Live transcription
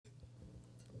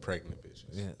pregnant bitches.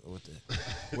 Yeah,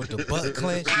 with the butt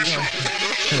clench, you know.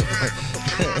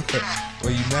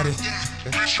 Well, you met it.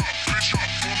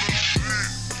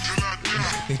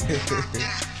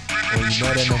 When you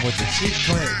met them with the cheek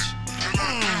clench.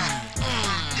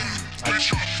 Like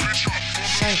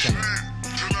shanking them.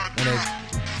 And their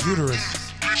uteruses.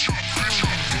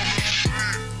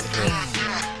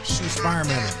 Shoot sperm in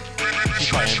them. She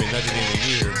probably ain't been nutted in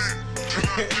years.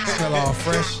 Smell all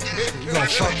fresh. You gonna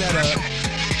fuck that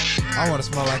up. I wanna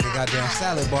smell like a goddamn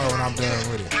salad bar when I'm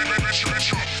done with it.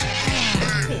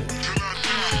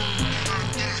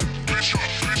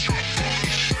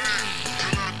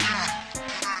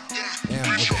 Damn,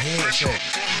 with the head shake.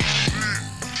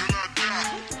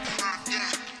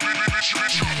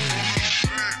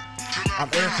 I'm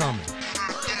air coming.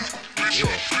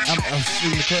 Yeah. I'm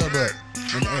shooting the club up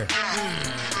in the air.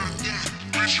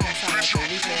 That sound like a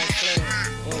weak ass player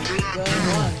or a weak gun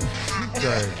one.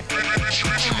 Okay.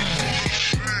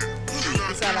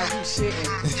 It sound like you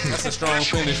shitting. That's a strong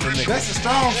finish for niggas. That's a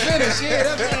strong finish, yeah.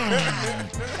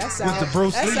 That sound, the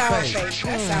Bruce that Lee sound face. fake.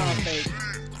 That sound fake.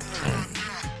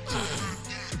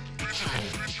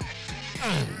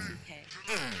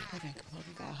 Okay,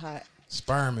 got hot.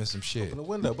 Sperm and some shit. Open the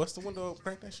window. Bust the window.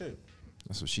 Crank that shit.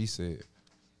 That's what she said.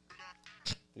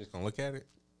 You just gonna look at it?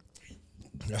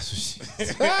 That's what she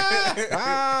said.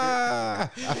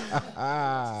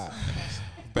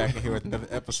 Back in here with another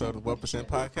episode of 1%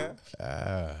 Podcast.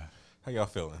 How y'all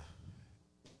feeling?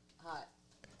 Hot.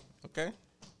 Okay.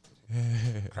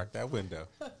 Crack that window.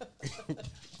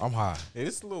 I'm high.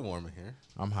 It's a little warm in here.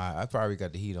 I'm high. I probably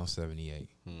got the heat on 78.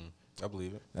 I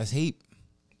believe it. That's heat.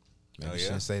 Maybe Oh, yeah?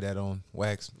 shouldn't say that on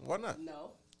wax. Why not?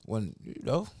 No. When, you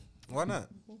know, Why not?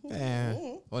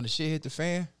 man, when the shit hit the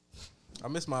fan. I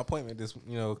missed my appointment this,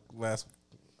 last,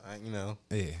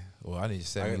 Yeah. Well, I need to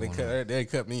set me one up. they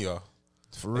cut me off.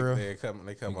 For real. They cut You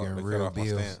me getting off. They real cut off my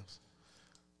bills. stamps.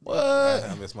 What?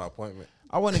 I missed my appointment.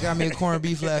 I went and got me a corned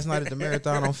beef last night at the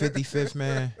marathon on 55th,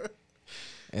 man.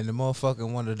 And the motherfucker,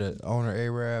 one of the owner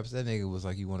Arabs, that nigga was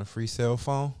like, "You want a free cell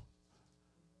phone?"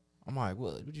 I'm like,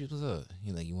 what's up?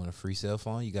 He like, "You want a free cell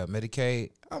phone? You got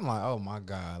Medicaid?" I'm like, "Oh my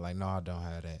God." Like, no, I don't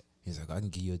have that. He's like, "I can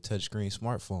give you a touchscreen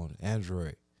smartphone,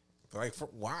 Android." Like,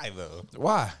 why though?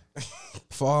 Why?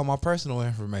 For all my personal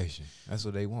information. That's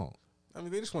what they want. I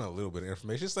mean, they just want a little bit of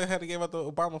information. Just like how they gave out the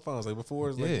Obama phones. Like before,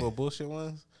 it was like Yeah. little bullshit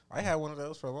ones. I had one of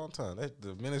those for a long time. That's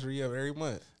the ministry of every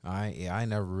month. I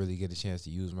never really get a chance to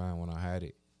use mine when I had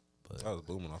it. But I was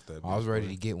booming off that. I was bitch, ready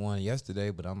boy. to get one yesterday,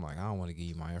 but I'm like, I don't want to give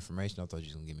you my information. I thought you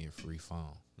was gonna give me a free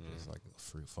phone. It's like a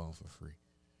free phone for free.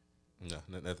 No,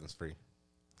 nothing's free.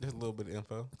 Just a little bit of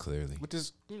info. Clearly. Which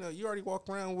is, you already walk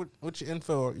around with your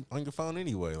info on your phone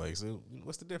anyway. Like, so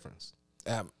what's the difference?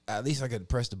 At least I could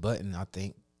press the button, I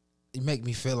think. It make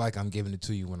me feel like I'm giving it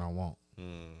to you when I want.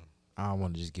 I don't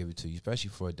want to just give it to you, especially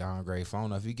for a downgrade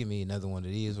phone. Now, if you give me another one of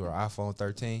these or an iPhone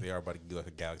 13. They are about to do like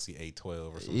a Galaxy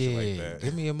A12 or some Yeah, shit like that.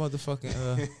 give me a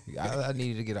motherfucking. I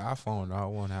needed to get an iPhone. No, I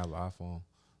want to have an iPhone.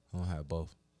 I don't have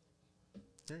both.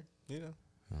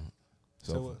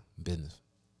 So business.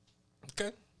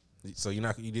 Okay. So you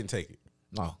didn't take it.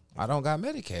 No, I don't got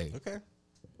Medicaid. Okay.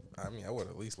 I mean, I would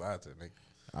at least lie to the nigga.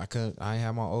 I couldn't. I ain't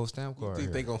have my old stamp You card. think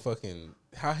here. they gonna fucking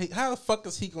how the fuck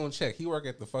is he gonna check? He work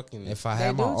at the fucking. If I They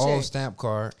had my do old check. stamp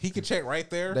card, he could check right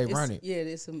there. they run it Yeah,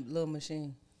 it's a little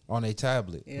machine. on a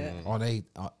tablet. Yeah. On a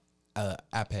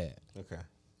iPad. Okay.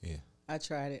 Yeah. I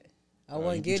tried it. I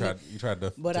wasn't you getting tried, it. You tried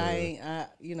to. But I ain't,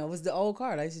 it was the old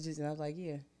card. I used to just, and I was like,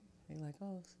 yeah. They're like,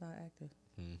 oh, it's not active.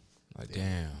 Like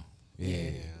damn.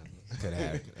 Yeah. Could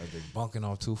have been bunking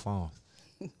on two phones.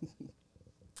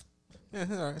 Yeah,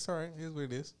 all right, it's all right. Here's what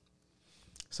it is.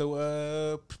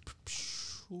 So,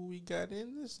 who we got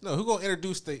in this? No, who gonna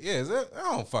introduce the? Yeah,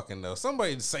 I don't fucking know.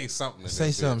 Somebody say something.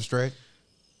 Say something straight.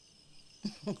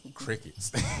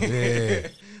 Crickets. Yeah.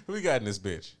 Who we got in this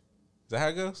bitch? Is that how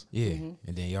it goes? Yeah.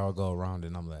 And then y'all go around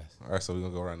and I'm last. All right, so we're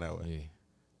gonna go around that way.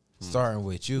 Yeah. Starting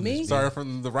with you, Me? Miss B. Starting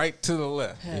from the right to the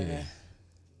left. Yeah.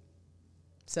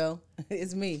 So,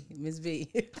 it's me, Miss B.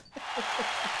 There you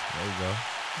go.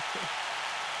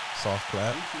 Soft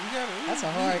clap. That's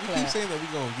a hard we keep clap. saying that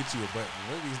we're gonna get you a button.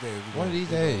 One of these days. One of these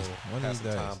days. One of have these some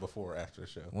days. time before or after the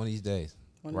show. One of these days.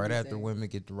 One of Right these after days. women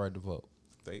get the right to vote.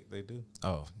 They do.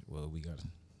 Oh, well, we got it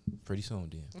pretty soon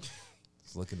then.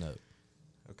 It's looking up.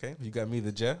 Okay, you got me,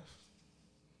 the Jeff.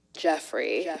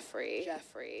 Jeffrey.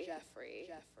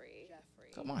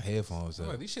 Got my headphones Oh,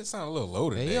 up. these shit sound a little low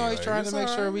today. Hey, you always like, trying it's to make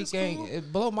all sure right, we it's can't cool.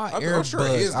 blow my I'm sure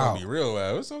it is earbuds gonna out. be real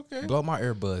loud. It's okay. Blow my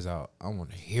earbuds out. I want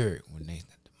to hear it when they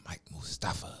the Mike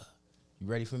Mustafa. You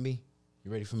ready for me?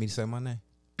 You ready for me to say my name?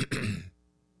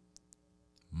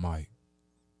 Mike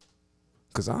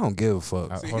Cause I don't give a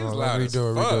fuck. See, Hold he's on, loud let me as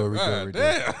redo it, fuck. redo it, God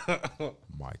redo it. damn.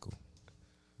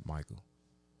 Michael.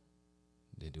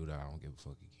 They do that. I don't give a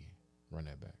fuck again. Run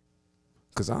that back.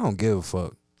 Cause I don't give a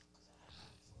fuck.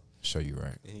 Show you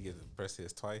right. And you get to press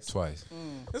his twice. Twice.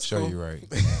 It's Show cool. you right.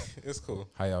 It's cool.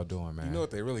 How y'all doing, man? You know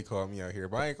what they really call me out here,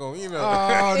 but I ain't gonna, you know.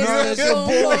 Oh no, it's your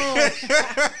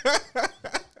boy.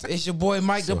 It's your boy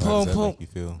Mike the Pum Pum. You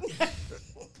feel?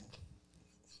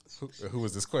 Who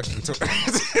was this question to? So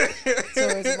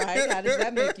it's Mike. How does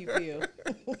that make you feel?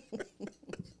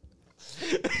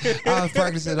 I was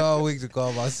practicing all week to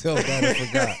call myself that and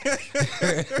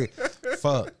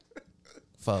forgot.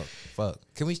 Fuck.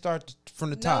 Can we start from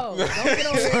the top? No, don't get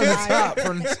on From your the side. top.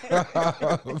 From the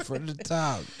top. From the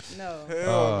top. No. Hell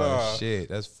Oh no. shit,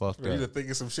 that's fucked You to up. think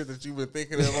of some shit that you've been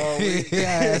thinking of all week.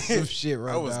 Yeah, that's some shit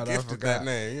right I was now. gifted that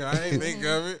name. You know, I ain't think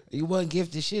of it. He wasn't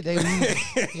gifted shit. He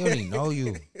don't even know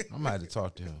you. I'm gonna have to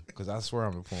talk to him because I swear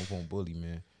I'm a pum pum bully,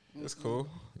 man. It's cool.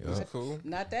 It's cool.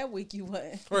 Not that week you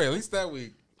went. Wait, at least that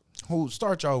week. Who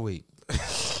start y'all week?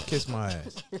 Kiss my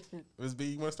ass. Miss B,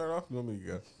 you want to start off? You want me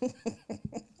to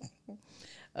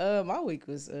go? My week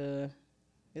was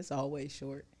it's always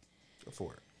short. Go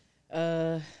for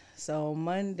it. So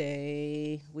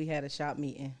Monday we had a shop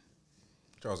meeting.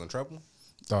 Y'all in trouble?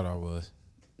 Thought I was.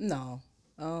 No.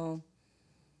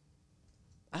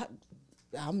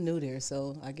 I'm new there,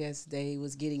 so I guess they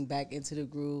was getting back into the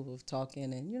groove of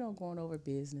talking and, going over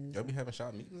business. Y'all be having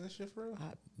shop meetings and shit for real?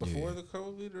 I- Before Yeah. the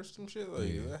COVID or some shit? Like,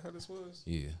 Yeah. is that how this was?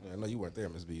 Yeah. I know you weren't there,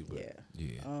 Miss B, but Yeah.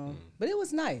 Yeah. But it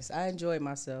was nice. I enjoyed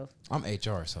myself. I'm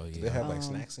HR, so they yeah. have like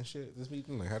snacks and shit this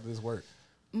meeting? Like, how did this work?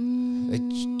 They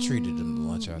treated them to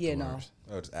lunch afterwards. Yeah, no.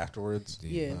 Oh, just afterwards?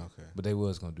 Yeah. Oh, okay. But they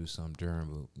was gonna do something during,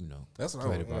 but That's what I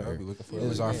played would- it by I'd ear. be looking for. It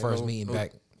was Like, our man, first no- meeting no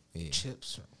back. Yeah.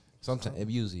 Chips. Sometimes it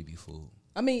usually be food.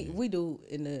 I mean, we do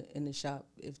in the shop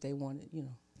if they wanted,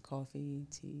 coffee,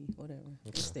 tea, whatever.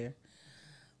 It's there.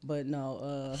 But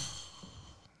no,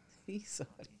 he's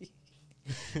sorry.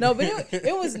 No, but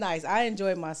it was nice. I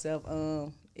enjoyed myself.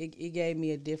 It gave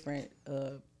me a different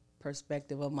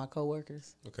perspective of my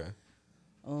coworkers. Okay.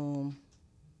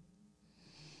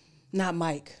 Not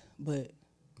Mike, but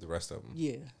The rest of them.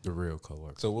 yeah. The real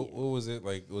coworker. So what was it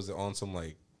like? Was it on some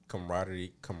like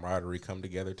camaraderie come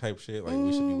together type shit? Like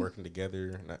we should be working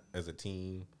together not as a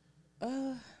team.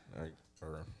 I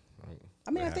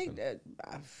mean, I think that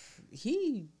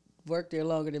he worked there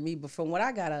longer than me, but from what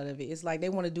I got out of it, it's like they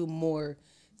want to do more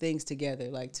things together,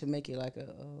 like to make it like a.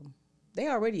 They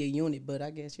already a unit, but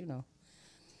I guess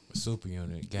Super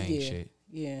unit, gang yeah, shit.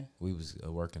 yeah. We was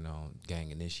working on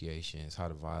gang initiations, how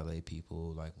to violate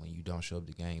people, like when you don't show up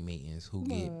to gang meetings, who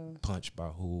get punched by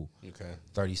who, Okay.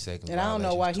 30 seconds. And I don't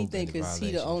know why he think think because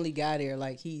he the only guy there,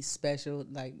 like he's special,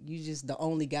 like you just the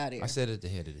only guy there. I said at the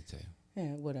head of the table. Yeah,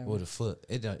 whatever. Or the foot.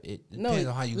 It depends No, on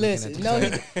how you listen. looking No,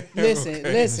 at the table.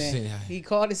 listen. See, He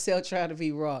called himself trying to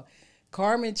be raw.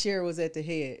 Carmen chair was at the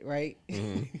head, right?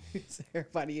 Mm-hmm. So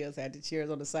everybody else had the chairs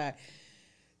on the side.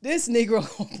 This Negro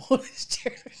gonna pull his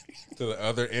chair. To the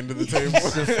other end of the table.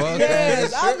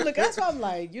 Yes, that's why I'm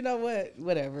like, you know what?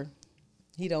 Whatever.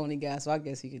 He the only guy, so I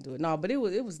guess he can do it. No, but it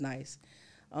was nice.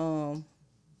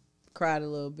 Cried a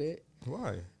little bit.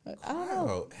 Why? I don't know.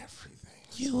 Oh, everything.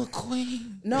 You a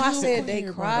queen. No, I said they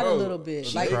cried a little bit.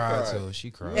 She Like, cried too.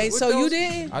 She cried. hey, so you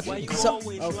didn't? I didn't. So,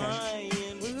 okay.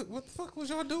 What the fuck was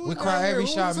y'all doing? We out cry here? every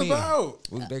What shot was meeting. about?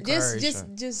 They cry every shot.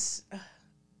 Just. One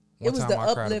It was time the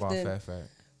I cried about uplifting, Fat Fat.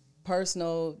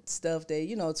 personal stuff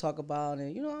they talk about,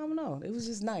 and I don't know. It was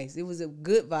just nice. It was a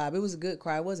good vibe. It was a good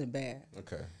cry. It wasn't bad.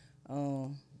 Okay.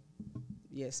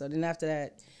 Yeah. So then after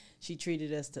that, she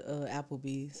treated us to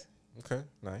Applebee's. Okay.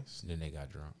 Nice. Then they got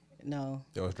drunk. No.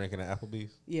 Y'all was drinking at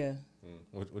Applebee's. Yeah.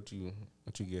 What you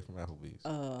get from Applebee's?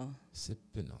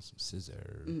 Sipping on some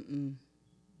scissor.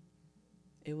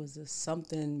 It was a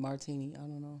something martini. I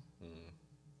don't know.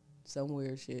 Some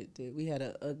weird shit. We had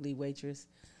an ugly waitress.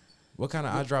 What kind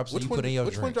of eye drops do you put in your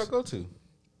Which one drinks? y'all go to?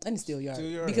 In the Steel Yard. Steel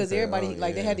Yard? Because Okay. everybody, Oh,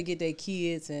 they yeah. had to get their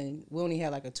kids, and we only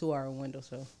had like a 2-hour window,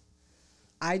 so.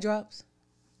 Eye drops?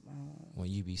 When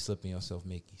you be slipping yourself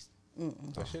Mickeys.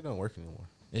 That shit don't work anymore.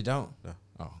 It don't? No.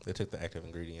 Oh, They took the active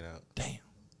ingredient out. damn.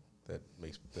 That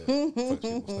makes that fucks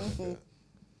people's stomach up.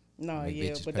 No, Make yeah,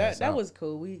 bitches but pass that out. was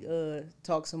cool. We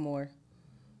talked some more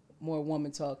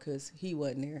woman talk because he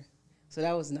wasn't there, so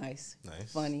that was nice.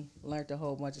 Nice. Funny. Learned a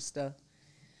whole bunch of stuff.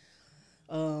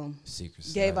 Secret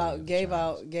Gave society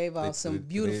of giants. out some did they-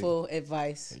 beautiful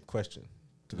advice. Question: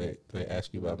 Did they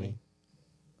ask you about me?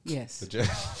 Yes.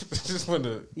 Just want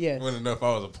to Yes. want to know if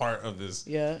I was a part of this.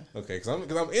 Yeah. Okay, because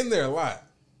I'm in there a lot.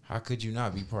 How could you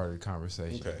not be part of the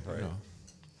conversation? Okay, You right. know?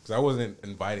 Because I wasn't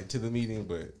invited to the meeting,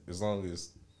 but as long as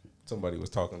Somebody was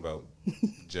talking about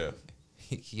Jeff.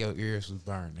 Your ears was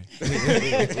burning.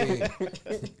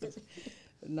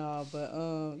 No, but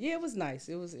yeah, it was nice.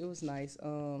 It was nice.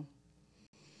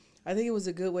 I think it was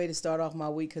a good way to start off my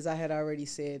week because I had already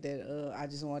said that I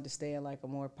just wanted to stay in like a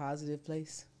more positive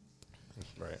place.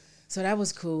 Right. So that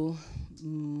was cool.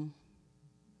 Then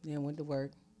went to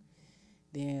work.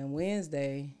 Then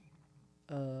Wednesday,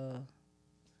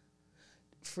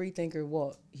 Free Thinker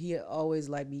Walt, he always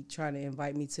like be trying to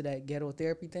invite me to that ghetto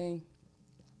therapy thing.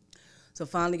 So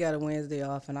finally got a Wednesday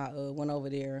off, and I went over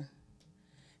there,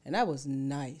 and that was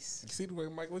nice. You see the way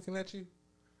Mike looking at you?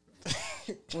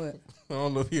 What? I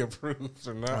don't know if he approves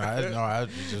or not. I didn't know. I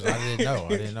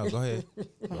didn't know. Go ahead.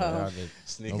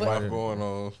 Sneaking Nobody- up going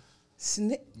on.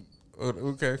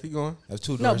 Okay, keep going. That's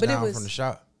 2 doors No, but it down was- from the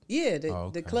shop. Yeah, Oh,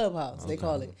 okay. the clubhouse they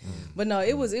call it. But no,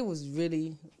 it was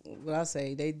really what I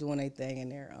say. They doing their thing in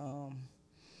there.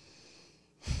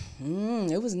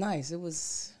 It was nice. It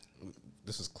was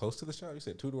This is close to the shop. You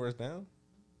said 2 doors down.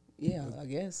 yeah, I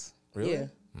guess. Really? Yeah,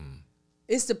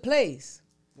 it's the place.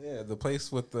 Yeah, the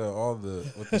place with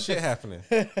the shit happening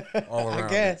all around. I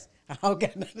guess I don't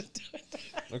got nothing to do with that.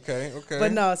 Okay.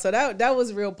 But no, so that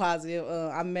was real positive.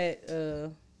 I met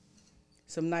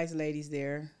some nice ladies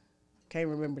there. Can't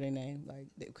remember their name, like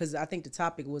because I think the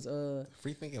topic was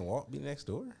Free Thinking Walt be next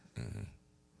door.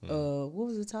 what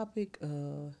was the topic?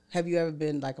 Have you ever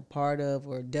been like a part of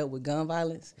or dealt with gun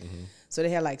violence? So they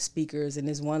had like speakers, and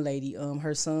this one lady,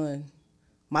 her son,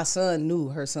 my son knew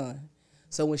her son.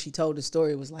 So when she told the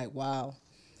story, it was like, wow.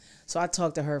 So I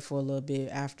talked to her for a little bit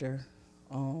after.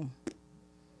 When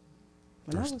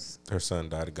I was Her son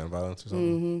died of gun violence or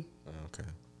something. Oh, okay.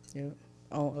 yeah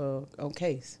on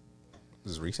case.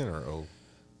 This is recent or old?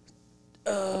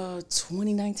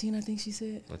 2019, I think she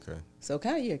said. Okay. So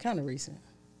kind of recent.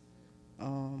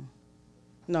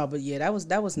 No, but yeah, that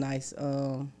was nice.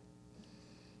 So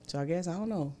I guess I don't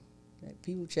know.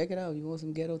 People check it out. You want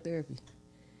some ghetto therapy?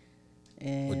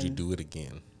 And Would you do it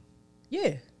again?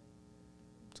 Yeah.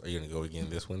 So are you gonna go again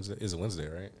this Wednesday? Is it Wednesday,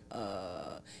 right?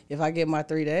 If I get my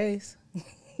 3 days,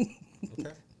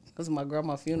 Okay. because my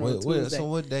grandma's funeral Tuesday. So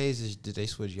what days did they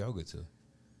switch yoga to?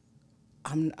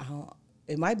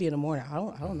 It might be in the morning. I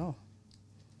don't know.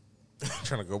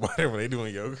 Trying to go by there when they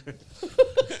doing yoga.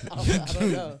 I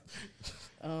don't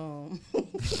know.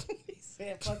 He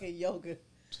said fucking yoga.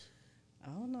 I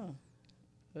don't know.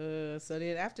 So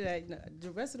then after that,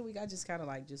 the rest of the week I just kind of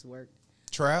like just worked.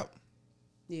 Trap.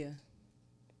 Yeah.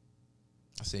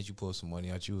 I said you pulled some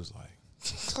money out. You was like,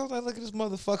 I was like, look at this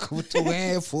motherfucker with 2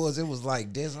 handfuls. It was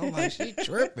like this. I'm like, she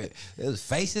tripping. It was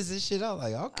faces and shit. I was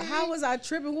like, okay. How was I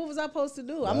tripping? What was I supposed to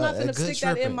do? I'm not gonna stick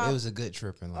that in my. It was a good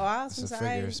tripping. Like, I was it's a gonna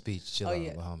say, figure of speech. Chill out,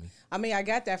 little homie. I mean, I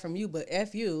got that from you, but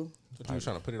F you. But you was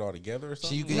trying to put it all together or So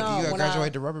something? you No, got to when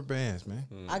graduate the rubber bands, man.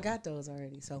 I got those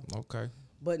already. So, Okay.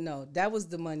 but no, that was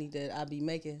the money that I be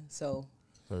making. So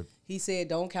So he said,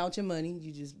 don't count your money.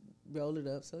 You just roll it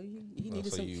up. So he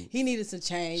needed so some. you- He needed some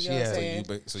change. You know what I'm saying?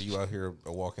 So you out here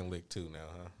a walking lick too now,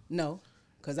 huh? No,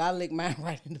 because I licked mine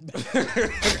right in the back.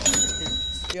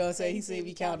 You know what I'm saying? He said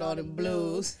we count all them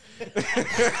blues.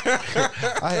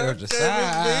 I heard the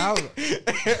side.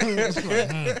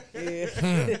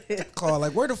 Call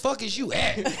like, where the fuck is you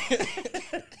at?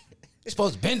 You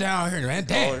supposed to been down here, man.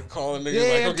 Damn. Calling niggas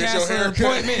Yeah, like, go get your canceling hair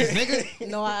cut. appointments, nigga.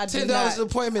 No, I did $10 not. an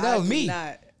appointment. That I was did me.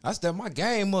 Not. I stepped my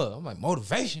game up. I'm like,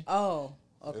 motivation. Oh,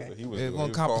 That's okay. what he was We're doing. going He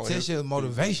was calling competition, his-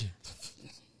 motivation.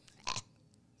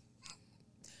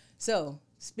 So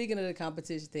speaking of the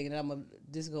competition thing, and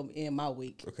this is gonna end my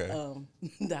week. Okay.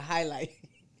 The highlight.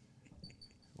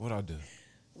 What I do?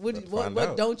 Let's What find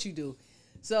out. don't you do?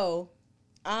 So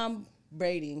I'm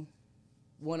braiding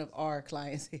one of our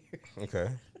clients here. Okay.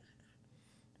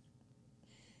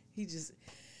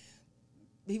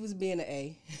 He was being an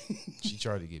A. She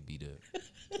tried to get beat up.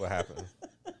 What happened?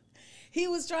 He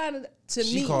was trying to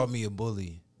She me. called me a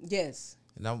bully. Yes.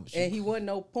 And And he wasn't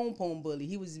no pom pom bully.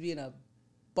 He was being a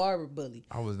barber bully.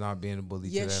 I was not being a bully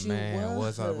Yes, to you that man.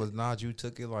 was. I was not. You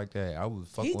took it like that. I was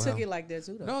fucking He with took him. it like that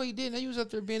too, though. No, he didn't. He was up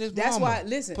there being his That's mama. why-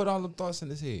 listen. Put all the thoughts in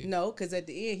his head. No, because at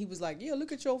the end he was like, "Yeah,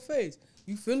 look at your face.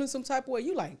 You feeling some type of way?"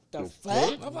 You like the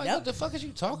fuck? I'm like, No. what the fuck is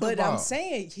you talking But about? I'm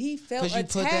saying he felt Because you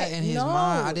attacked. put that in his no.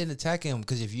 mind. I didn't attack him.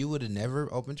 Because if you would have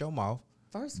never opened your mouth,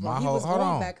 First of My all, he whole- was hold going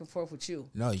on. back and forth with you.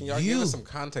 no, Can y'all you. give us some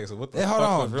context of what the Hey, fuck hold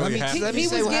was on. really Let me- happening? let me He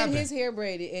say was what getting happened. his hair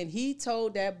braided, and he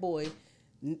told that boy,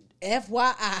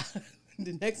 "FYI,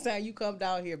 the next time you come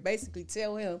down here, basically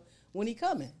tell him when he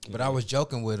coming." But I was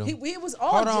joking with him. It was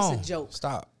all Hold just on. a joke.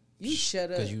 Stop. You shut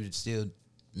up. Because you still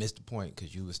missed the point.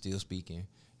 Because you were still speaking.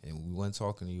 And we wasn't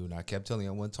talking to you. And I kept telling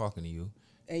you I wasn't talking to you.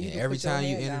 And you And can every put your time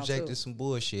you hand down, interjected too. some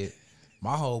bullshit,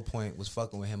 My whole point was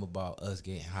fucking with him about us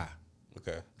getting high.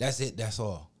 Okay. That's it. That's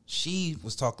all. She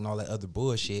was talking all that other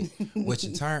bullshit, which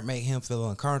in turn made him feel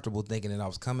uncomfortable, thinking that I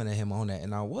was coming at him on that,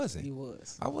 and I wasn't. You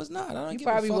was. I was not. I don't You give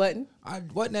a probably fuck. wasn't. I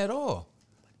wasn't at all.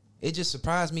 It just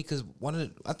surprised me because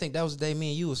I think that was the day me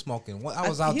and you was smoking. I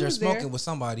was out he there was smoking there. with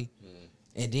somebody,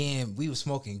 and then we was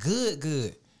smoking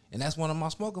good. And that's one of my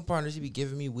smoking partners. He be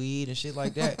giving me weed and shit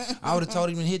like that. I would have told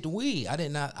him to hit the weed. I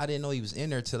didn't know he was in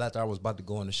there till after I was about to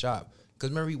go in the shop. Cause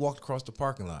remember he walked across the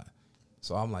parking lot.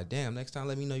 So I'm like, damn, next time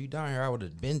let me know you down here. I would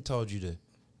have been told you to.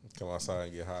 Come outside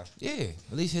and get high. Yeah,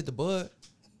 at least hit the bud.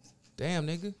 Damn,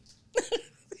 nigga.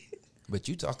 But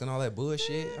you talking all that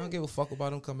bullshit. I don't give a fuck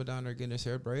about him coming down there getting his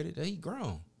hair braided. He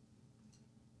grown.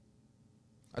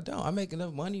 I don't. I make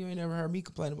enough money. You ain't never heard me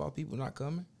complain about people not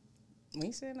coming. We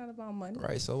ain't saying nothing about money.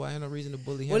 Right, so I ain't no reason to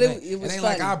bully him. Well, it was ain't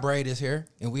funny. like I braid his hair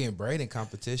and we in braiding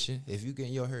competition. If you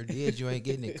getting your hair did, you ain't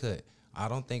getting it cut. I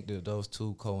don't think that those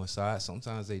two coincide.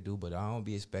 Sometimes they do, but I don't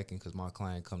be expecting because my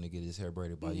client come to get his hair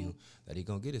braided by you that he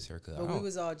gonna get his hair cut. But we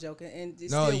was all joking, and it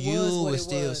no, still you was what was it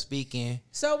still was. speaking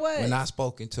So what? when not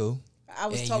spoken to. I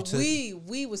was and talking. you took-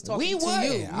 We was talking We to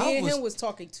wasn't. you. I Me and was- him was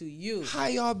talking to you How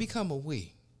y'all become a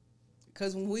we?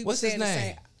 because when we What's were his saying the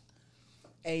name?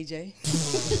 same.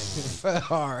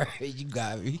 AJ. All right, you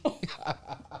got me.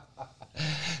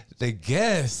 The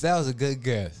guess. That was a good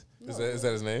guess. Is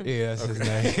that his name? Yeah, that's his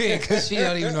name. Because she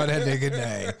don't even know that nigga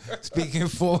name. Speaking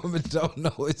for him and don't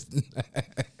know his name.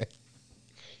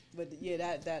 But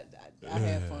yeah, I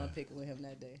had fun picking with him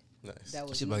that day. Nice. That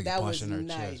was She like that was punching her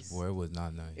nice. chest. Boy, it was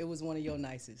not nice. It was one of your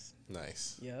nicest.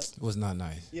 Nice. Yep. It was not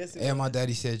nice. Yes, it And my was.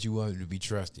 daddy said you wanted to be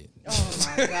trusted.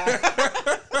 Oh my god.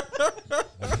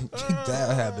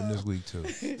 That happened this week too.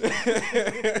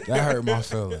 That hurt my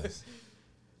feelings.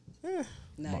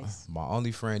 Nice. My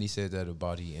only friend, he said that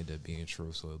about, he ended up being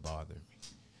true, so it bothered me.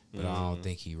 But I don't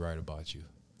think he right about you.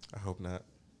 I hope not.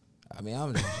 I mean,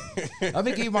 I've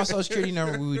been giving my social security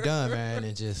number when we done, man,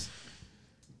 and just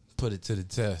put it to the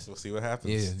test. We'll see what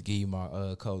happens. Yeah, give you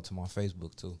my code to my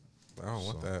Facebook too. I don't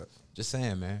want that. Just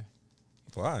saying, man.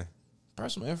 Why?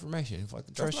 Personal information. If I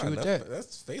can That's trust not you with enough. that,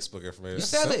 That's Facebook information. You That's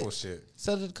sell simple it. shit.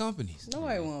 sell it to companies.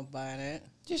 Nobody want to buy that.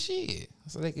 Just shit.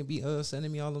 So they can be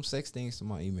sending me all them sex things to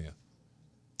my email.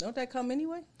 Don't that come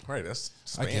anyway? Right. That's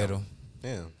spam. I get them.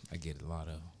 Damn. I get a lot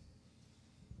of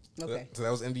them. Okay. So that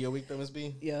was India week, then, Miss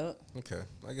B? Yeah. Okay.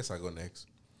 I guess I'll go next.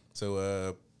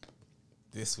 So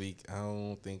this week, I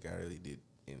don't think I really did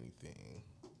anything.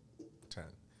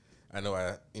 I know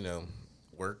I,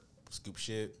 work, scoop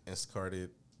shit, Instacarted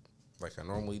like I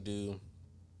normally do.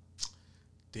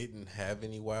 Didn't have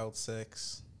any wild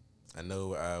sex. I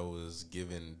know I was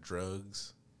given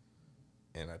drugs,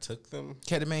 and I took them.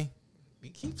 Ketamine. You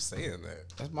keep saying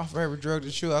that. That's my favorite drug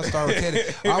to chew. I start with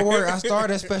ketamine. I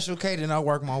started at Special K, then I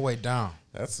work my way down.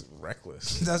 That's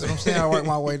reckless. That's what I'm saying. I work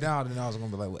my way down, then I was gonna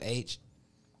be like, well, H.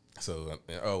 So,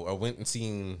 I went and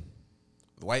seen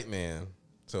The White Man.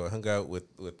 So I hung out with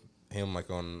him like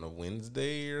on a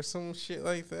Wednesday or some shit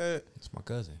like that. It's my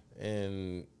cousin.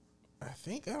 And I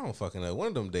don't fucking know. One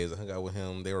of them days I hung out with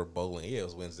him. They were bowling. Yeah, it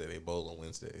was Wednesday. They bowl on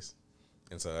Wednesdays.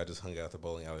 And so I just hung out at the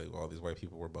bowling alley while all these white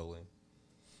people were bowling.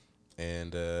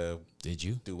 And Did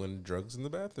you? doing drugs in the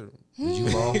bathroom. Did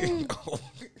you ball?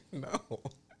 No.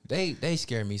 They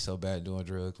scare me so bad doing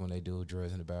drugs when they do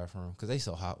drugs in the bathroom because they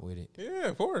so hot with it. Yeah,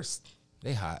 of course.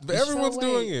 They hot. But everyone's wait.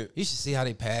 doing it. You should see how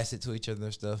they pass it to each other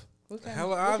and stuff. What Hella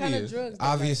what kind of obvious. drugs? they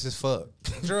Obvious as fuck.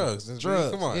 Drugs.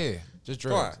 Drugs. Come on. Yeah, just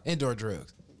Come drugs. on. Indoor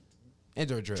drugs.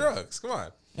 Indoor drugs. Drugs. Come on.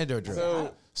 Indoor drugs.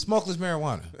 So Smokeless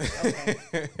marijuana.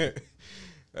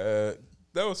 that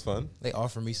was fun. They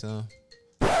offer me some.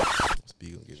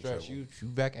 Speed gonna get in Stretch, trouble. you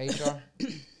back HR?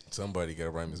 Somebody gotta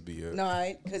write Miss B up. No, I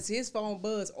ain't, because his phone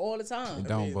buzz all the time. It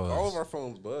don't buzz. All of our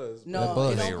phones buzz. No, That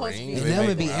buzz. it They don't supposed to ring. be. And They them make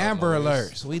would be loud Amber noise.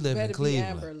 Alerts. We live in Better be Cleveland.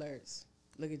 Amber Alerts.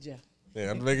 Look at Jeff.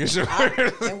 Yeah, I'm making sure.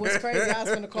 And what's crazy, I was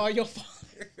going to call your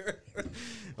phone.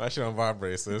 My shit on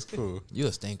vibrate, so it's cool. You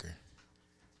a stinker.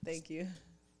 Thank you.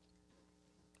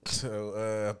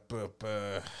 So,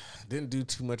 didn't do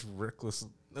too much reckless.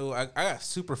 No, I got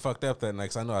super fucked up that night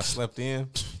because I know I slept in.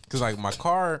 Because, like, my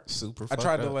car, Super I fucked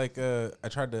tried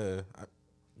up. to,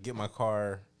 get my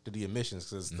car to the emissions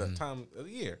because it's the time of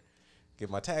the year. Get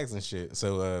my tags and shit.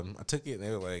 So, I took it and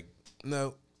they were like,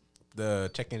 no,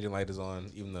 the check engine light is on,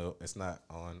 even though it's not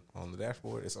on the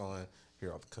dashboard. It's on. Here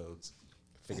are all the codes.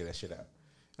 Figure that shit out.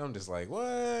 And I'm just like, what?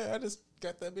 I just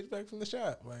got that bitch back from the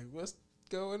shop. Like, what's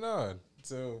going on?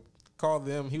 So called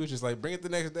them. He was just like, bring it the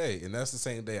next day. And that's the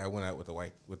same day I went out with the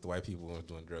white people and was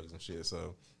doing drugs and shit.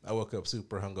 So I woke up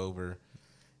super hungover.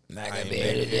 Not I gonna ain't be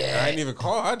able to do I that. didn't even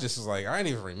call. I just was like, I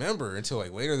didn't even remember until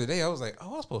like later in the day. I was like,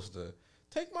 oh, I was supposed to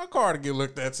take my car to get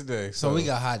looked at today. So we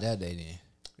got hot that day then.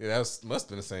 Yeah, must have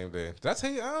been the same day. Did I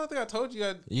tell you? I don't think I told you.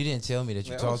 You didn't tell me that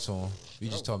you Yeah, talked to him. You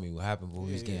just told me what happened, but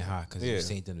we was Yeah, getting yeah. hot because Yeah. you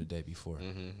seen them the day before.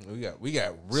 We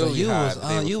got really so you high the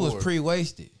day was you was before.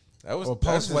 pre-wasted. That was or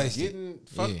post post-wasted. getting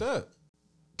fucked Yeah. up.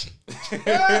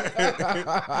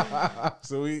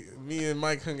 So me and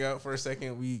Mike hung out for a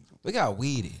second. We got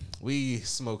weeded.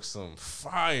 smoked some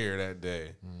fire that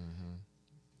day.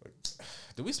 Like,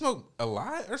 did we smoke a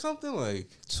lot or something? Like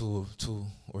Two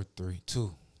or three.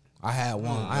 Two. I had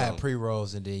one. I had know.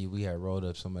 pre-rolls, and then we had rolled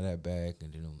up some of that back,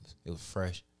 and then it was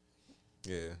fresh.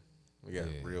 yeah, we got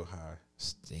Yeah. real high.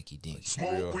 Stinky dink.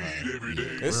 Real high.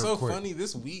 It's Real so quick. funny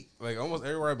this week. Like almost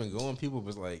everywhere I've been going, people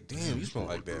was like, "Damn, you smell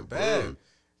like that bad,"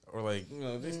 or like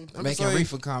I'm just Making like,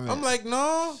 reefer comments. I'm like,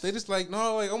 no. They just like,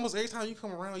 no. Like almost every time you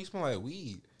come around, you smell like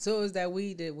weed. So it was that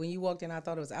weed that when you walked in, I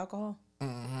thought it was alcohol.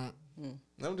 And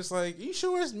I'm just like, you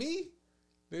sure it's me?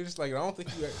 They're just like, I don't think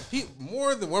you.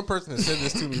 More than one person that said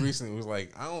this to me recently was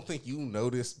like, I don't think you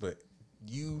noticed, but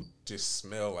you just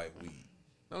smell like weed.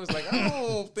 I was like, I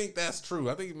don't think that's true.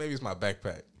 I think maybe it's my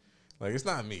backpack. Like it's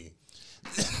not me.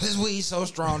 This weed so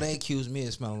strong they accused me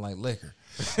of smelling like liquor.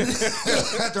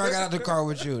 After I got out the car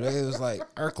with you, they was like,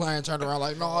 our client turned around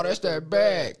like, no, that's that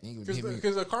bag. He hit me,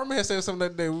 Because Carmen had said something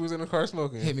that day. We was in the car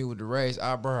smoking. hit me with the raised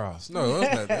eyebrows. No,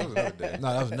 that was another day.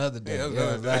 No, that was another day. Yeah,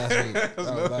 that was last last week. That was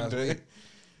another day.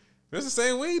 It's the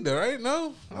same weed though, right?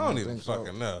 No, I don't even think so.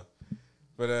 fucking know.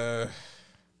 But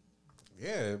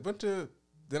yeah,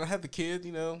 then I had the kid,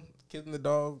 kid and the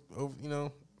dog over,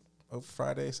 over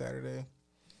Friday, Saturday.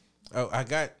 Oh, I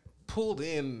got pulled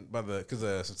in by because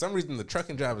for some reason the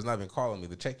trucking job has not been calling me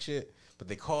to check shit, but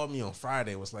they called me on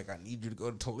Friday. Was like, I need you to go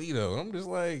to Toledo. I'm just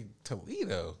like,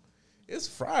 Toledo? It's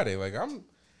Friday. Like I'm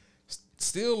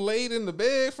still laid in the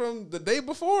bed from the day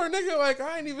before, nigga. Like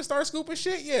I ain't even start scooping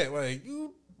shit yet. Like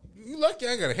you lucky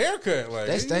I ain't got a haircut. Like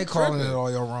They stay you calling tripping. it all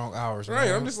your wrong hours. Right,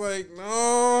 man. I'm just like,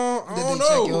 no, I Then don't they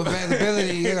check your know.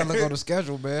 availability. You gotta look on the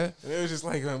schedule, man. And it was just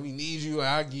like, we need you.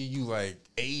 I'll give you like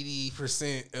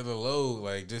 80% of the load.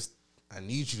 Like, just, I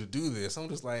need you to do this. I'm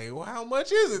just like, well, how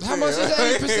much is it? How much is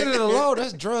 80% of the load?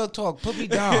 That's drug talk. Put me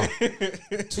down.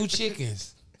 2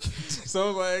 chickens. So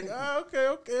I'm like, oh,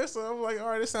 okay. So I'm like, all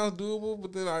right, it sounds doable.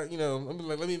 But then I'm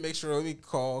like, let me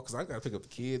call because I got to pick up the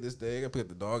kid this day. I got to pick up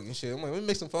the dog and shit. I'm like, let me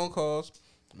make some phone calls,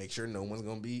 make sure no one's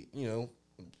going to be,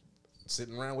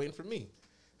 sitting around waiting for me.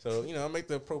 So, I make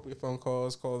the appropriate phone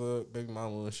calls, call the baby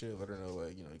mama and shit, let her know,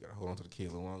 like, you got to hold on to the kid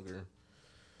a little longer.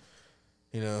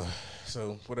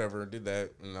 So whatever, did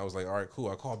that. And I was like, all right, cool.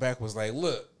 I called back, was like,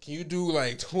 look, can you do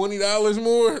like $20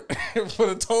 more for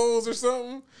the tolls or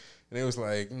something? And it was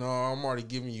like, no, I'm already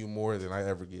giving you more than I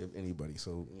ever give anybody.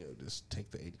 So, just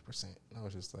take the 80%. And I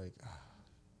was just like,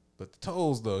 But the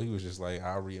tolls, though, he was just like,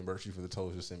 I'll reimburse you for the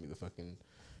tolls. Just send me the fucking,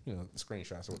 the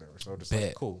screenshots or whatever. So I'm just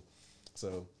like, cool.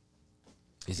 So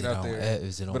Is get it out on? there.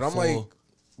 Is it on But I'm full?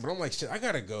 like, shit, I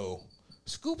got to go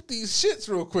scoop these shits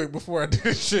real quick before I do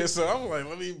this shit. So I'm like,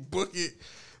 let me book it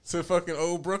to fucking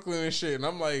old Brooklyn and shit. And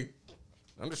I'm like,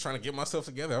 I'm just trying to get myself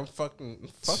together. I'm fucking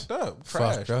fucked up.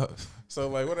 Trash. Fucked up. So,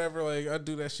 like, whatever. Like, I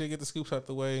do that shit, get the scoops out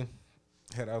the way,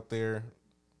 head out there.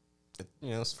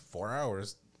 It's 4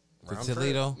 hours. To round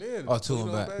Toledo? trip. Yeah. Oh, to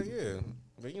Toledo and back. Yeah.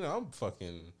 But, I'm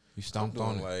fucking. You stomped I'm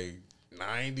on doing it. like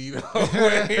 90 the whole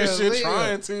way and shit, Leave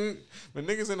trying to. But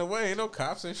niggas in the way, ain't no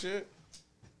cops and shit.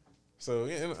 So,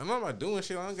 yeah, I'm not doing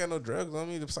shit. I don't got no drugs on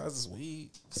me besides this weed.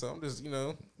 So, I'm just, I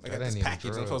got That this ain't even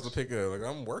package I'm supposed to drugs. pick up. Like,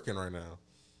 I'm working right now.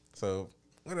 So,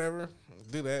 whatever.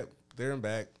 Do that. There and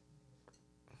back.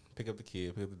 Pick up the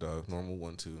kid, pick up the dog. Normal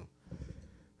 1-2.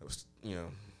 I was,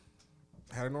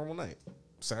 had a normal night.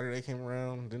 Saturday came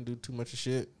around, didn't do too much of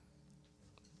shit.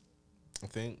 I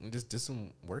think, and just did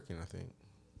some working, I think.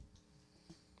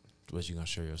 Was you gonna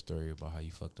share your story about how you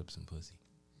fucked up some pussy?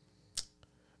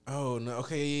 Oh no!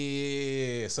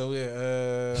 Okay, yeah. So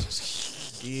yeah.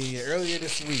 Earlier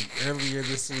this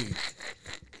week,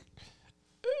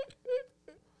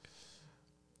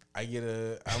 I get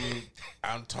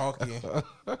I'm talking.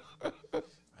 I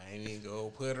ain't even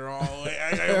go put her all the way.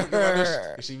 I gotta put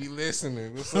her on. She be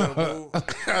listening. What's up, boo?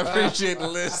 I appreciate the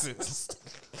listens.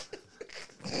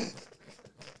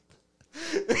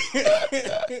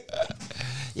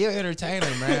 You're entertainer,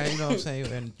 man. You know what I'm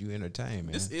saying? You entertain,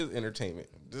 man. This is entertainment.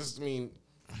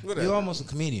 Whatever. You're almost a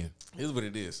comedian. Here's what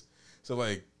it is. So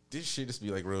like this shit just be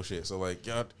like real shit. So like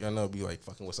y'all know be like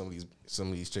fucking with some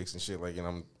of these chicks and shit. Like and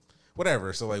I'm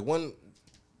whatever. So like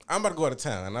I'm about to go out of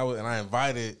town and I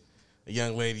invited a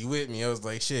young lady with me. I was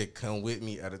like, shit, come with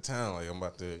me out of town. Like I'm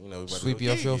about to we about Sweep to you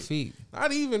go off kick your it. feet.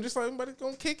 Not even just like I'm about to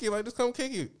go kick it. Like just come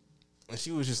kick it. And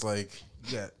she was just like,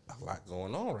 you got a lot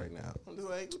going on right now. I'm just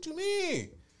like, what you mean?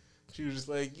 She was just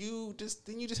like, you just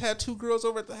had 2 girls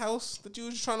over at the house that you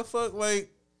was just trying to fuck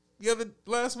like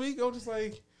last week. I was just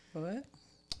like, What?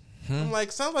 I'm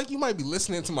like, sounds like you might be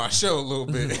listening to my show a little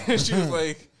bit. And she was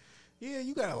like, yeah,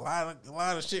 you got a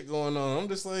lot of shit going on. I'm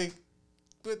just like,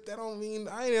 but that don't mean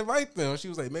I ain't invite them. She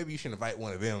was like, maybe you should invite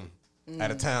one of them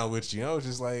out of town with you. I was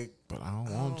just like, But I don't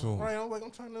want to. right. I was like,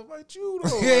 I'm trying to invite you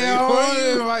though. Yeah, I Like, want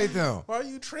to invite them. why are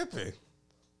you tripping?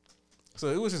 So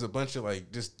it was just a bunch of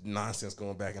like just nonsense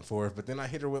going back and forth. But then I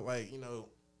hit her with like,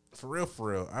 for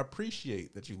real, I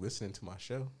appreciate that you listening to my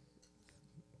show.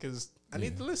 Because I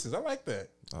need the listens. I like that.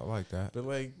 I like that. But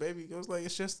like, baby, it was like,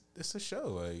 it's a show.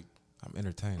 Like, I'm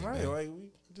entertaining. right, Man. like we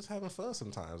just having fun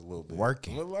sometimes a little bit.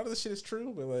 Working. A lot of the shit is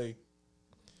true, but like,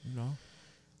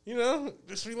 You know.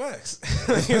 just relax.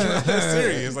 It's not that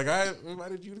serious. Like, I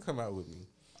invited you to come out with me.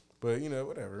 But,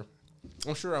 whatever.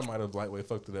 I'm sure I might have lightweight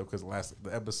fucked it up because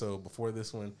the episode before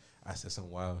this one, I said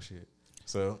some wild shit.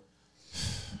 So,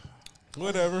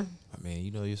 whatever. I mean,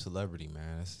 you're a celebrity,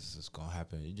 man. This is gonna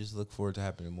happen. You just look forward to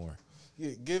happening more.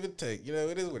 Yeah, give and take. It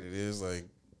is what it is. Like,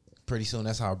 Pretty soon,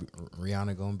 that's how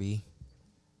Rihanna gonna be.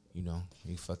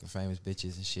 You fucking famous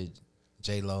bitches and shit.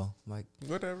 J-Lo, like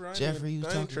whatever. Jeffrey, you I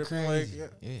ain't talking tripping. crazy.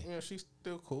 Like, Yeah. she's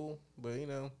still cool, but I'm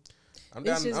It's down.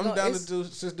 just I'm gonna- down to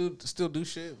it's- still do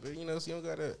shit, but so you don't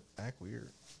gotta act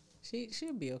weird.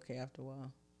 She'll be okay after a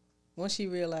while. Once she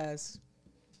realize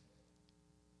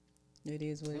it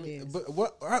is what it is. But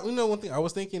one thing I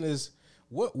was thinking is,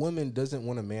 what woman doesn't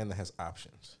want a man that has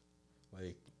options?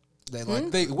 Like,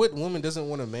 what woman doesn't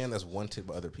want a man that's wanted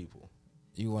by other people?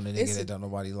 You want a nigga It's that don't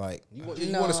nobody like. You want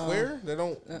No. a square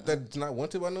that's not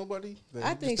wanted by nobody? That I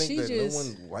you think just she that just- no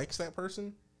one likes that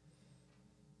person.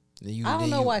 I don't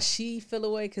know why she feel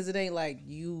away because it ain't like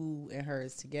you and her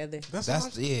is together. That's That's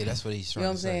what that's what he's You trying know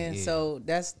what I'm to say. saying? Yeah. So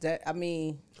that's that. I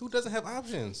mean, who doesn't have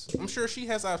options? I'm sure she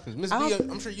has options. Miss I B, don't-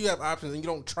 I'm sure you have options and you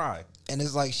don't try. and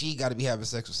it's like she got to be having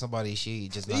sex with somebody. She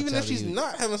just not Even if telling she's you.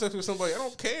 not having sex with somebody, I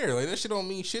don't care. Like, that shit don't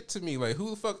mean shit to me. Like, who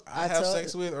the fuck I I have told-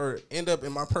 sex with or end up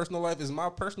in my personal life is my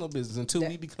personal business until That-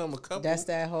 we become a couple. that's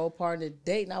that whole part of the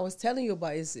date. And I was telling you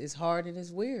about it's hard and it's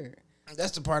weird.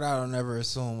 That's the part I don't ever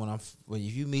assume when if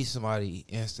you meet somebody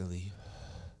instantly,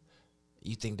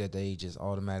 you think that they just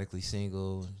automatically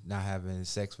single, not having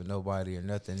sex with nobody or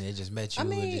nothing. They just met you I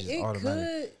mean, and just it automatic.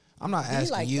 could. I'm not be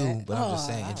asking like you, that. but I'm just Oh,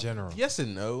 saying I in don't- general. Yes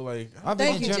and no. Like, I mean,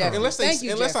 Thank in you, general. Jeffrey. unless Thank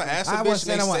you, I Jeffrey. ask a I bitch wasn't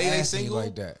saying I and wanna they say they ask you single,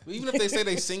 like that. but even if they say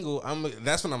they single,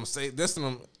 that's when I'm saying. That's when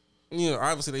I'm.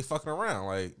 Obviously they fucking around.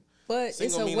 Like, But it's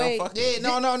single a mean way. I'm fucking. Yeah,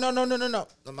 no.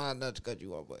 I'm not to cut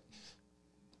you off, but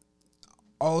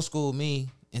old school me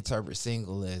interpret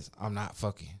single as I'm not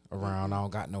fucking around. I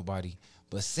don't got nobody.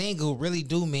 But single really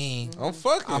do mean I'm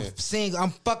fucking. I'm single.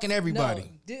 I'm fucking everybody. No,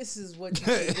 this is what you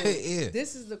should do. Yeah.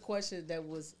 This is the question that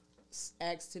was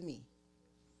asked to me.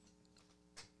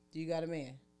 Do you got a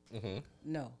man? Mm-hmm.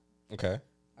 No. Okay.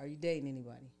 Are you dating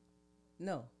anybody?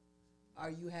 No. Are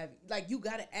you having you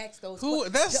gotta ask those Who?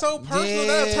 questions. That's so personal.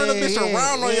 That'll turn a bitch Yeah,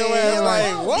 around on your yeah, ass. yeah,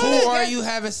 Like, no, what? Who Yeah. are you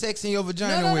having sex in your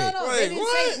vagina No. with? They Like, didn't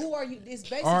what? say who are you. It's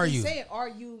basically Are you? saying are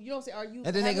you. You don't say are you. And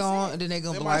then they having go sex? and then they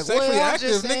gonna Am be I like, sexually well, I'm active?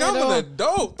 just Nigga, saying, I'm though. an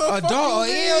adult. The fuck Adult,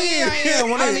 you hell mean? yeah, I am.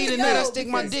 When I need a nut, I No, stick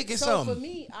my because- dick in so something. for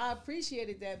me, I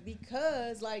appreciated that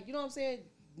because, you know what I'm saying?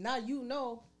 Now you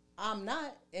know I'm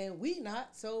not, and we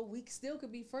not, so we still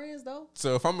could be friends though.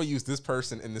 So if I'm gonna use this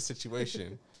person in this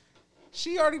situation,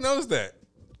 she already knows that.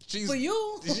 She's For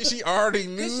you, she already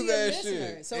 'Cause knew she a that listener.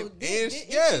 shit. So And it she-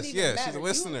 shouldn't even she's matter. a You-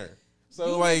 listener. So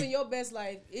you like living your best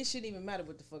life. It shouldn't even matter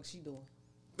what the fuck she doing.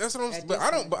 that's what I'm. at But this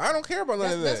I don't. point. But I don't care about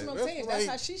none of that. That's what I'm saying. That's like-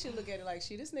 how she should look at it. Like,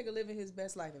 this nigga living his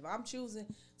best life. If I'm choosing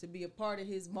to be a part of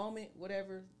his moment,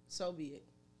 whatever, so be it.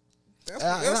 That's,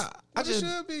 I what just, it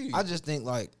should be. I just think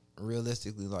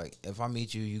realistically, if I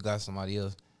meet you, you got somebody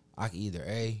else. I can either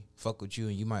fuck with you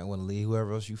and you might want to leave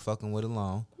whoever else you fucking with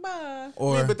alone, Bye.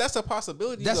 or Yeah, but that's a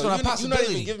possibility. That's though. what a You're not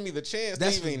possibility. even giving me the chance.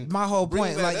 that's to even my whole bring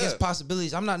point. that It's up.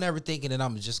 possibilities. I'm not never thinking that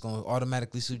I'm just gonna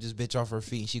automatically sweep this bitch off her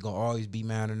feet and she gonna always be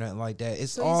mad or nothing like that.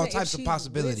 It's So you all say if types of she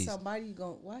possibilities. with somebody,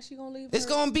 why she gonna leave? It's her?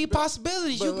 gonna be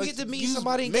possibilities. But You can like, get to meet use-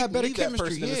 somebody and make got better me that chemistry.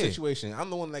 person in the Yeah. situation. I'm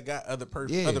the one that got other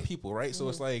Yeah. other people, right? So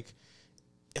it's like,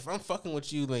 if I'm fucking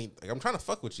with you, like I'm trying to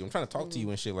fuck with you, I'm trying to talk to you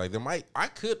and shit. Like I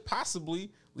could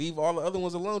possibly leave all the other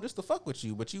ones alone just to fuck with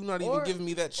you, but you not even giving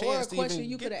me that Or chance a to question even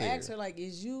you get could have there. asked her,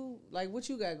 is you what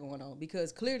you got going on?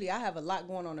 Because clearly I have a lot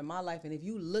going on in my life, and if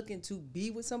you looking to be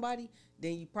with somebody,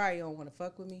 then you probably don't want to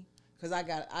fuck with me. Cause I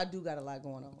do got a lot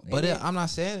going on. But And then- I'm not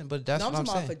saying. But that's No, what I'm I'm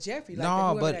talking saying. about for Jeffrey, no,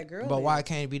 whoever but that girl why is.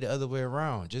 can't it be the other way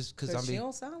around? Just because she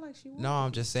don't sound like she would. No,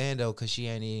 I'm just saying though, because she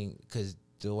ain't even. Because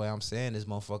the way I'm saying is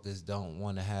motherfuckers don't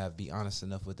want to be honest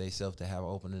enough with themselves to have an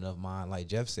open enough mind. Like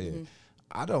Jeff said,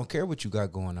 I don't care what you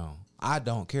got going on. I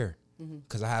don't care.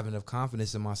 Because I have enough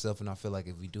confidence in myself, and I feel like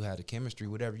if we do have the chemistry,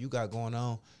 whatever you got going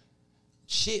on,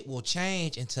 shit will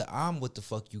change until I'm what the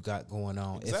fuck you got going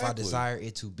on if I desire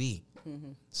it to be.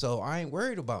 So I ain't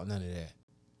worried about none of that.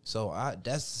 So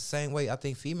that's the same way I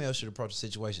think females should approach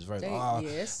situations, right?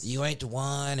 Yes. You ain't the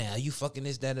one, and you fucking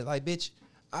this, that, and like, bitch,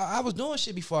 I was doing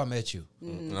shit before I met you.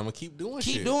 And I'm gonna keep doing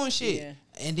shit. Keep doing shit. Yeah.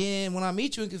 And then when I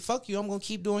meet you and can fuck you, I'm gonna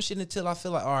keep doing shit until I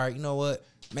feel like, all right, you know what?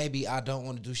 Maybe I don't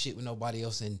want to do shit with nobody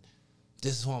else, and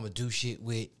this is who I'm gonna do shit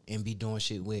with and be doing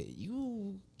shit with.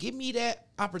 You give me that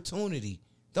opportunity.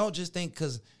 Don't just think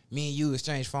because me and you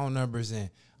exchange phone numbers and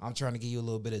I'm trying to give you a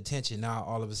little bit of attention. Now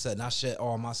all of a sudden I shut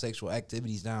all my sexual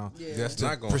activities down That's to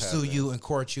not gonna pursue happen. you and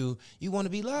court you. You want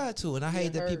to be lied to, and I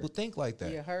hate that people think like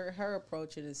that. Yeah, her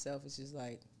approach in itself is just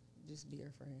like, just be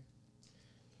her friend.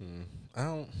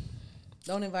 I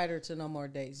Don't invite her to no more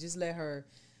dates. Just let her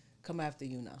come after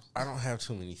you now. don't have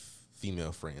too many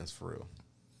female friends for real.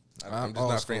 I'm I'm just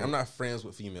old not school. I'm not friends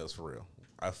with females for real.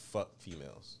 I fuck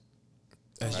females.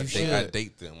 As I you think I should.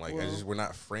 date them. Like Well, we're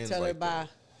not friends. Tell her like bye.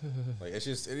 that. Like it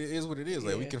is what it is.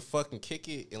 Like we Yeah. can fucking kick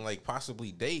it and like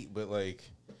possibly date, but like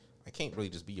I can't really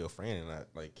just be your friend and not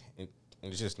like. And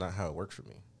it's just not how it works for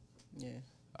me. Yeah.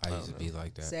 I used to be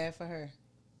like that. Sad for her.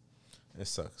 It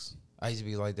sucks. I used to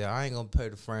be like that. I ain't gonna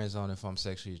put the friends on if I'm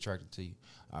sexually attracted to you.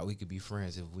 We could be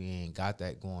friends if we ain't got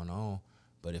that going on.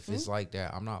 But if it's like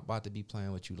that, I'm not about to be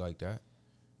playing with you like that.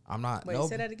 I'm not. Wait,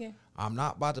 say that again. I'm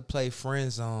not about to play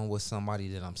friend zone with somebody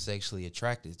that I'm sexually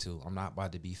attracted to. I'm not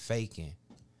about to be faking.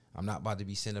 I'm not about to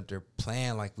be sitting up there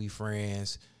playing like we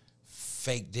friends,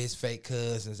 fake this, fake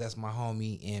cousins. That's my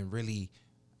homie, and really,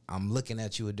 I'm looking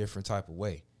at you a different type of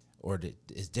way, or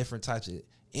it's different types of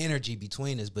energy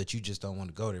between us. But you just don't want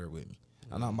to go there with me.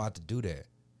 I'm not about to do that.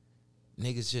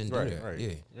 Niggas shouldn't do that. Right.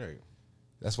 Yeah. Right.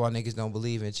 That's why niggas don't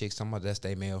believe in chicks talking about that's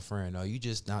their male friend. No, you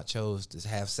just not chose to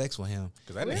have sex with him.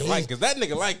 Cause that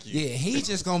nigga like you. Yeah, he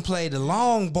just gonna play the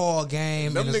long ball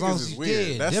game. Them And as niggas long is as weird.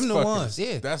 yeah, That's them the fucking- ones.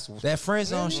 Yeah, that's- that friend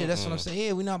zone shit. That's what I'm saying.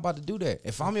 Yeah, we not about to do that.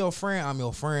 If I'm your friend, I'm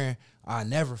your friend. I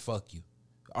never fuck you.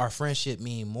 Our friendship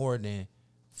mean more than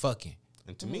fucking.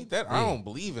 And to me, that I don't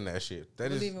believe in that shit.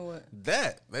 That is Believe in what?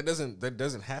 that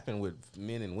doesn't happen with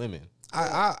men and women.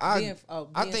 I Being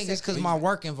think it's because sexually- my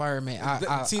work environment.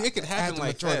 See, it could I had happen to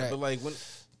like mature that, but like when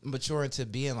mature into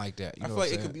being like that. You I know feel what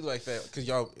like I'm it could be like that because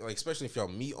y'all like, especially if y'all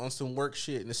meet on some work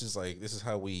shit, and this is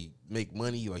how we make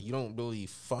money. Like you don't really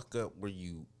fuck up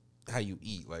how you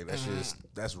eat. Like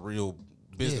that's real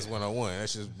business 101.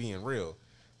 That's just being real.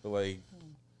 But like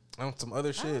on some other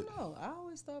I shit, don't know. I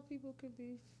always thought people could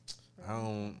be. I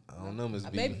don't know, Ms.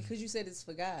 B. Maybe because you said it's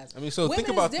for guys. I mean, so Women think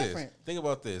is about different. this. Think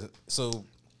about this. So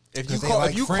if you Because they call,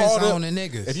 like if you friend called up, zoning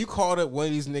niggas. if you called up one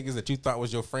of these niggas that you thought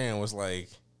was your friend was like,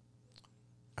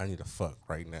 I need a fuck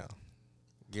right now.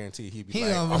 Guarantee he'd be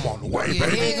like, I'm on the way, Yeah,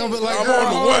 baby. he ain't gonna be like, I'm girl, on the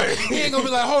hold on. way. He ain't gonna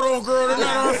be like, hold on, girl, they're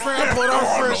not our friend. I put our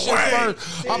friendship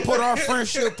first. I put our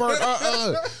friendship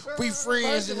first. We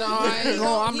friends, and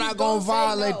I'm not gonna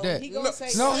violate that. He gonna say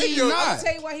No, no. he's I'm not. gonna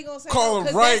tell you why he gonna say Call no, him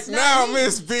 'cause right that's not now, me.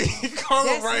 Miss B. Call him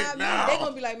That's right not now. me. They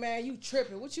gonna be like, man, you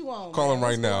tripping? What you want? Call man? him right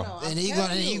What's now. going on? And I'm he telling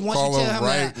gonna, you. once Call you tell him him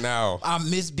right that, now. I'm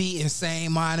Miss B in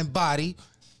same mind and body.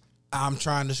 I'm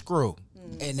trying to screw,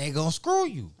 and they gonna screw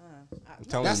you. I'm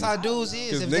telling That's you. how dudes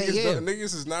is. Because If they, yeah,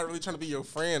 niggas is not really trying to be your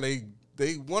friend.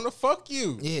 They want to fuck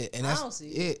you. yeah, and I that's don't see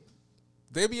it.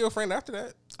 They be your friend after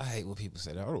that. I hate when people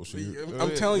say that. I don't see it.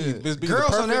 I'm telling you, Miss B, Girls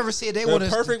the don't perfect- ever see it. They the wanna-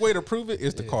 perfect way to prove it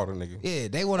is to call the nigga. Yeah,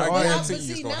 they want I to Now, guarantee but you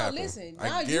it's see, gonna now happen. listen. I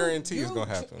Now guarantee it's you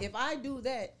gonna happen. If I do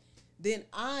that, then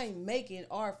I'm making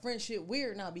our friendship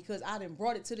weird now because I done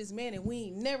brought it to this man and we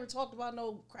ain't never talked about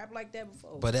no crap like that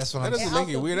before. But that's what That I'm doesn't saying.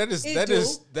 make it weird.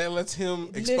 That lets him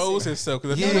expose Listen. himself.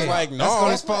 Because if Yeah. he was like, That's no,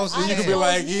 gonna expose you you. could be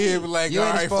like, yeah, be like, You all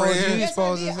ain't right, exposed you. friend. You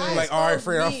exposed Yes, I his did. ass. Like, all right, exposed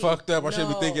friend, I me. fucked up. I shouldn't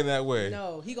be No, thinking that way.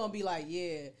 No, he gonna be like,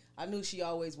 yeah, I knew she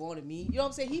always wanted me. You know what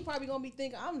I'm saying? He probably gonna be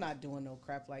thinking, I'm not doing no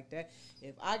crap like that.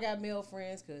 If I got male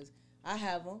friends, because I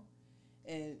have them,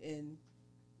 and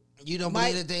You don't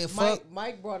believe that they fuck?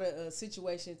 Mike brought a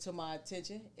situation to my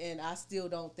attention, and I still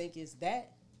don't think it's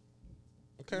that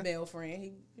Okay. male friend.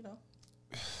 He, you know,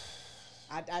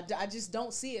 I just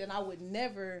don't see it, and I would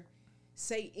never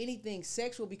say anything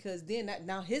sexual because then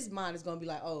now his mind is gonna be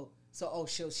like, oh, so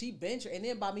she bench her, and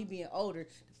then by me being older,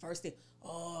 the first thing,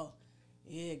 oh,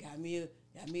 yeah, got me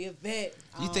Got me a vet.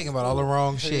 You thinking about all the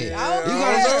wrong shit. Yeah, You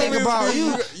gotta just think you- about you-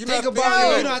 you. you Think not about thinking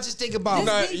you. like- Not just think about. You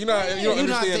don't You're not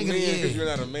understand thinking- men because yeah. you're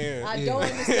not a man. I don't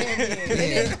understand men.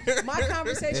 Yeah. And then my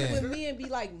conversation Yeah. with men be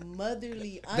like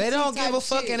motherly. They don't auntie give a type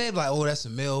fuck, shit. and they be like, oh, that's a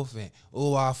MILF, and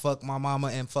oh, I fuck my mama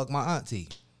and fuck my auntie.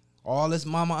 All this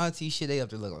mama auntie shit, they up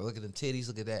to look at them titties,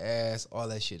 look at that ass, all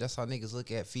that shit. That's how niggas look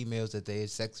at females that they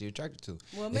sexually attracted to.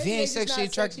 Well, If maybe he they ain't just sexually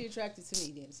not attracted, sexually attracted to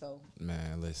me then. So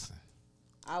man, listen.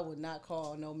 I would not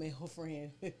call no male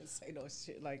friend and say no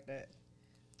shit like that.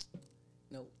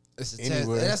 Nope. It's a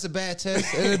Anyway. test. That's a bad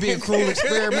test. It'll be a cruel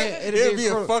experiment. It'd be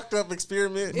a cruel- fucked up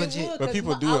experiment. It would, But 'cause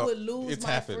people my- do I it. would lose It's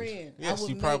my happened. friend. I Yes, would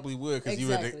you make- probably would because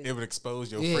Exactly. it would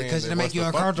expose your Yeah, friend. because that it make wants you to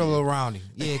fuck uncomfortable you. around him.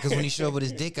 Yeah, because when he show up with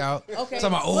his dick out, Okay, talking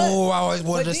about, but- oh, I always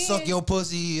wanted but to suck then- your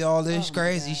pussy, all this Oh my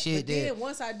crazy God. shit. But then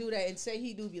once I do that and say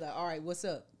he do be like, all right, what's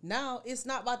up? Now it's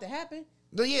not about to happen.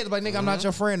 But yeah, like nigga, I'm not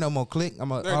your friend no more. Click.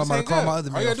 I'm Right, gonna just hang call up. my other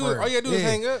All male you gotta do is- friend. all you gotta do is Yeah.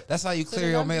 hang up. That's how you So clear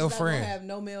then your I'm male just not gonna friend. have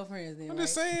no male friends then. I'm right?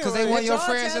 just saying. Because they like, want your Y'all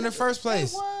friends in tell- the first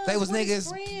place. They was niggas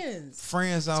friends.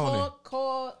 friends on it. Talk,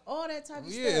 call, all that type of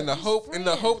stuff. Yeah, in the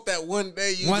Just hope that one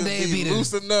day you One just day be be the-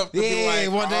 loose enough to be Yeah,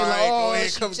 like, one day all like, right, go oh,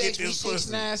 ahead, she come get text me this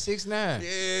pussy. 6'9", 6'9".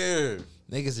 Yeah.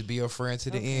 Niggas would be your friend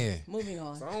to the end. Moving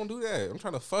on. So I don't do that. I'm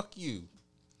trying to fuck you.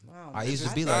 Wow, I used to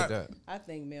just be not- like that. I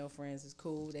think male friends is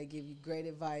cool. They give you great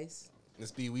advice.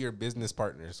 We are business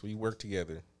partners. We work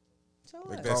together. So Like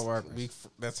what? that's Co-workers.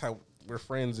 that's how we're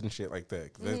friends and shit like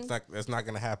that. Mm-hmm. That's not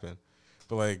gonna happen.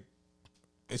 But like,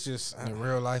 it's just In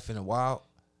real life, in the wild,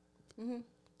 Mm-hmm.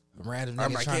 a random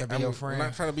I'm nigga not, trying to be your I'm friend.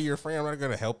 not trying to be your friend. I'm not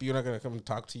gonna help you. I'm not gonna come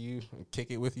talk to you and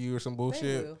kick it with you or some They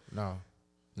bullshit. will. No.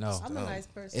 I'm a nice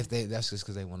person. If that's just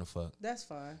because they want to fuck. That's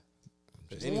fine.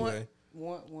 But anyway,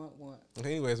 Want.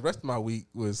 anyways, the rest of my week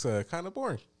was kind of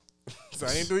boring. So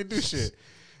I ain't do shit.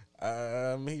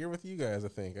 I'm here with you guys. I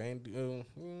think I ain't.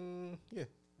 Yeah,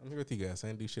 I'm here with you guys. I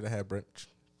ain't do shit. I had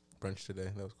brunch today.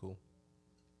 That was cool.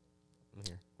 I'm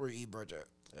here. Where you eat brunch at?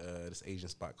 This Asian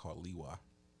spot called Liwa.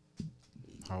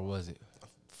 How was it?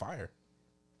 Fire.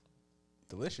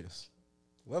 Delicious.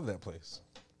 Love that place.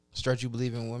 Stretch, you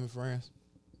believe in women friends?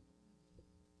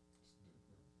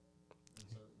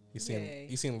 You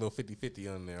Yay. seen a little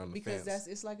 50-50 on there on the Because fence.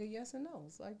 it's like a yes and no.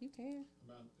 It's like you can.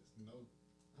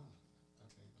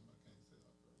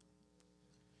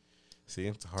 See,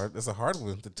 it's hard. It's a hard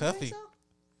one. The You think toughie. so?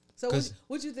 So 'Cause-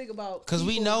 what you think about? Because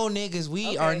we people- know niggas,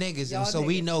 we are Okay, niggas, y'all and so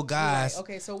we niggas. know You're guys right.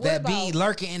 Okay, so what that be about-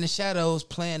 lurking in the shadows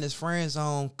playing this friend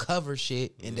zone cover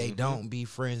shit, and Mm-hmm. they don't be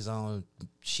friend zone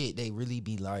shit. They really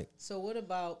be like, So what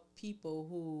about people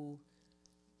who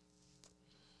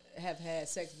have had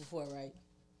sex before, right?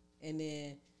 And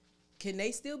then can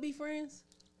they still be friends?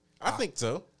 I think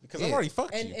so because I've Yeah. already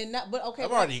fucked And you. and not, but okay, I've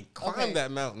but- already climbed okay.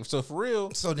 that mountain. So for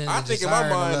real, So then I the think in my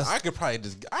desire, mind, unless- I could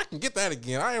probably I can get that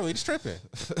again. I ain't really tripping.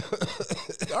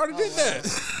 I already did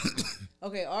that.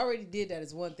 Okay, already did that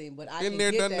is one thing, but I Been can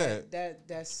there, get done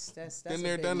that's Been a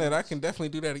there, bit done that. I much. can definitely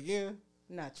do that again.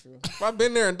 Not true. If I've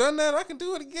been there and done that, I can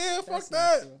do it again. Fuck That's not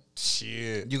that. true.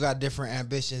 Shit. you got different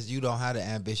ambitions. You don't have the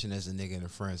ambition as a nigga in the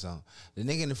friend zone. The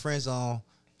nigga in the friend zone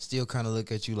still kind of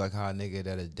look at you like how a nigga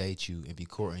that'll date you and be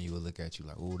courting you will look at you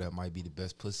like, oh, that might be the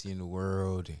best pussy in the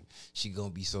world, and she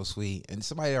gonna be so sweet. And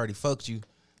somebody that already fucked you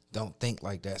don't think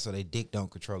like that, so they dick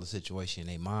don't control the situation.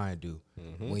 They mind do.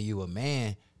 When you a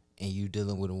man and you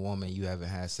dealing with a woman you haven't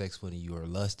had sex with and you are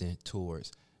lusting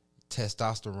towards,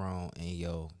 testosterone and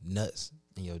your nuts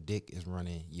and your dick is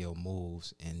running your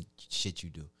moves and shit you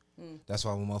do. That's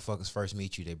why when motherfuckers first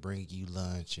meet you, they bring you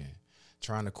lunch and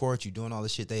trying to court you, doing all the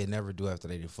shit they'd never do after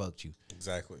they done fucked you.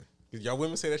 Exactly. Y'all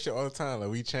women say that shit all the time. Like,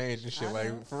 we change and shit. I Like,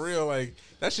 know. for real, like,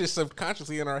 that shit's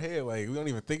subconsciously in our head. Like, we don't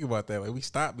even think about that. Like, we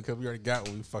stop because we already got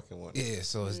what we fucking want. Yeah,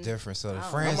 so it's different. So the Wow.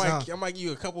 I friends, might give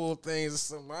you a couple of things. Or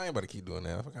something. I ain't about to keep doing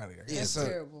that. Fuck out of here. yeah, That's so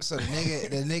terrible. so the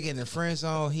nigga in the friend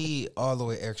zone, he all the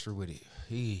way extra with it.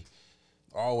 He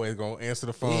Always gonna answer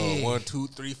the phone. Yeah. 1, 2,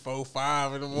 3, 4,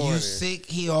 5 in the morning. you sick,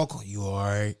 he all call you all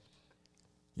right.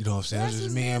 You know what I'm saying? That's It's just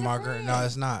just me being and a my girl. friend. No,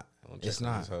 it's not. Don't It's check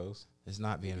on not. these hoes. It's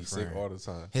not being Be a sick friend. all the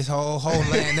time. His whole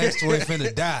land next to it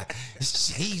finna die.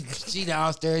 She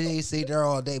downstairs, he sit there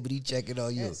all day, but he checking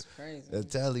on you. That's crazy. They'll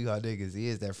tell you how niggas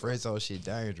is. That friend zone shit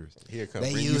dangerous. Here come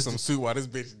They bring you used some to- soup while this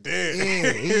bitch dead.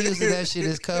 Yeah, he using that shit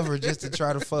as cover just to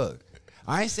try to fuck.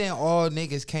 I ain't saying all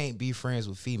niggas can't be friends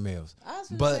with females, I was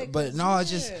gonna say, but 'cause, no, it's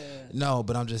just yeah. no.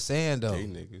 But I'm just saying though, Gay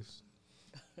niggas.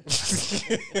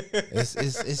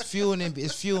 it's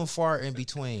few and far in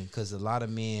between because a lot of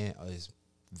men is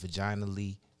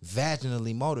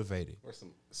vaginally motivated. Or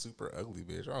some super ugly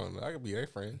bitch. I don't know. I could be their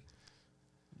friend.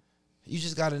 You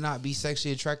just gotta not be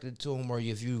sexually attracted to him, or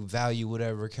if you value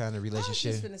whatever kind of I was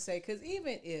relationship. just gonna say, because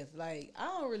even if like I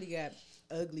don't really got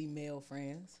ugly male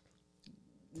friends,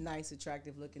 nice,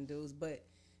 attractive looking dudes, but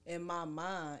in my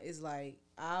mind, it's like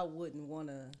I wouldn't want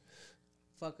to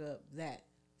fuck up that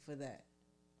for that.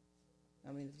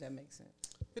 I mean, if that makes sense.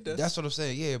 It does. That's what I'm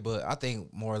saying. Yeah, but I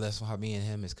think more or less how me and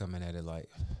him is coming at it. Like,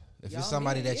 if Y'all it's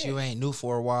somebody men, that you yeah. ain't knew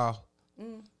for a while,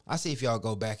 I see if y'all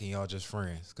go back and y'all just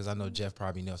friends. Because I know Jeff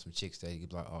probably knows some chicks that he'd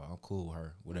be like, oh, I'm cool with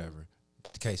her, whatever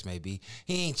the case may be.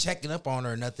 He ain't checking up on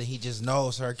her or nothing. He just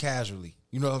knows her casually.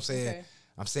 You know what I'm saying? Okay.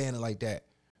 I'm saying it like that.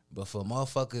 But for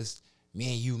motherfuckers, me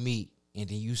and you meet, and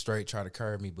then you straight try to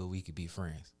curve me, but we could be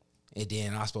friends. And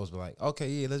then I'm supposed to be like, okay,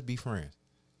 yeah, let's be friends.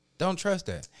 Don't trust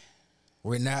that.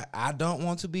 We're not. I don't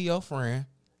want to be your friend,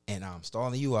 and I'm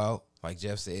stalling you out, like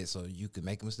Jeff said, so you could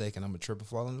make a mistake, and I'm gonna trip and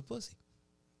fall in the pussy.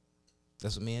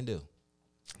 That's what men do.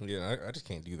 Yeah, I just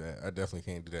can't do that. I definitely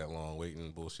can't do that long waiting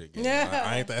bullshit game. Yeah.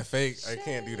 I ain't that fake. I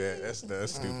can't do that. That's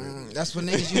stupid. That's what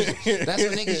niggas use. That's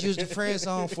what niggas use the friend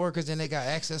zone for, because then they got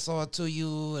access all to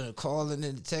you and calling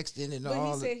and texting and But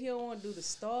all. he said he don't want to do the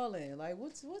stalling. Like,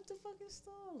 what the fuck is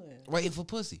stalling? Waiting for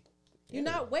pussy. You're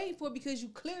not waiting for it because you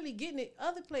clearly getting it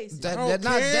other places. That, I don't that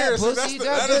not that care. So pussy.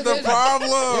 that is the problem.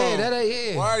 Yeah, that ain't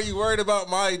yeah. Why are you worried about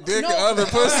my dick No. and other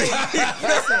pussy?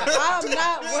 Listen, I'm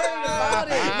not worried about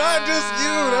it. Not just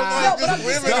you. That's like No, but just I'm just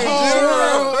women The saying- in whole general.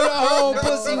 world, the whole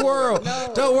pussy world.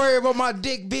 No. Don't worry about my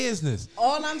dick business.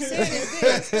 All I'm saying is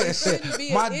this: it shouldn't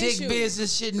be My an dick issue.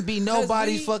 business shouldn't be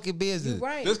nobody's we- fucking business. You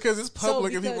right. Just because it's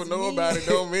public and people because know me- about it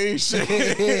don't mean shit.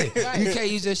 Right. You can't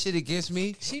use that shit against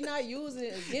me. She not using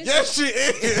it against Yes, she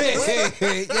is.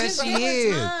 Yes, Just she give her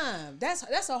is. time.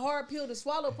 That's a hard pill to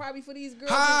swallow probably for these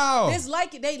girls. How? It's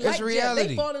like it. They It's like Jeff. reality.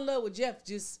 They fall in love with Jeff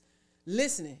just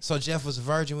listening. So Jeff was a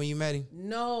virgin when you met him?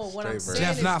 No, what I'm Straight saying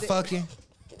Jeff is not that- fucking?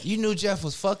 You knew Jeff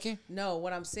was fucking? No,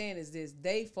 what I'm saying is this: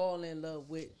 they fall in love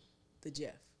with the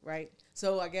Jeff, right?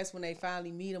 So I guess when they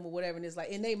finally meet him or whatever, and it's like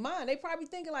in their mind, they probably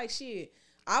thinking like, "Shit,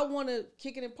 I want to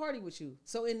kick it and party with you."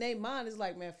 So in their mind, it's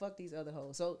like, "Man, fuck these other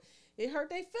hoes." So it hurt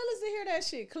their feelings to hear that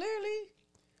shit. Clearly,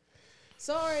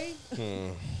 sorry.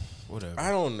 Whatever. I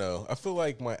don't know. I feel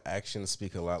like my actions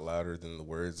speak a lot louder than the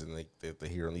words and that they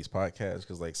hear on these podcasts.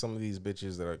 Because like some of these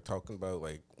bitches that are talking about,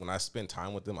 like when I spend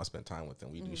time with them, I spend time with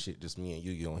them. We do shit just me and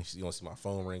you. You don't see my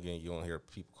phone ringing. You don't hear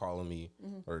people calling me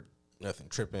or nothing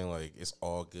tripping. Like it's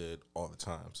all good all the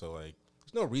time. So like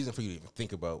there's no reason for you to even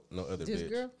think about no other This bitch.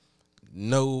 girl.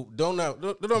 No, don't matter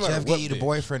Jeff what gave you the bitch.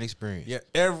 boyfriend experience. Yeah,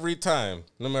 every time,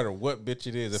 no matter what bitch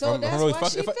it is. If So I'm that's really why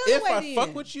fuck, she if feel if the I way fuck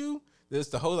then. with you, it's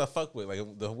the hoes I fuck with. Like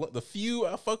the few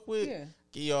I fuck with, Yeah.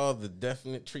 give y'all the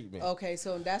definite treatment. Okay,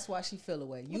 so that's why she feel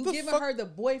away. You the giving fuck? her the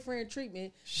boyfriend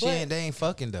treatment, She but ain't, they ain't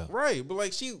fucking though. Right, but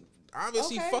like she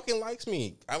obviously Okay. fucking likes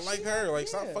me. I like her. Like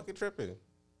stop yeah. fucking tripping.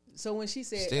 so when she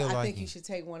said, Still "I like think you. you should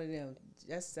take one of them,"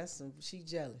 that's some. She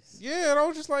jealous. Yeah, and I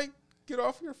was just like, get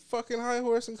off your fucking high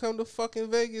horse and come to fucking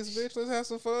Vegas, bitch. Let's have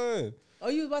some fun. Oh,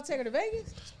 you was about to take her to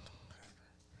Vegas?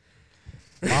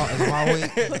 My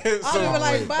week. I'd be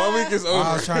like, bye. My week is over.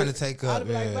 I was trying to take I'd up,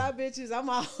 be like, man. bye, bitches. I'm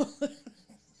out.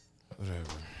 Whatever.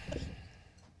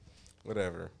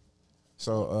 Whatever.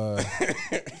 So,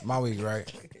 my week,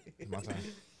 right? My time.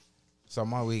 So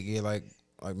my week, yeah, like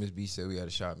Miss B said, we had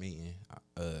a shop meeting.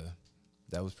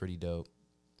 That was pretty dope.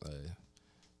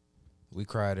 We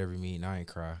cried every meeting. I ain't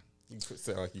cry. You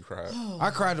sound like you cried. I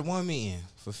cried at one meeting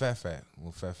for Fat Fat.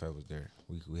 When Fat Fat was there,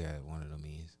 we had one of them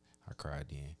meetings. I cried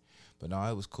then. But no,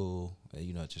 it was cool.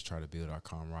 Just try to build our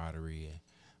camaraderie and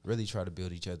really try to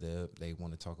build each other up. They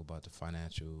want to talk about the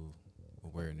financial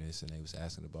awareness, and they was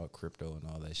asking about crypto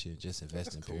and all that shit, just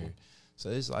investing, cool. period. So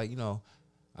it's like,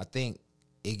 I think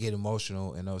it get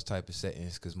emotional in those type of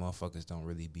settings because motherfuckers don't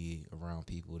really be around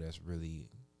people that's really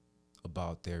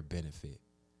about their benefit.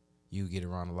 You get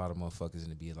around a lot of motherfuckers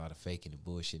and it be a lot of faking and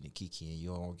bullshit and kikiing. You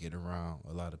don't get around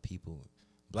a lot of people.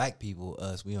 Black people,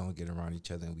 us, we don't get around each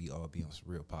other and we all be on some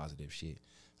real positive shit.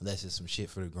 Unless it's some shit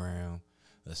for the ground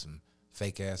or some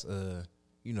fake ass,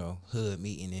 hood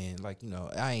meeting and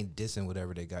I ain't dissing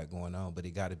whatever they got going on, but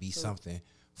it got to be something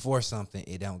for something.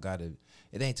 It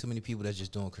ain't too many people that's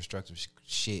just doing constructive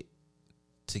shit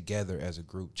together as a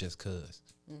group just cause.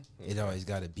 It always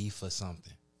got to be for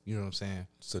something. You know what I'm saying?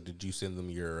 So did you send them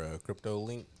your crypto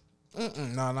link?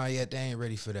 No, not yet. They ain't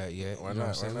ready for that yet. Why You know not? what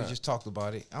I'm saying? Why We not? just talked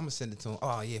about it. I'm gonna send it to them.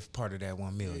 Oh yeah, part of that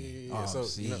 1 million. Yeah. Oh, So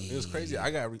see. it was crazy.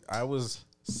 I was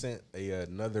sent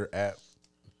another app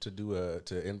to do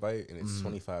to invite, and it's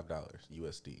 $25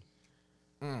 USD.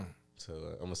 So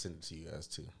I'm gonna send it to you guys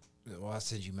too. Well, I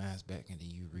send you mine back and then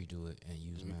you redo it and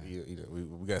use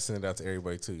mine. We gotta send it out to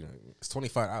everybody too. It's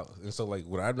 $25, and so like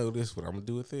what I noticed, what I'm gonna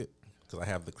do with it, because I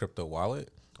have the crypto wallet.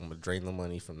 I'm gonna drain the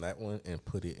money from that one and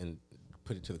put it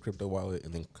to the crypto wallet,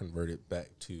 and then convert it back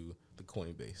to the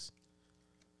Coinbase.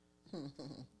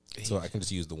 So I can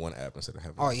just use the one app instead of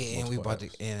having. Oh yeah, and we about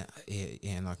apps. to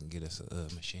and I can get us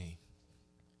a machine.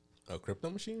 A crypto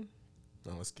machine?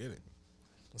 No, let's get it.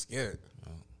 Let's get it.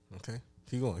 Okay,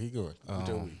 keep going. Keep your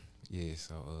week. Yeah,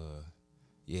 so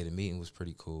yeah, the meeting was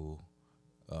pretty cool.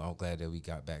 I'm glad that we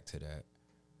got back to that.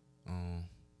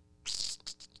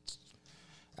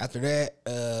 After that,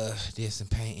 did some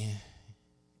painting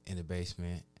in the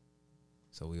basement.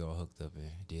 So we all hooked up and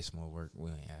did some more work. We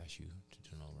ain't asked you to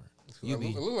do no work.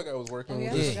 It looked like I was working. Oh,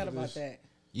 yeah, I with forgot about that.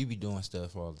 You be doing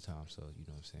stuff all the time, so you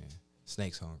know what I'm saying.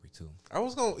 Snake's hungry too. I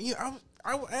was gonna. Yeah,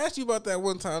 I asked you about that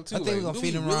one time too. I think we're gonna do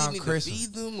feed we them really around need to Christmas.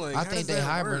 Feed them? Like, I how think does they that work?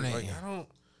 hibernate. Like, I don't.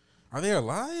 Are they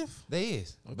alive? They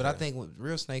is, but I Okay. think with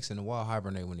real snakes in the wild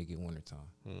hibernate when they get wintertime.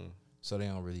 So they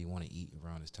don't really want to eat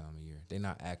around this time of year. They're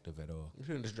not active at all. You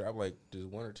shouldn't just drop like just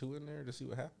one or two in there to see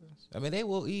what happens. I mean, they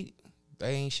will eat.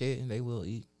 They ain't shitting. They will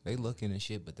eat. They looking and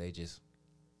shit, but they just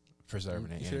preserving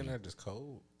their You sure energy. they're not just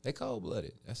cold? They cold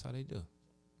blooded. That's how they do.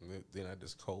 They're not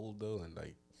just cold though and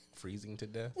like freezing to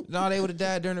death. No, they would have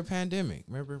died during the pandemic.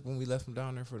 Remember when we left them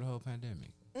down there for the whole pandemic?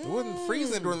 It wasn't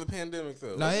freezing during the pandemic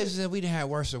though. No, it's just we didn't have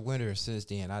worse winter since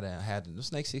then. I didn't had them. The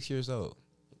snake's 6 years old.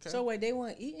 Okay. So wait, they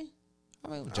weren't eating? I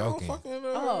mean, I'm I don't joking. fucking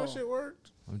know how that Oh. shit worked.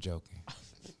 I'm joking.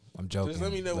 I'm joking. Just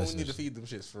let me know when we need to listeners. feed them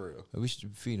shits for real. We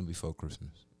should feed them before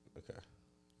Christmas Okay.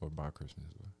 or by Christmas.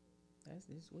 That's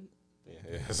this week.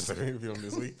 Yeah, so we feed them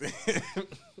this week then.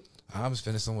 I'm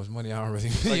spending so much money. I don't really.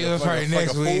 Like yeah, probably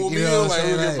next like a week. full You meal, know what like I'm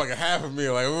we saying? give like a half a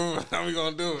meal. Like, ooh, how we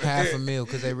gonna do it? Half a meal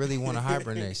because they really want to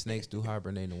hibernate. Snakes do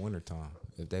hibernate in the wintertime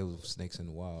if they was snakes in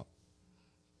the wild.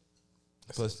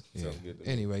 Plus, yeah. Sounds good to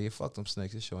me. Anyway, you fuck them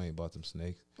snakes. This show ain't about them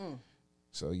snakes.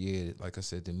 So yeah, like I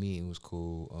said, the meeting was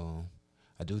cool.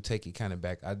 I do take it kind of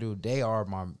back. They are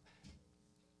my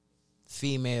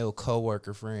female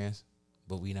coworker friends,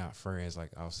 but we not friends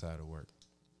like outside of work.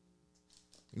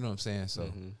 You know what I'm saying?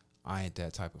 So I ain't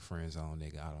that type of friend zone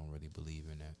nigga. I don't really believe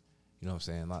in that. You know what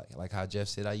I'm saying? Like how Jeff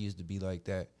said, I used to be like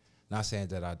that. Not saying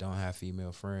that I don't have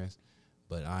female friends,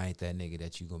 but I ain't that nigga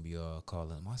that you gonna be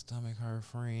calling my stomach hurt,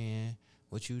 friend.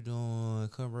 What you doing?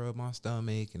 Come rub my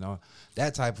stomach and all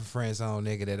that type of friend zone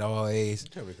nigga that always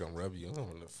Tell me come rub you. I don't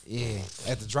wanna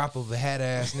at the drop of a hat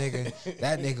ass nigga,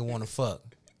 that nigga wanna fuck.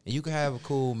 And you can have a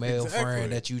cool male Exactly.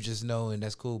 friend that you just know and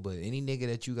that's cool, but any nigga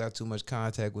that you got too much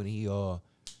contact with, he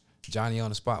Johnny on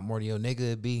the spot more than your nigga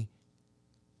would be.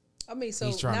 I mean, so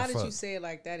He's trying now to that you fuck. say it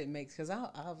like that, it makes, because I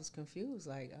was confused.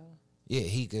 Like, Yeah,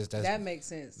 cause that's that makes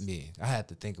sense. yeah. I had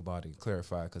to think about it and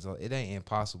clarify because it ain't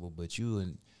impossible, but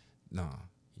you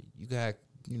got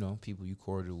people you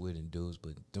cordial with and dudes,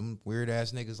 but them weird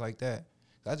ass niggas like that.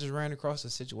 I just ran across a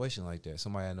situation like that.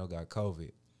 Somebody I know got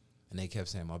COVID, and they kept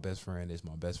saying my best friend this,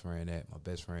 my best friend that, my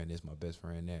best friend this, my best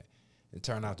friend that. It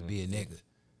turned out to be a nigga.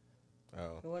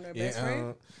 The one her best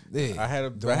friend? Yeah, I had a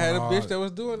doing bitch all- that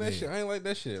was doing that yeah. shit. I ain't like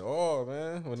that shit. Oh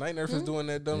man, when Night Nurse was doing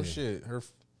that dumb Yeah. shit, her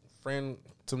friend,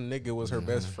 some nigga was her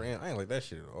best friend. I ain't like that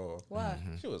shit at all. Why?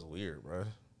 Shit was weird, bro.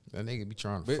 That nigga be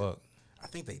trying to But- fuck. I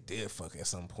think they did fuck at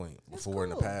some point That's before in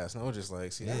the cool. past. And I was just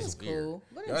like, see, That that's was weird. cool.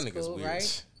 But Y'all it's niggas cool, weird.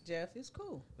 right? Jeff, it's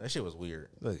cool. That shit was weird.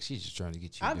 Look, she's just trying to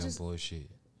get you I'm doing just- bullshit.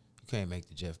 You can't make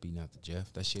the Jeff be not the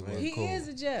Jeff. That shit wasn't He cool. is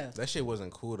a Jeff. That shit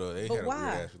wasn't cool though. They But had a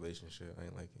why? weird ass relationship. I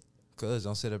ain't like it. Cause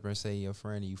don't sit up there and say your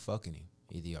friend and you fucking him.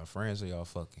 Either y'all friends or y'all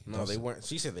fucking. No, Don't they say- weren't.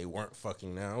 She said they weren't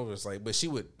fucking. Now I was like, but she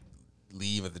would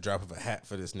leave at the drop of a hat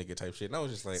for this nigga type shit. And I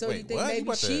was just like, So wait, you think what? You maybe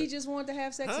about she to- just wanted to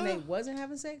have sex and Huh? they wasn't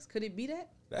having sex? Could it be that?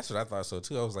 That's what I thought so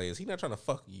too. I was like, is he not trying to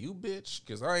fuck you, bitch?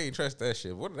 Because I ain't trust that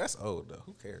shit. What? That's old though.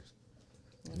 Who cares?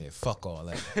 Yeah, fuck all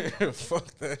that.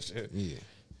 Fuck that shit. Yeah.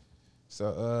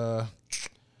 So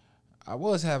I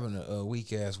was having a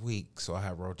weak ass week, so I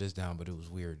had wrote this down, but it was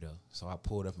weird though. So I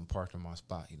pulled up and parked in my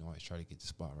spot. I always try to get the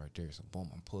spot right there. So boom,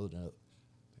 I'm pulling up,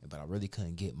 but I really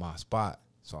couldn't get my spot.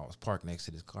 So I was parked next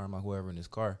to this car. I'm like, whoever in this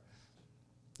car,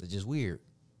 it's just weird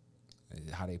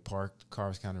how they parked. The car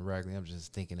was kind of raggedy. I'm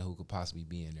just thinking of who could possibly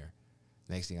be in there.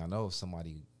 Next thing I know,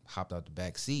 somebody hopped out the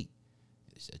back seat.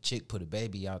 A chick put a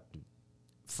baby out.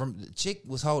 The chick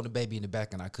was holding the baby in the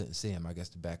back, and I couldn't see him. I guess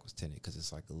the back was tinted because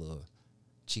it's like a little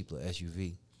cheap little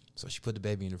SUV. So she put the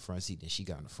baby in the front seat, then she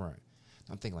got in the front.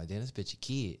 I'm thinking like, damn, this bitch a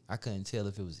kid. I couldn't tell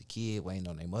if it was a kid waiting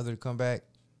on their mother to come back,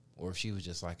 or if she was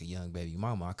just like a young baby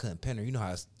mama. I couldn't pin her. You know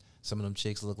how some of them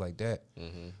chicks look like that.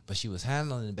 But she was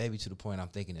handling the baby to the point I'm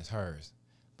thinking it's hers.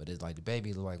 But it's like the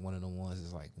baby look like one of them ones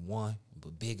that's like one,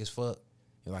 but big as fuck.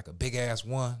 You're like a big ass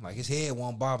one. Like his head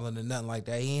wasn't bobbling or nothing like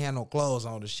that. He ain't had no clothes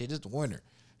on. The shit. It's the winter.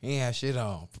 He ain't had shit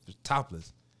on.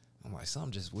 Topless. I'm like,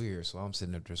 something just weird. So I'm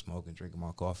sitting up there smoking, drinking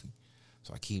my coffee.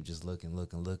 So I keep just looking.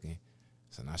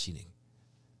 So now she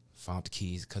found the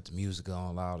keys, cut the music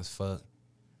on loud as fuck,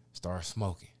 start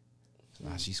smoking. So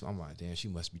now I'm like, damn, she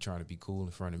must be trying to be cool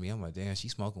in front of me. I'm like, damn, she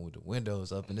smoking with the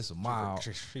windows up and it's a mild.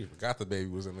 She forgot the baby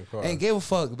was in the car. Ain't give a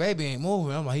fuck. The baby ain't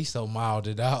moving. I'm like, he's so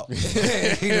milded out.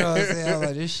 You know what I'm saying? I'm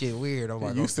like, this shit weird. I'm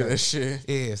like, used to that shit.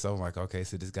 Yeah, so I'm like, okay,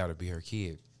 so this got to be her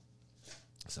kid.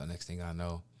 So next thing I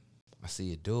know, I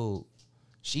see a dude.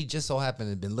 She just so happened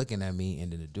to have been looking at me,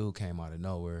 and then the dude came out of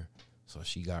nowhere. So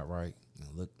she got right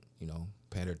and looked,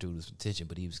 paying her dude some attention,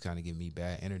 but he was kind of giving me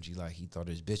bad energy, like he thought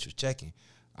his bitch was checking.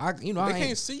 They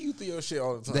can't see you through your shit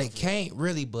all the time. They can't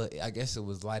really, but I guess it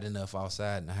was light enough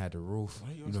outside, and I had the roof.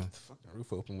 Why you the fucking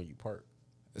roof open when you park?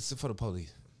 It's for the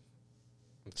police.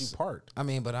 You parked. I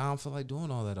mean, but I don't feel like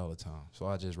doing all that all the time, so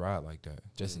I just ride like that,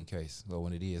 just in case. So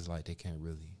when it is light, they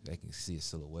can see a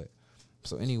silhouette.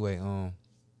 So anyway,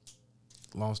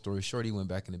 long story short, he went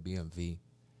back in the BMV,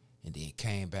 and then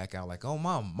came back out like, "Oh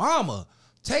my mama,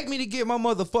 take me to get my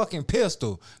motherfucking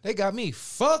pistol. They got me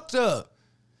fucked up."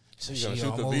 So you gotta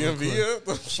shoot the BMV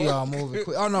up. She all moving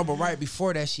quick. Oh no, but right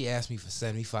before that, she asked me for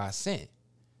 75 cents.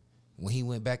 When he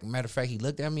went back, matter of fact, he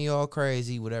looked at me all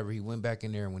crazy, whatever. He went back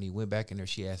in there, and when he went back in there,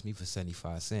 she asked me for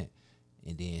 75 cents.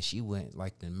 And then she went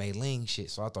like the Mei Ling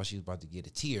shit, so I thought she was about to get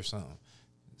a tea or something.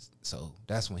 So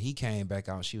that's when he came back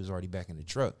out, and she was already back in the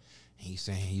truck. And he's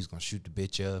saying he was going to shoot the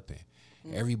bitch up,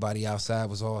 and everybody outside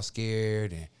was all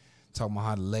scared, and talking about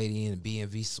how the lady in the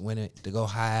BMV went to go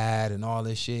hide and all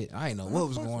this shit. I ain't know what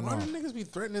was going Why on. do niggas be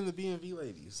threatening the BMV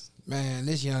ladies? Man,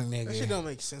 this young That nigga, shit don't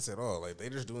make sense at all. Like, they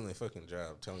just doing their fucking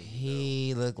job, telling you.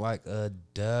 he looked like a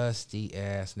dusty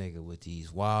ass nigga with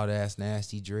these wild ass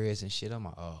nasty dreads and shit. I'm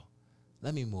like, oh,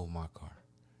 let me move my car.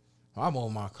 I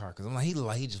move my car because I'm like, he look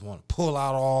like he just want to pull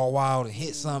out all wild and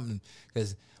hit something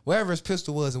because wherever his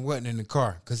pistol was, it wasn't in the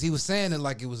car. Because he was saying it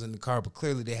like it was in the car, but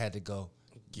clearly they had to go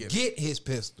get his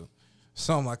pistol.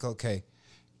 So I'm like, okay,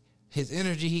 his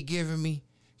energy he giving me,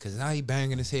 because now he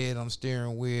banging his head on the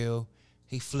steering wheel.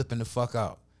 He flipping the fuck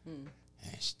out. And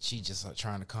she just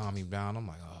trying to calm him down. I'm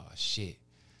like, oh, shit.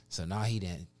 So now he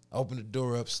then opened the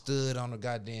door up, stood on the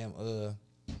goddamn, the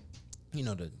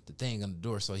thing on the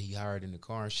door so he hired in the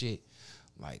car and shit.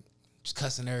 Like, just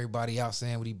cussing everybody out,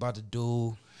 saying what he about to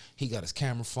do. He got his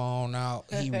camera phone out.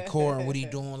 He recording what he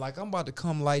doing. Like, I'm about to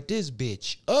come light this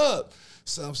bitch up.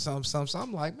 Some.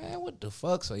 I'm like, man, what the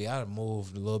fuck? So, yeah, I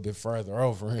moved a little bit further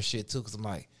over and shit, too, because I'm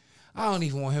like, I don't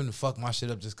even want him to fuck my shit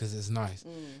up just because it's nice.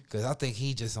 Because I think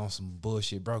he just on some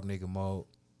bullshit broke nigga mode.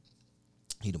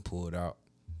 He done pulled out.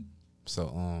 So,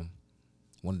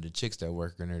 one of the chicks that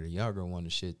work in there, the younger one, the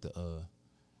shit, the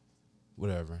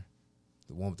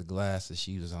one with the glasses,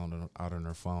 she was out on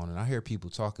her phone. And I hear people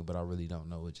talking, but I really don't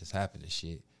know what just happened and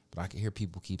shit. But I can hear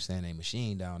people keep saying they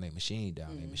machine down. They machine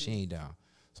down.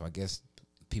 So I guess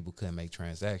people couldn't make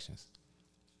transactions.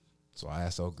 So I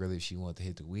asked old girl if she wanted to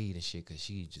hit the weed and shit, because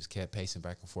she just kept pacing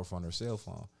back and forth on her cell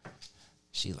phone.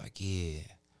 She like, yeah,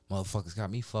 motherfuckers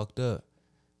got me fucked up.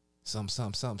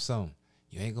 Something.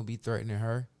 You ain't gonna be threatening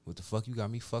her. What the fuck, you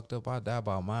got me fucked up? I die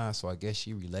about mine. So I guess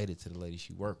she related to the lady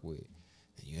she worked with.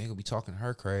 And you ain't gonna be talking to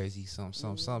her crazy.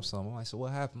 Something. I'm like, so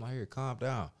what happened? I hear, calm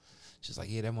down. She's like,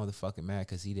 yeah, that motherfucker mad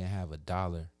because he didn't have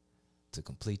 $1 to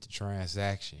complete the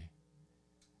transaction.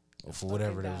 Or for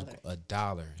whatever, there was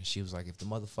 $1. And she was like, if the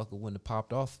motherfucker wouldn't have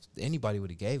popped off, anybody would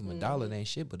have gave him $1. It ain't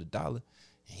shit but $1. And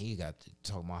he got to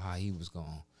talking about how he was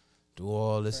gonna do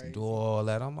all this and do all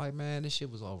that. I'm like, man, this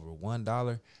shit was over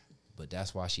 $1. But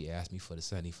that's why she asked me for the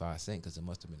 75 cents, because it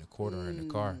must have been a quarter in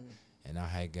the car. And I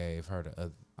had gave her the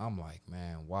other. I'm like,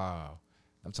 man, wow.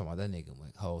 I'm talking about that nigga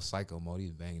went whole psycho mode. He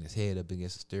was banging his head up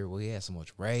against the steering wheel. He had so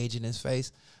much rage in his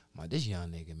face. I'm like, this young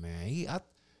nigga, man,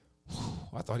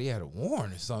 I thought he had a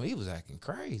warrant or something. He was acting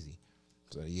crazy.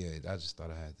 So, yeah, I just thought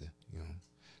I had to,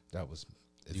 that was.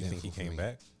 Do you think he came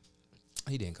back?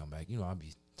 He didn't come back. I'd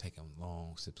be taking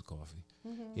long sips of coffee.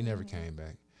 He never came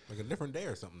back. Like a different day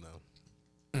or something, though.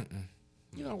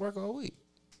 I work all week.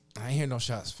 I ain't hear no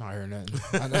shots fired or nothing.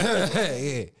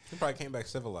 Yeah. He probably came back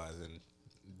civilized and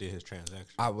did his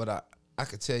transaction. I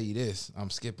could tell you this. I'm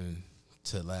skipping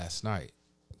to last night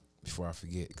before I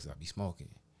forget, because I be smoking.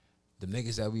 The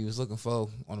niggas that we was looking for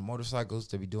on the motorcycles,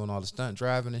 they be doing all the stunt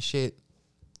driving and shit.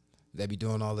 They be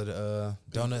doing all of the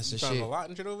donuts and shit. You found a lot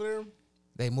and shit over there?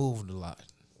 They moved a lot.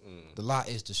 The lot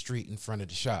is the street in front of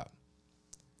the shop.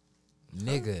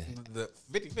 Nigga. The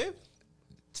 55th?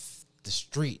 The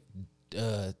street,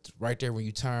 right there when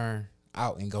you turn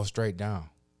out and go straight down.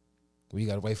 When you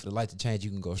got to wait for the light to change,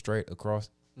 you can go straight across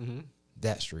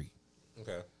that street.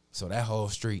 Okay. So that whole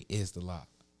street is the lot.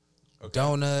 Okay.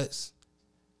 Donuts,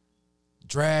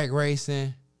 drag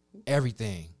racing,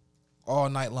 everything, all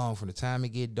night long from the time it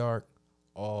get dark,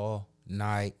 all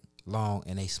night long,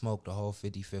 and they smoke the whole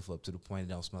 55th up to the point it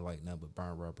don't smell like nothing but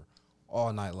burnt rubber,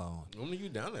 all night long. When were you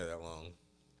down there that long?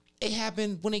 It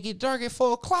happened when it get dark at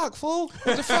 4 o'clock, fool.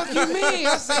 What the fuck you mean?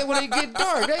 I said when it get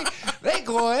dark. They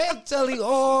go ahead tell you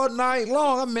all night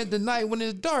long. I meant the night when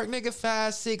it's dark, nigga.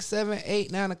 5, 6, 7,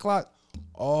 8, 9 o'clock,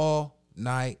 all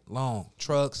night long.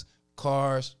 Trucks,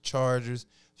 cars, chargers.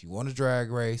 If you want to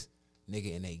drag race,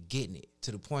 nigga, and they getting it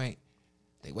to the point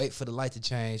they wait for the light to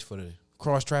change for the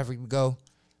cross traffic to go.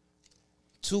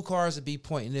 2 cars would be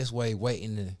pointing this way,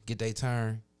 waiting to get their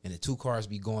turn, and the 2 cars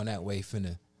be going that way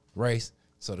finna race.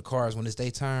 So the cars, when it's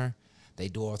their turn, they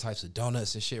do all types of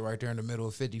donuts and shit right there in the middle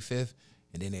of 55th,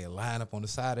 and then they line up on the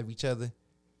side of each other,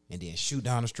 and then shoot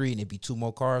down the street, and it be 2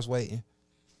 more cars waiting.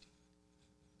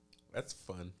 That's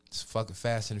fun. It's fucking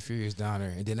Fast and the Furious down there,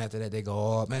 and then after that they go,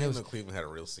 oh man, I it was Cleveland had a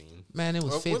real scene. Man, it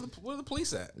was Where the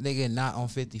police at? Nigga, not on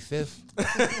 55th.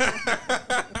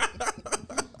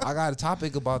 I got a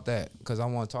topic about that because I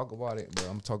want to talk about it, but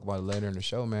I'm gonna talk about it later in the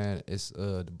show, man. It's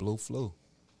the blue flu.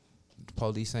 The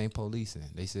police ain't policing.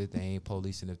 They said they ain't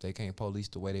policing. If they can't police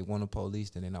the way they want to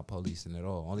police, then they're not policing at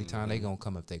all. Only time they gonna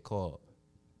come if they call.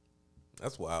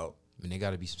 That's wild. I mean, they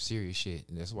got to be some serious shit,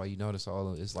 and that's why you notice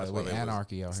all of it's like That's why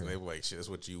anarchy out so here. they were like, shit, that's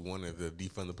what you wanted to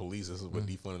defund the police. This is what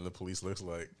defunding the police looks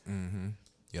like. Mm-hmm.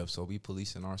 Yep. So we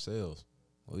policing ourselves.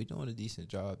 Well, we doing a decent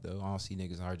job though. I don't see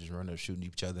niggas out here just running up shooting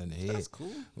each other in the head. That's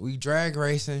cool. We drag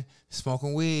racing,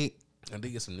 smoking weed. I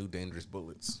did get some new dangerous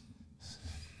bullets.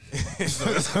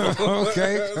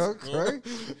 Okay.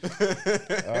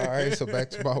 All right, so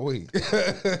back to my week.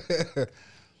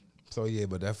 So yeah,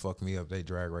 but that fucked me up. They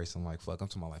drag racing like fuck. I'm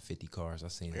talking about like 50 cars. I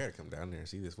seen I gotta come down there and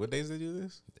see this. What days they do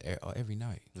this? every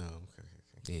night. No, okay.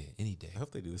 Yeah, any day. I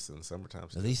hope they do this in the summertime.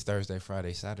 At least Thursday,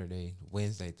 Friday, Saturday,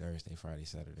 Wednesday, Thursday, Friday,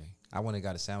 Saturday. I went and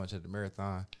got a sandwich at the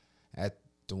marathon. At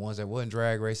the ones that wasn't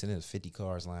drag racing, there was 50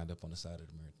 cars lined up on the side of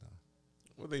the marathon.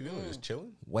 What they doing? Just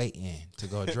chilling? Waiting to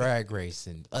go drag race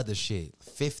and other shit.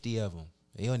 50 of them.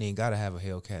 You don't even gotta have a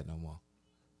Hellcat no more.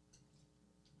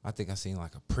 I think I seen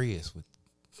like a Prius with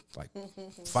like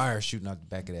fire shooting out the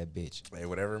back of that bitch. Hey,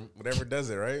 whatever does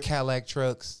it, right? Cadillac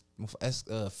trucks,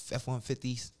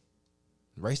 F-150s.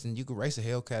 Racing, you can race a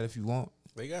Hellcat if you want.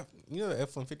 They got, the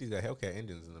F-150s got Hellcat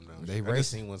engines in them now. They I just race-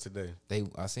 seen one today.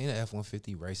 I seen an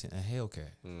F-150 racing a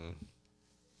Hellcat. Mm.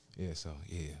 Yeah, so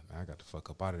yeah, man, I got the fuck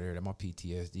up out of there. That my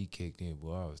PTSD kicked in,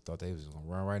 boy. I thought they was gonna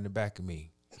run right in the back of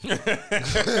me.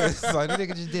 It's like that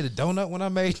nigga just did a donut when I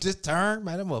made this turn,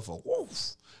 man. That motherfucker,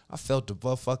 woof. I felt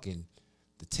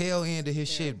the tail end of his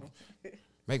shit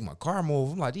make my car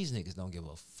move. I'm like, these niggas don't give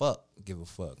a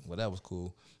fuck. Well, that was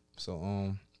cool. So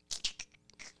boom.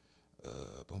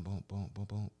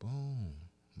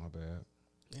 My bad.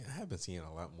 Yeah, I have been seeing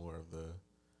a lot more of the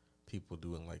people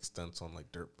doing like stunts on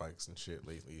like dirt bikes and shit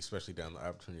lately, especially down the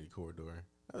Opportunity Corridor.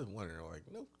 I was wondering, like,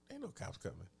 no, ain't no cops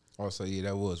coming. Also, yeah,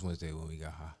 that was Wednesday when we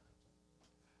got high.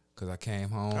 Cause I came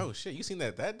home. Oh shit, you seen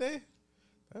that day?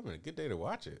 That'd been a good day to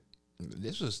watch it.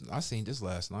 I seen this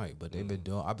last night, but they've been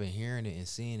doing. I've been hearing it and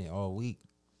seeing it all week.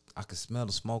 I could smell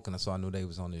the smoke, and so I knew they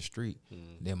was on this street.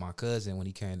 Then my cousin, when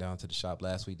he came down to the shop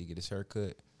last week to get his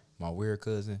haircut, my weird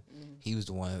cousin, he was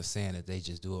the one that was saying that they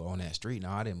just do it on that street.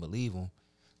 Now I didn't believe him,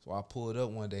 so I pulled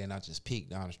up one day and I just peeked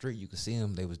down the street. You could see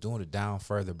them. They was doing it down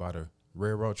further by the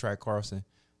railroad track crossing.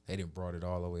 They didn't brought it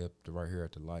all the way up to right here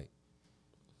at the light.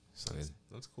 So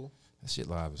That's cool. that shit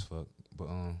live as fuck. But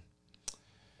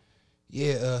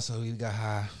yeah, so we got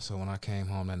high. So when I came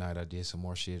home that night, I did some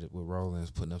more shit with Rollins,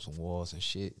 putting up some walls and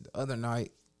shit. The other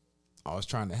night, I was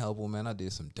trying to help him, man. I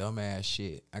did some dumbass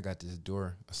shit. I got this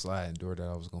door, a sliding door that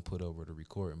I was going to put over the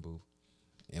recording booth.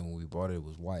 And when we bought it, it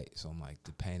was white. So I'm like,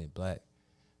 to paint it black,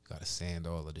 got to sand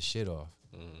all of the shit off.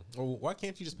 Well, why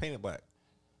can't you just paint it black?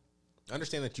 I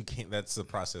understand that you can't. That's the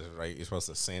process, right? You're supposed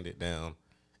to sand it down.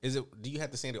 Do you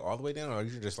have to sand it all the way down, or are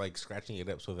you just like scratching it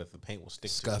up so that the paint will stick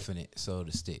Scuffing it so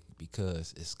to stick,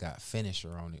 because it's got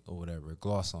finisher on it or whatever,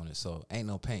 gloss on it. So ain't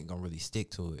no paint gonna really stick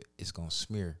to it. It's gonna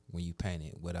smear when you paint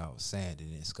it without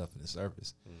sanding and scuffing the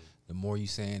surface. The more you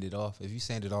sand it off, if you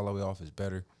sand it all the way off, it's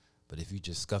better. But if you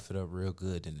just scuff it up real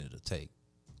good, then it'll take.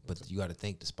 But you got to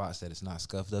think the spots that it's not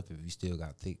scuffed up, if you still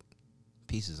got thick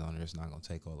pieces on there, it's not gonna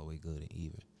take all the way good and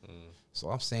even. So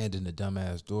I'm sanding the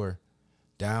dumbass door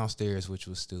downstairs, which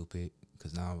was stupid,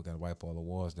 because now we got to wipe all the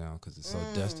walls down because it's so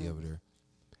dusty over there.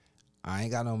 I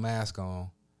ain't got no mask on.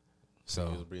 So you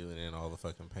So was breathing in all the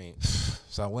fucking paint.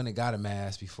 I went and got a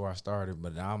mask before I started,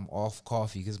 but I'm off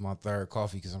coffee because it's my third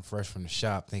coffee because I'm fresh from the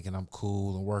shop thinking I'm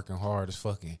cool and working hard as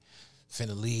fucking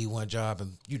finna leave one job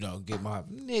and, get my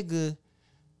nigga.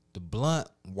 the blunt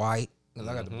white. Cause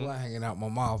I got the blunt hanging out my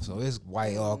mouth, so it's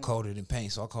white, all coated in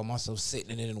paint. So I call myself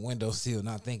sitting in the windowsill,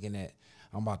 not thinking that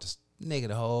I'm about to nigga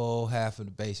the whole half of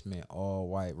the basement all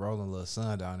white, rolling little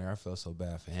son down there. I felt so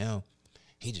bad for him.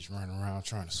 He just running around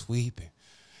trying to sweep and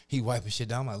he wiping shit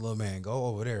down. I'm like, little man, go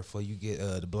over there before you get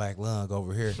the black lung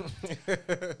over here.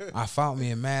 I found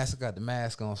me a mask. I got the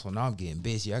mask on, so now I'm getting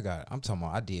busy. I'm talking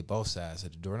about I did both sides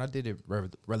of the door, and I did it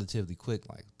relatively quick,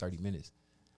 like 30 minutes.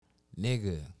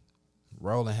 Nigga,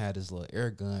 Roland had his little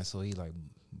air gun, so he like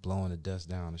blowing the dust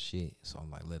down and shit. So I'm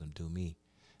like, let him do me.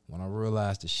 When I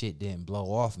realized the shit didn't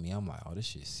blow off me, I'm like, oh, this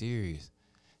shit's serious.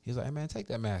 He was like, hey, man, take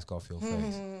that mask off your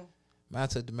face. Man, I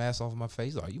took the mask off of my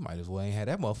face. He's like, you might as well ain't had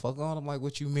that motherfucker on. I'm like,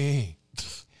 what you mean?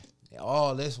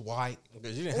 All this white.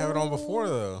 Because you didn't have it on before,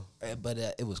 though. But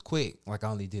it was quick. Like, I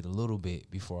only did a little bit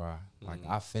before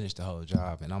I finished the whole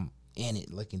job, and I'm in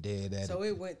it looking dead at it. So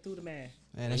it went through the mask.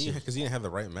 Man, Because he didn't have the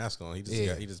right mask on. He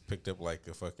just picked up like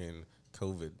a fucking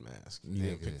COVID mask. He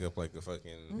didn't pick up like a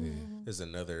fucking. There's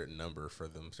another number for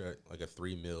them, like a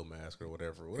 3 mil mask or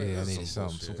whatever. Yeah, I needed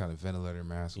some kind of ventilator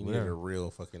mask. You or needed whatever. a real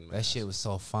fucking mask. That shit was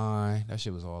so fine. That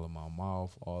shit was all in my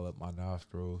mouth, all up my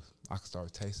nostrils. I could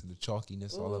start tasting the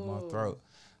chalkiness all up my throat.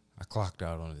 I clocked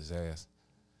out on his ass.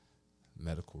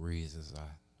 Medical reasons. I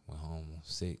went home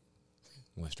sick.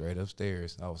 Went straight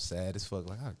upstairs. I was sad as fuck.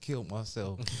 Like, I killed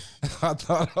myself. I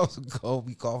thought I was going to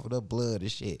be coughing up blood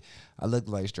and shit. I looked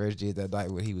like Stretch did that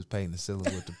night when he was painting the ceiling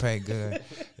with the paint gun.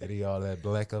 And he all that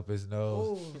black up his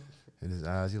nose. And his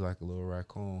eyes, he like a little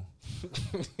raccoon.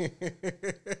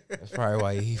 That's probably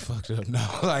why he fucked up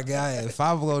now. Like, if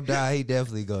I'm going to die, he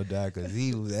definitely going to die. Because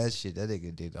he was that shit. That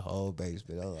nigga did the whole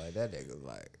basement. I was like, that nigga was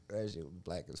like, that shit was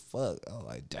black as fuck. I was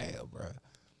like, damn, bro.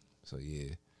 So, yeah.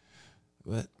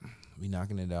 But we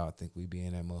knocking it out. I think we be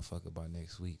in that motherfucker by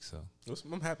next week. So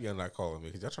I'm happy y'all not calling me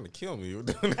because y'all trying to kill me.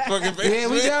 Fucking yeah,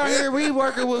 we down here. We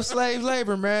working with slave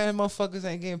labor, man. Motherfuckers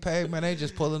ain't getting paid, man. They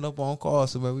just pulling up on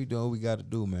calls. So man, we doing what we got to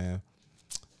do, man.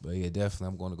 But yeah, definitely,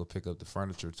 I'm going to go pick up the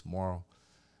furniture tomorrow,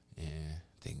 and I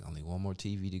think only one more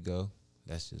TV to go.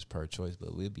 That's just per choice,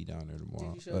 but we'll be down there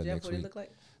tomorrow. Did you show Jeff what it look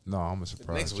like? No, I'm a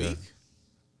surprise. Next week?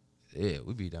 Yeah,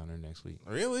 we'll be down there next week.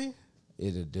 Really?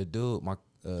 The dude, my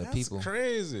That's people.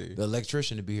 Crazy. The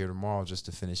electrician to be here tomorrow just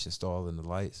to finish installing the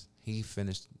lights. He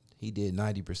did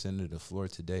 90% of the floor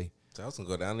today. So I was gonna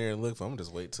go down there and look. I'm gonna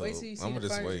just wait till. Wait till you see I'm the gonna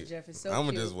just furniture, wait. Jeff. It's so I'm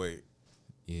cute. gonna just wait.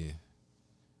 Yeah,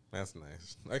 That's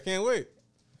nice. I can't wait.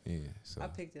 yeah. So I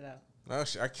picked it out. No,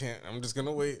 I can't. I'm just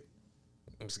gonna wait.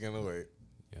 I'm just gonna wait.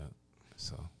 yeah.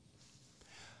 So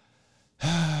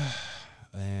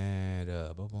and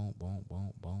boom, boom,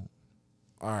 boom, boom.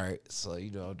 All right. So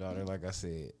daughter, like I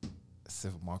said,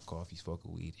 sip of my coffee,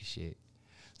 smoking weed and shit.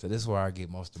 So this is where I get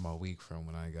most of my week from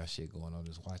when I ain't got shit going on,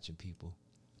 just watching people.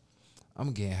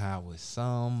 I'm getting high with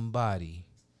somebody,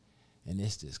 and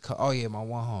it's this. Oh yeah, my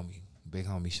one homie, big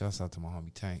homie. Shouts out to my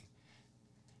homie Tank.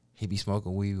 He be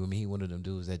smoking weed with me. He one of them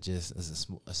dudes that just is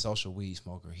a social weed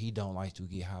smoker. He don't like to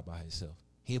get high by himself.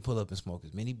 He'll pull up and smoke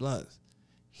as many blunts.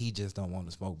 He just don't want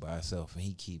to smoke by himself, and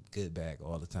he keep good back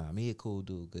all the time. He a cool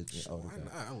dude, good older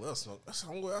guy. I love smoke. That's the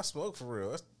only way I smoke for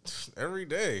real. That's every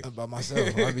day. By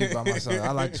myself. I be by myself.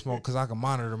 I like to smoke because I can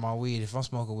monitor my weed. If I'm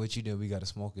smoking with you, then we got to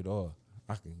smoke it all.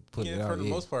 I can put it out. For the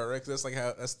most part, right? 'Cause that's like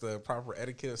that's the proper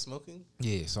etiquette of smoking.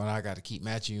 Yeah, so now I got to keep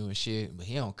matching you and shit. But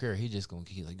he don't care. He just gonna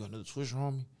keep like, you got another Swisher,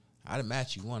 homie? I done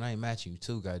match you one. I ain't matching you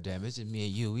two. Goddamn, it's just me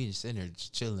and you. We just sitting there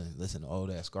just chilling, listening to old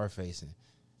ass Scarface and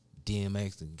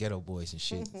DMX and Ghetto Boys and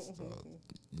shit. So,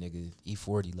 nigga,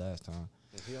 E40 last time.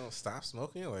 If you don't stop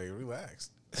smoking, like relax.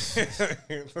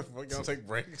 You don't take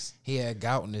breaks. He had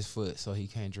gout in his foot, so he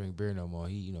can't drink beer no more.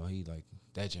 He like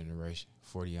that generation,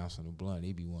 40 ounce on the blunt.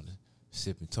 He be wanting to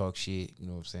sip and talk shit. You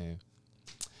know what I'm saying?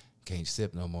 Can't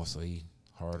sip no more, so he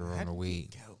harder on the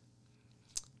weed.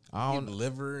 I don't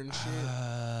liver and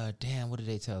shit. Damn, what did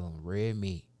they tell him? Red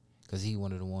meat, because he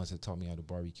one of the ones that taught me how to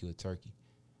barbecue a turkey.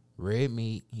 Red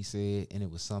meat, he said, and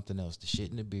it was something else. The shit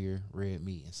in the beer, red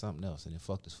meat, and something else, and it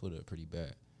fucked his foot up pretty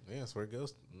bad. Yeah, that's where it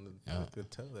goes.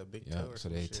 Good toe, that big Yeah, toe. so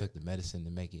they took the medicine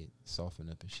to make it soften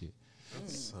up and shit.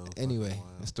 So Anyway,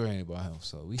 the story ain't about him.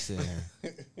 So we sitting here.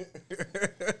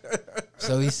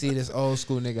 So we see this old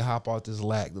school nigga hop out this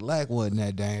lack. The lack wasn't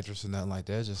that dangerous or nothing like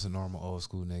that. It's just a normal old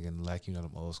school nigga. And the lack,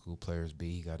 them old school players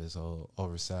be. He got his old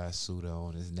oversized suit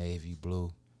on, his navy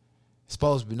blue. It's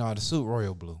supposed to be, the suit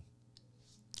royal blue.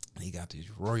 He got these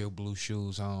royal blue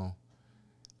shoes on.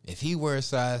 If he wears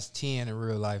size 10 in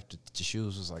real life, the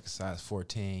shoes was like a size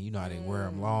 14. You know how they wear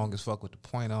them long as fuck with the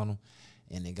point on them.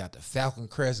 And they got the Falcon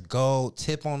Crest gold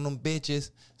tip on them bitches.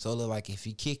 So it look like if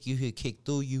he kick you, he'll kick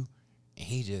through you. And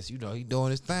he just, he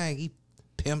doing his thing. He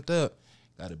pimped up.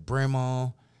 got a brim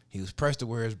on. He was pressed to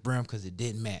wear his brim because it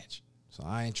didn't match. So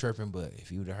I ain't tripping, but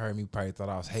if you would have heard me, you probably thought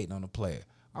I was hating on the player.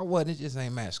 I wasn't. It just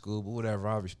ain't match, school, but whatever.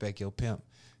 I respect your pimp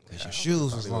because your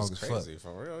shoes was long as fuck.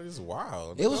 For real, it's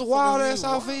wild. It was a wild ass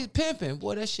outfit pimping.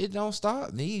 Boy, that shit don't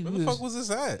stop. Where the fuck was this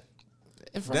at?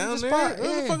 In front Down of the there? spot.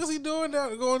 What the fuck is he doing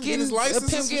down? Going to get his license?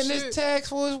 Pimp getting shit? his tags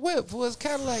for his whip, for his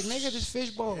Cadillac. Nigga, this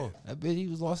fishbowl. I bet he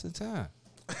was lost in time.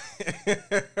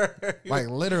 Like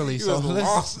literally, He so was listen,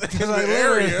 lost in like the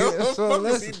area. literally, What the so fuck is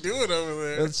listen, he doing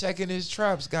over there? checking his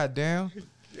traps, goddamn.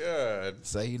 God.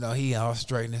 So you know he all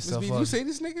straightening Miss stuff B, up. you say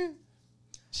this nigga?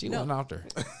 She No. wasn't out there.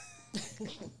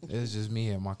 It was just me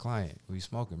and my client. We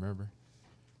smoking, remember?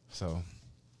 So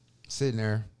sitting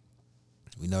there,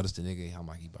 we noticed the nigga. I'm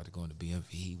like, he about to go into BMV.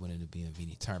 He went into BMV and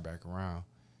he turned back around.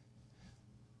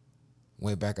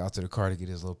 Went back out to the car to get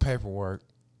his little paperwork.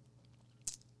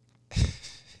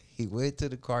 He went to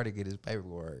the car to get his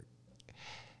paperwork.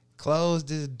 Closed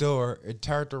his door and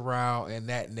turned around, and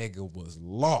that nigga was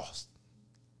lost.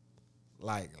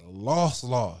 Like, lost.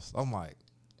 I'm like,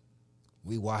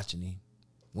 we watching him.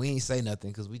 We ain't say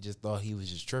nothing because we just thought he was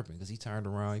just tripping because he turned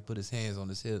around, he put his hands on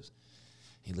his hips.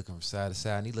 He looking from side to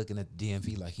side, and he looking at the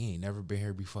DMV like he ain't never been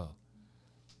here before.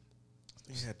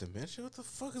 He had dementia? What the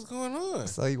fuck is going on?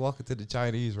 So he walk into the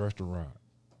Chinese restaurant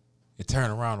and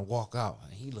turn around and walk out.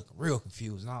 And he looking real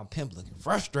confused. Now Pimp looking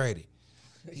frustrated.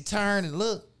 He turned and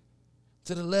looked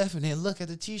to the left and then look at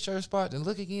the T-shirt spot and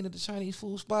look again at the Chinese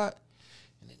food spot.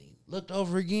 And then he looked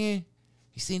over again.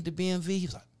 He seen the BMV. He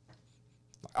was like,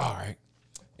 all right.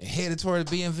 And headed toward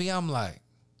the BMV. I'm like,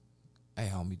 hey,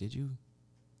 homie, did you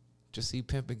just see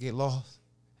Pimp and get lost?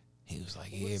 He was like,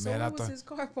 yeah, So man. where I was thought, his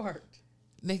car parked?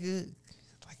 nigga,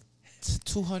 like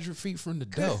 200 feet from the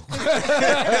door.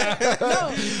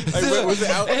 No, Like, what was it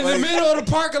out? In Like, the middle of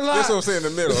the parking lot. that's what I'm saying, in the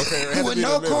middle. Okay, it had to With be in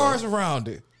no the middle. cars around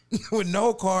it. With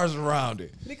no cars around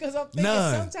it. because I'm thinking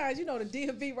None. sometimes the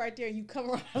DMV right there, and you come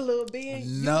around a little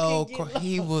bend. No, you can get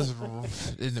he lost.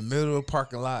 was in the middle of the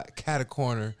parking lot, cat a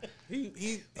corner.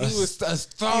 He A was. a He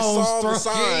stone saw the throw.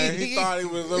 sign. He thought he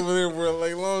was over there for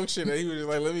like long shit. And he was just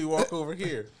like, "Let me walk over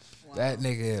here." That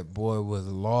nigga, boy, was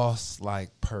lost, like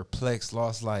perplexed,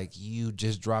 lost, like you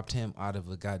just dropped him out of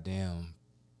a goddamn,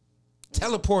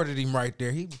 teleported him right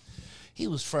there. He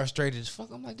was frustrated as fuck.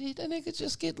 I'm like, did that nigga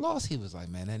just get lost? He was like,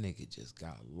 man, that nigga just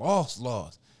got lost.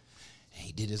 And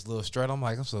he did his little strut. I'm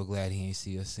like, I'm so glad he ain't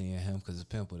see us seeing him because the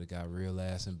Pimp would have got real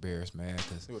ass embarrassed, man.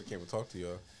 Cause He would have came and talked to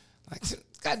y'all. like,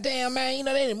 goddamn, man,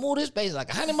 they didn't move this space like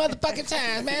 100 motherfucking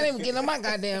times, man. They been getting on my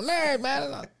goddamn nerves, man.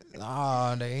 Like,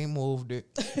 nah, they ain't moved it,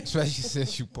 especially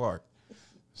since you parked.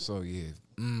 So yeah,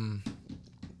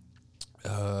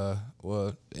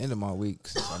 well, the end of my week,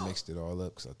 since I mixed it all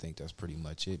up, because I think that's pretty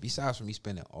much it. Besides from me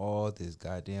spending all this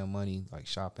goddamn money, like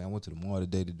shopping, I went to the mall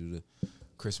today to do the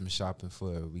Christmas shopping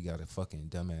we got a fucking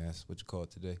dumbass, what you call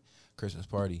it today, Christmas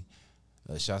party.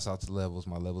 Shouts out to Levels,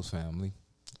 my Levels family,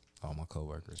 all my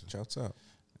coworkers. Shouts out.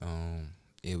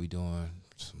 Yeah, we doing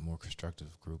some more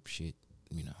constructive group shit,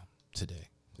 today.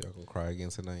 Y'all gonna cry again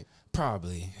tonight?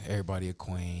 Probably everybody a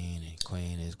queen, and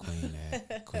queen is queen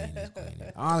that, queen is queen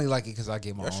that. I only like it because I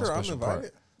get my Yeah, own sure, I'm special part.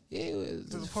 invited. Yeah, To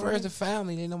the it's party? first the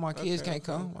family. They know my kids Okay, can't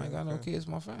come. I okay, ain't got no okay. kids,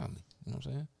 my family. You know what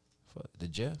I'm saying? Fuck the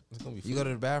Jeff. It's gonna be. Food. You go to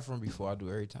the bathroom before I do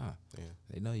every time. Yeah.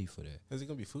 They know you for that. Is it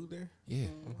gonna be food there? Yeah,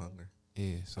 I'm hungry.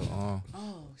 yeah. So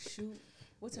Oh shoot!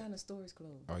 What time the stores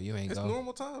close? oh, you ain't It's go.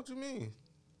 normal time. What you mean?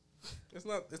 It's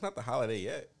not the holiday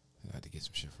yet. I had to get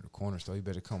some shit for the corner store. You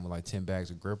better come with like 10 bags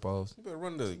of Grippos. You better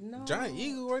run the No. Giant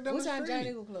Eagle right down What the time street. Giant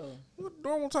Eagle close? What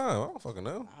normal time? I don't fucking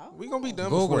know. I don't We gonna be know. done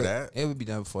Google before it. that. It would be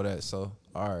done before that. So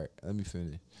all right, let me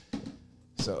finish.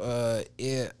 So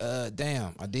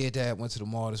damn, I did that. Went to the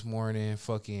mall this morning.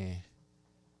 Fucking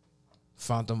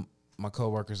found my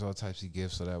coworkers all types of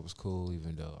gifts, so that was cool.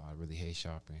 Even though I really hate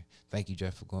shopping. Thank you,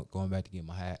 Jeff, for going back to get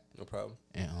my hat No problem.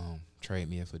 and trade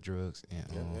me in for drugs.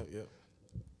 And Yep.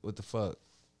 what the fuck?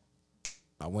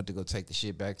 I went to go take the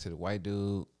shit back to the white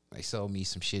dude. They sold me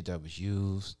some shit that was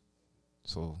used,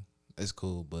 so it's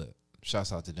cool. But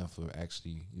shouts out to them for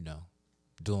actually,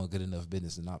 doing good enough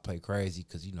business and not play crazy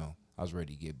because I was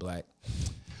ready to get black.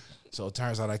 So it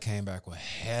turns out I came back with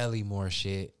helly more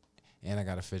shit, and I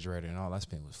got a refrigerator, and all I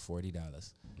spent was $40.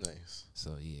 Nice.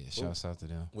 So yeah, shouts out to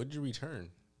them. What did you return?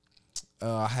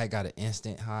 I had got an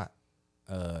instant hot.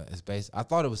 It's based. I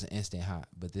thought it was an instant hot,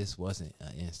 but this wasn't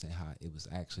an instant hot. It was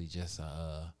actually just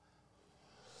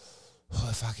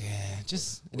if I can,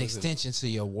 just an What is it? extension to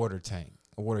your water tank,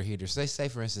 a water heater. Say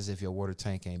for instance, if your water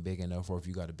tank ain't big enough, or if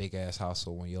you got a big ass house,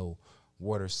 so when your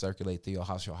water circulate through your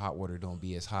house, your hot water don't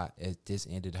be as hot at this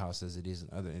end of the house as it is in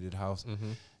other end of the house.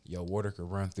 Mm-hmm. Your water could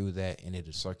run through that, and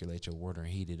it'll circulate your water and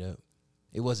heat it up.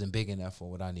 It wasn't big enough for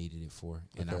what I needed it for,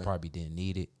 and I Okay. probably didn't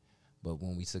need it. But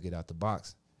when we took it out the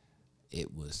box,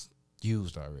 it was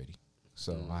used already.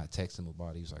 So I texted him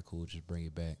about it. He was like, "Cool, just bring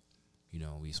it back. You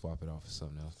know, we swap it off for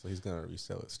something else." So he's gonna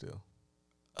resell it still.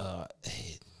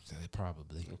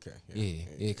 Probably. Okay.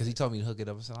 Yeah, because he told me to hook it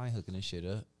up. I said, "I ain't hooking this shit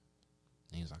up."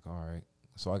 And he was like, "All right."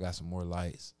 So I got some more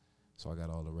lights. So I got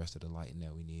all the rest of the lighting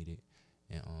that we needed,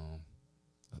 and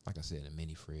like I said, a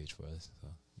mini fridge for us. So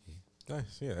yeah,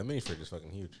 Nice. Yeah, that mini fridge is fucking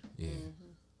huge. yeah,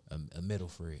 a middle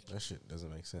fridge. That shit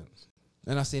doesn't make sense.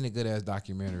 And I seen a good ass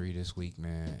documentary this week,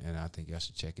 man, and I think y'all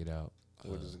should check it out.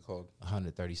 What is it called?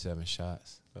 137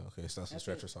 shots. Oh, okay, so that's what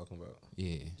Stretch was talking about.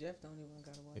 Yeah, Jeff don't even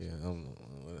gotta watch Yeah,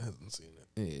 it. I haven't seen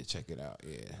it. yeah, check it out.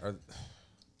 Yeah,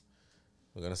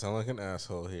 We're gonna sound like an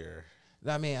asshole here,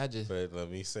 I mean, I just but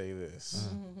let me say this: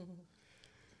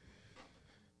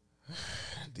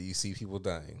 Do you see people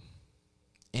dying?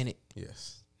 in it.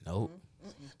 Yes. Nope. Damn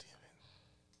it.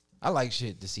 I like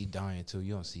shit to see dying too.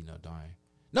 You don't see no dying.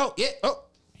 No, yeah. Oh,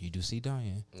 you do see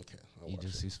dying. Okay. I'll You watch do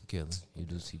it. see some killing. You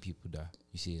do see people die.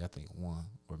 You see, I think one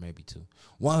or maybe two.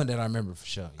 One that I remember for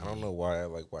sure. I don't know why I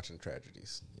like watching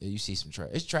tragedies. Yeah, you see some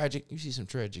it's tragic. You see some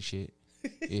tragic shit.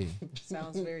 Yeah,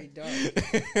 Sounds very dark.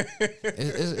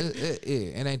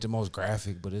 it ain't the most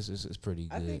graphic, but it's pretty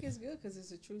good. I think it's good because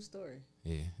it's a true story.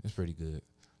 Yeah, it's pretty good.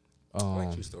 I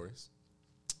like true stories.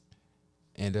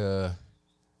 And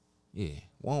yeah,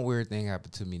 one weird thing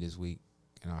happened to me this week,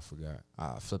 and I forgot.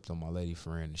 I flipped on my lady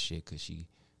friend and shit because she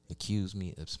accused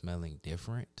me of smelling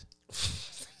different.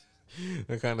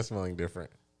 They're kind of smelling different.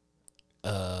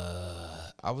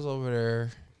 I was over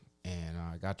there, and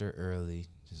I got there early,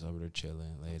 just over there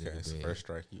chilling, laid Okay, in so the bed, first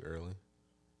strike you early.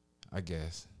 I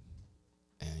guess.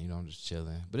 And you know, I'm just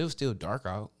chilling, but it was still dark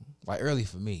out, like early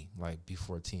for me, like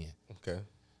before 10. Okay.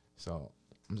 So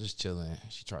I'm just chilling.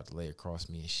 She tried to lay across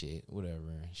me and shit, whatever.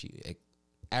 She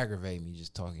aggravated me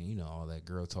just talking, you know, all that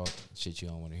girl talk shit you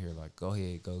don't want to hear. Like, go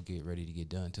ahead, go get ready to get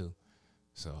done too.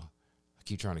 So I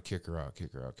keep trying to kick her out.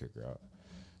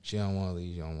 She don't want to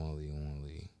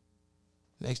leave.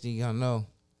 Next thing you gotta know,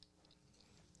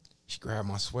 she grabbed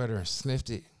my sweater and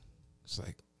sniffed it. It's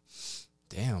like,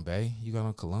 damn, babe, you got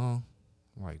on cologne?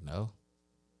 I'm like, no.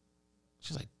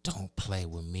 She's like, don't play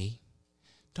with me.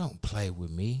 Don't play with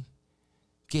me.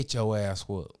 Get your ass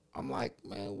whooped. I'm like,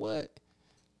 man, what?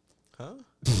 Huh?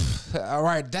 All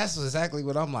right, that's exactly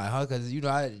what I'm like, huh? Because, you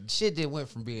know, shit that went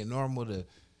from being normal to,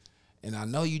 and I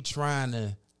know you trying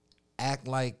to act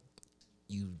like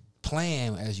you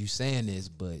playing as you saying this,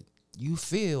 but you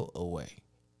feel a way.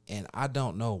 And I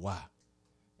don't know why.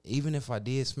 Even if I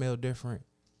did smell different,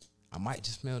 I might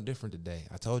just smell different today.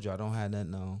 I told you I don't have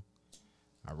nothing on.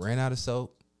 I ran out of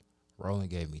soap. Roland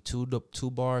gave me two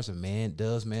bars of Man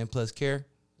Plus Care,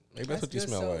 Maybe that's what you good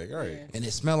smell soap, like. All right. yeah. and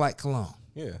it smelled like cologne.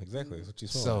 Yeah, exactly. That's what you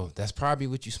smell So like. that's probably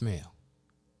what you smell.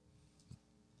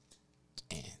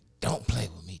 And don't play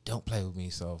with me. Don't play with me.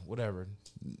 So whatever.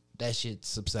 That shit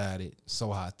subsided.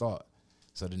 So I thought.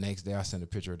 So the next day I sent a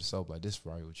picture of the soap like, this is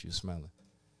probably what you smelling.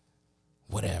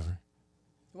 Whatever.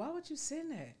 Why would you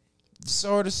send that?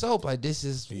 So the soap, like, this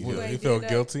is You, what, feel, ain't you feel did that.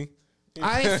 guilty?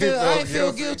 I ain't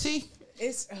feel guilty.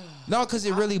 It's No, because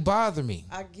it really bothered me.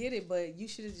 I get it, but you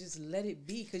should have just let it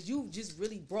be because you just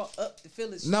really brought up the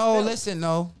feelings. No, you felt. listen,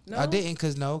 no. I No? didn't,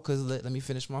 because let me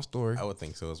finish my story. I would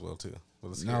think so as well too.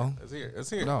 Well, let's No. hear it. Let's hear it. Let's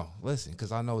hear it. No, listen,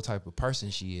 because I know what type of person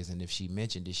she is, and if she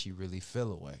mentioned it, she really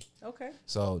feel away. Okay.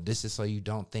 So this is so you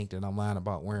don't think that I'm lying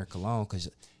about wearing cologne, because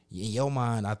in your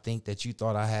mind, I think that you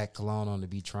thought I had cologne on to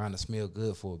be trying to smell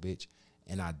good for a bitch,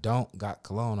 and I don't got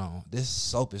cologne on. This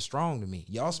soap is strong to me.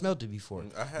 Y'all smelled it before,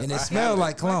 and I it have smelled it.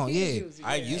 like cologne. My Yeah. kids use it,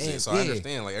 I yeah. use it, so Yeah. I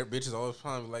understand. Like, every bitch is always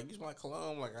trying to be like, use my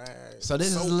cologne. Like, So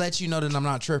this is to let you know that I'm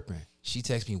not tripping. She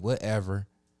texts me, whatever.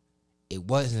 It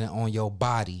wasn't on your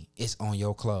body. It's on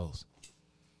your clothes.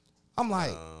 I'm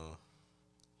like,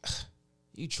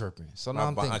 you tripping. So now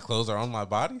I'm my thinking, clothes are on my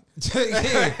body.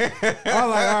 yeah. I'm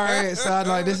like, all right. So I'm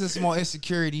like, this is some more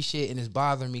insecurity shit, and it's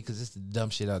bothering me because it's the dumb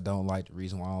shit I don't like. The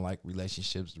reason why I don't like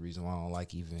relationships. The reason why I don't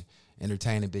like even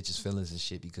entertaining bitches' feelings and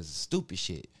shit because it's stupid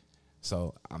shit.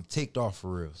 So I'm ticked off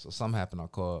for real. So something happened. I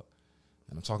called,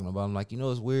 and I'm talking about. I'm like, you know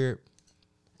what's weird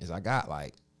is I got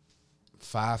like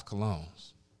 5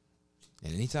 colognes,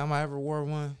 and anytime I ever wore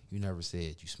one, you never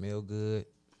said you smell good.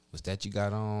 What's that you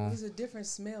got on? It's a different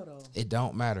smell though. It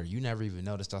don't matter. You never even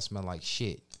noticed I smell like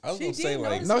shit. I was She gonna say did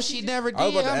like, notice. No, she never I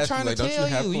was did. about to I'm ask trying you, like, to don't you tell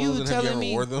have you. clothes You and have telling you ever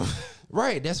me. wore them?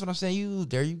 Right, that's what I'm saying. You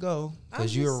there you go. I'm Because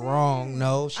just you're wrong. saying.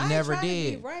 No, she I ain't never trying to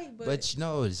be did. right, but you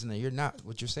know, you're not.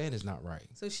 What you're saying is not right.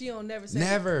 So she don't never say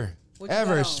Never, What you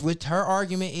ever. got on? With her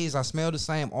argument is, I smell the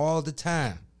same all the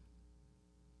time.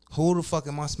 Who the fuck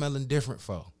am I smelling different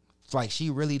for? like she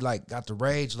really like got the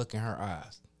rage look in her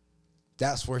eyes.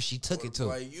 That's where she took it to.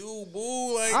 Like, you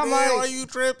boo, like, I'm man, like, why you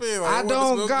tripping? Like, I want to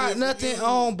don't smell got good for nothing you.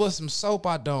 on but some soap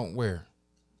I don't wear.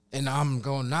 And I'm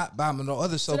gonna not buy me no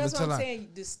other So soap that's what until I'm I. saying.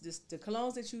 The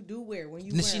colognes that you do wear when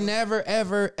you She wear 'em, never,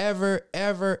 ever, ever,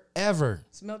 ever, ever,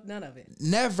 smelled none of it.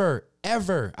 never,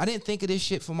 ever. I didn't think of this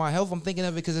shit for my health. I'm thinking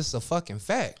of it because it's a fucking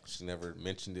fact. She never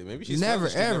mentioned it. Maybe she Never,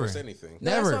 smelled it, she ever. never said anything.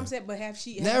 No, that's Never. what I'm saying. But have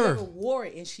she Never. never wore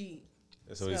it and she?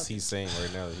 That's what smelled he's it? saying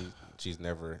right now. She's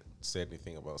never said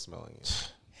anything about smelling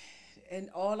it. And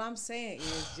all I'm saying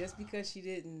is just because she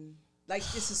didn't like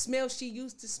it's a smell she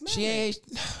used to smell. She ain't.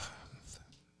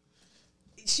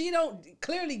 She don't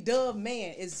clearly Dove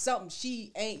Man is something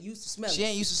she ain't used to smelling. She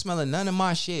ain't used to smelling none of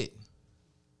my shit.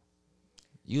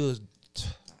 You was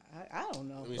I don't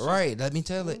know. right. Let me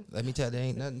tell it. Let me tell. There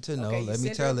ain't nothing to know. Okay, Let you me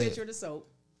sent her a tell picture it. of the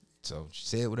soap. So she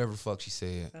said whatever the fuck she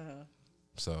said. Uh-huh.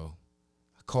 So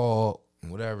I called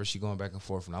and whatever. She going back and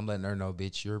forth, and I'm letting her know,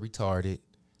 bitch, you're retarded.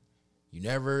 You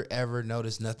never ever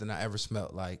noticed nothing I ever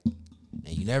smelled like,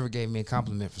 and you never gave me a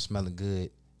compliment for smelling good.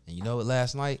 And you know what?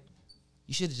 Last night,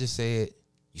 you should have just said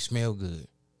you smell good,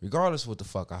 regardless of what the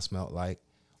fuck I smelled like.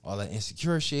 All that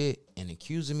insecure shit and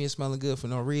accusing me of smelling good for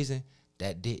no reason,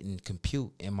 that didn't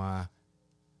compute in my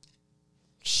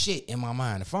shit in my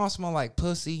mind. If I don't smell like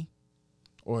pussy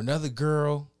or another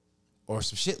girl or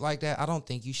some shit like that, I don't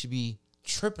think you should be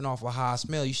tripping off of how I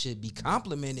smell. You should be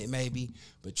complimented maybe,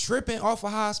 but tripping off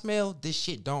of how I smell, this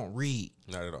shit don't read.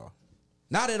 Not at all.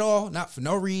 Not at all. Not for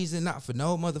no reason. Not for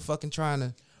no motherfucking trying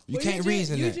to. You Well, can't just,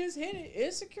 reason you that. just hit it.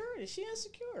 Insecurity. She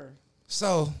insecure.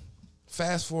 So,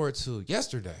 fast forward to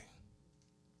yesterday.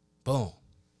 Boom.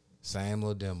 Same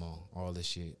little demo. All this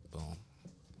shit. Boom.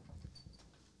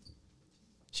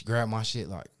 She grabbed my shit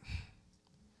like,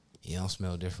 you don't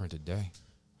smell different today.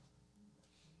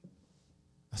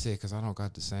 I said, because I don't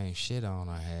got the same shit on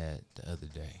I had the other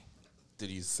day. Did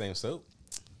you use the same soap?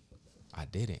 I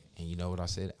didn't. And you know what I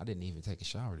said? I didn't even take a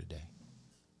shower today.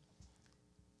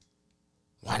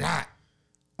 Why not?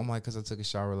 I'm like, because I took a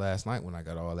shower last night when I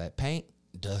got all that paint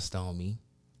dust on me.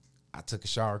 I took a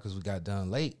shower because we got done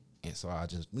late. And so I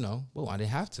just, well, I didn't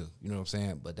have to. You know what I'm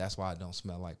saying? But that's why I don't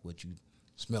smell like what you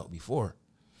smelled before.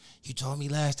 You told me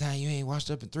last time you ain't washed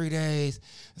up in 3 days.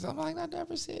 So I'm like, I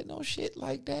never said no shit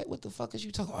like that. What the fuck is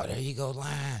you talking about? Oh, there you go,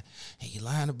 lying. And you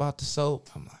lying about the soap.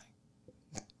 I'm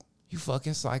like, you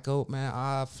fucking psycho, man.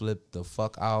 I flipped the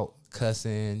fuck out,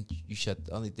 cussing. You shut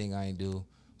the only thing I ain't do was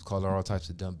call her all types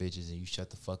of dumb bitches, and you shut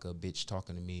the fuck up, bitch,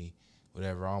 talking to me,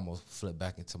 whatever. I almost flipped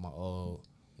back into my old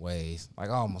ways. Like,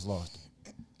 I almost lost it.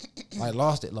 Like,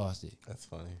 lost it. That's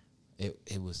funny.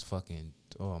 It was fucking,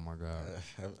 oh my God.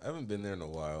 I haven't been there in a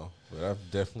while, but I've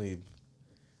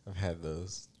had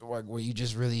those. Like, where you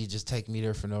just really just take me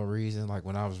there for no reason. Like,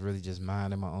 when I was really just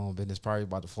minding my own business, probably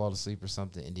about to fall asleep or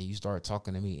something, and then you start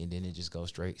talking to me, and then it just goes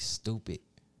straight stupid.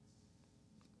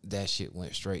 That shit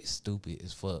went straight stupid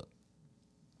as fuck.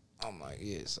 I'm like,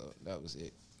 yeah, so that was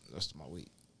it. Rest of my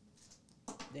week.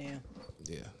 Damn.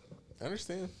 Yeah. I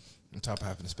understand. On top of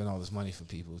having to spend all this money for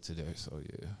people today, so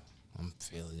yeah, I'm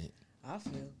feeling it. I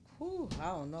feel. Whew, I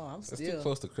don't know. I'm That's too still.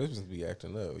 close to Christmas to be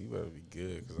acting up. You better be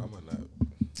good, because I might not.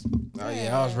 Oh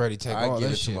yeah, I was ready to take I all give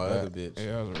this it to shit my back. other bitch.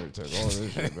 Yeah, I was ready to take all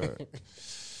this shit back.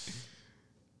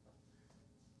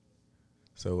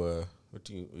 So,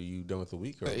 are you done with the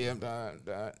week? Or? Yeah, I'm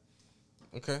done.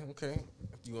 Okay.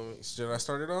 You want me? Should I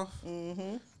start it off?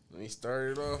 Mm-hmm. Let me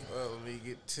start it off. Let me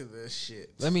get to the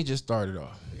shit. Let me just start it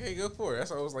off. Okay, go for it.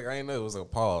 That's why I was like, I didn't know it was a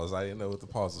pause. I didn't know what the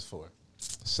pause was for.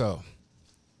 So,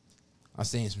 I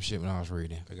seen some shit when I was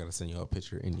reading. I gotta send you all a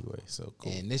picture anyway. So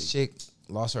cool. And this chick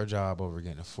lost her job over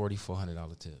getting a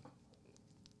 $4,400 tip.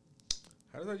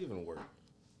 How does that even work?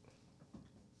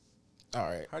 All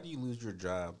right. How do you lose your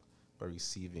job by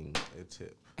receiving a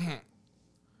tip?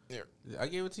 Here. I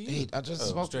gave it to you. Hey, I just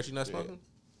smoked. Stretch, you not Yeah. smoking?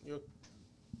 You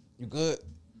good?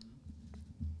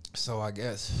 So I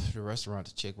guess the restaurant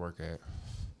the chick work at,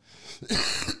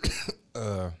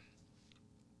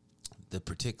 the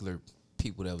particular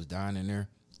people that was dining there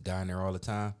all the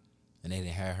time, and they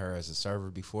didn't have her as a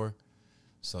server before.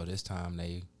 So this time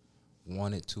they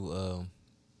wanted to,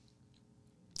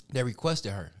 they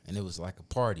requested her, and it was like a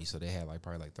party. So they had like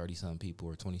probably like 30-something people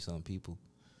or 20-something people.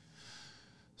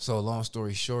 So long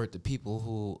story short, the people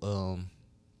who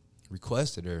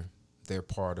requested her, they're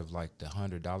part of like the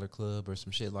 $100 club or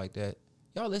some shit like that.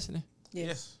 Y'all listening?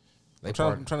 Yes. They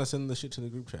I'm trying to send the shit to the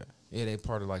group chat. Yeah, they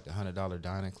part of like the $100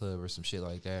 dining club or some shit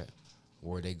like that,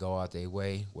 where they go out their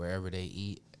way wherever they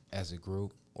eat as a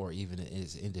group or even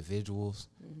as individuals.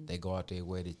 Mm-hmm. They go out their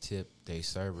way to tip their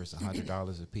servers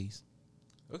 $100 a piece.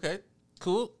 Okay,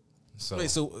 cool. So Wait,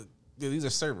 so Yeah, these are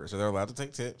servers, so they're allowed to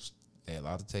take tips. They're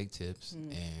allowed to take tips,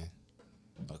 and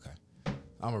okay,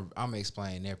 I'm gonna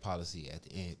explain their policy at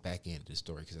the end, back end of the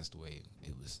story, because that's the way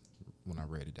it was when I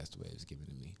read it. That's the way it was given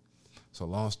to me. So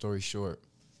long story short,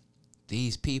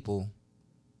 these people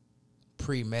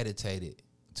premeditated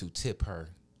to tip her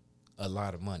a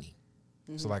lot of money.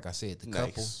 So like I said,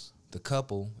 the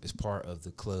couple is part of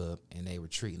the club, and they were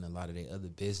treating a lot of their other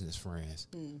business friends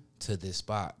to this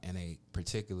spot, and they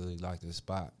particularly liked this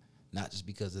spot, not just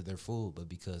because of their food, but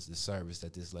because the service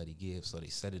that this lady gives. So they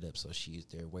set it up so she is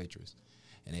their waitress,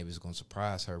 and they was going to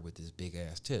surprise her with this big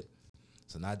ass tip.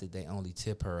 So not that they only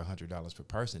tip her $100 per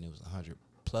person, it was $100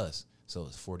 plus, so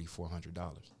it's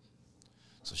 $4,400.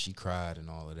 So she cried and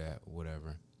all of that,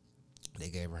 whatever. They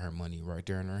gave her money right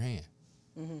there in her hand.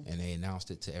 And they announced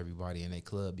it to everybody in their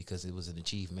club because it was an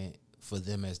achievement for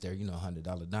them as their,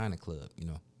 $100 dining club,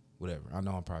 whatever. I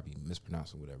know I'm probably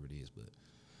mispronouncing whatever it is, but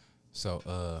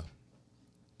so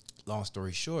long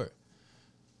story short,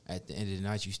 at the end of the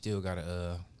night, you still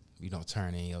gotta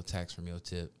turn in your tax from your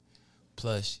tip.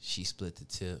 Plus, she split the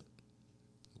tip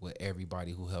with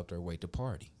everybody who helped her wait the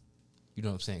party. You know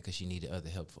what I'm saying? Because she needed other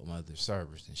help from other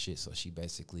servers and shit. So she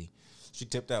basically She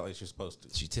tipped out like she was supposed to.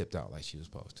 She tipped out like she was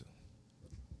supposed to.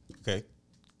 Okay.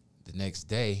 The next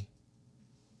day,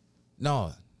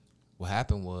 no, what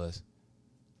happened was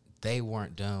they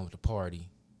weren't done with the party,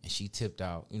 and she tipped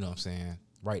out, you know what I'm saying,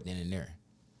 right then and there.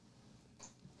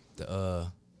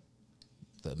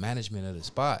 The management of the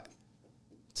spot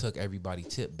took everybody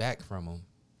tip back from them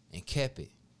and kept it,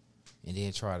 and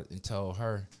then told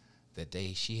her that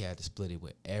she had to split it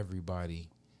with everybody,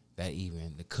 that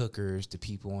even the cookers, the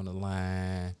people on the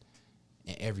line,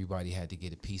 and everybody had to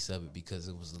get a piece of it because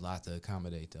it was a lot to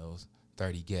accommodate those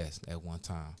 30 guests at one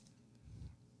time.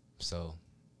 So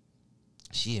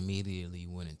she immediately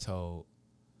went and told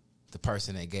the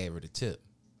person that gave her the tip,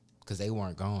 because they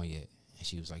weren't gone yet. And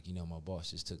she was like, my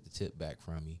boss just took the tip back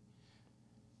from me.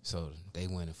 So they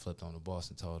went and flipped on the boss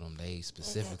and told them they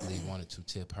specifically wanted to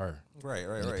tip her. Right.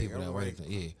 The people that waited,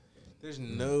 yeah. There's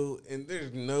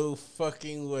no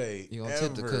fucking way. You don't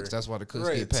tip the cooks. That's why the cooks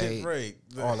get paid. Right.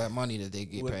 All that money that they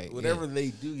get paid. Whatever they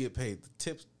do get paid, the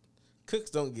tips, cooks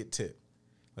don't get tipped.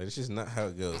 Like, it's just not how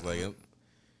it goes. Like,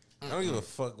 I don't give a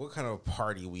fuck what kind of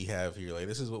party we have here. Like,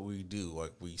 this is what we do.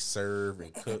 Like, we serve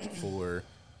and cook for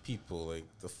people. Like,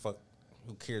 the fuck,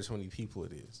 who cares how many people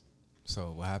it is?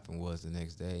 So what happened was the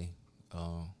next day,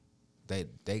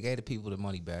 they gave the people the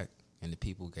money back. And the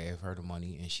people gave her the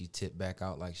money, and she tipped back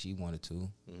out like she wanted to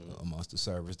amongst the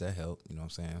servers that helped. You know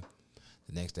what I'm saying?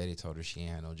 The next day, they told her she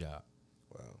ain't had no job.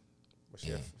 Wow. But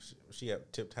she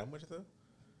had tipped how much, though?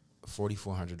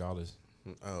 $4,400.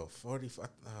 Oh, 45.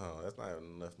 Oh, that's not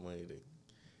enough money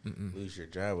to lose your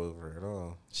job over at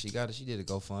all. She did a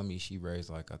GoFundMe. She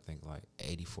raised, like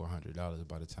 $8,400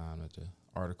 by the time that the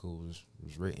article was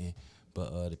written.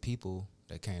 But the people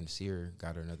that came to see her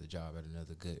got her another job at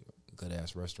another good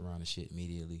ass restaurant and shit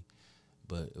immediately.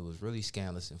 But it was really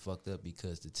scandalous and fucked up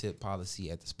because the tip policy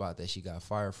at the spot that she got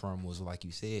fired from was, like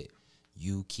you said,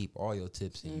 you keep all your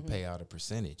tips and you pay out a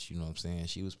percentage. You know what I'm saying?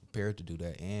 She was prepared to do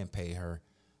that and pay her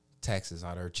taxes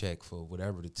out of her check for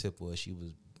whatever the tip was. She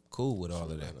was cool with all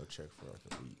of that. No check for like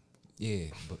a week. Yeah,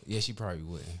 but she probably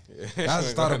wouldn't. Yeah. I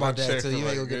just thought about that too. You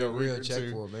ain't gonna get a a real week or check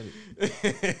two. for a minute.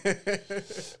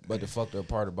 But the fucked up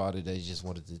part about it,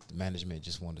 the management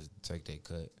just wanted to take their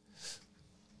cut.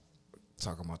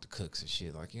 Talking about the cooks and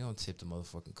shit. Like, you don't tip the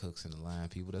motherfucking cooks in the line,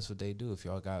 people. That's what they do. If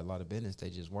y'all got a lot of business,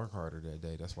 they just work harder that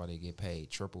day. That's why they get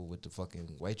paid triple with the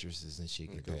fucking waitresses and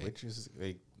shit get The paid. waitresses,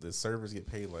 the servers get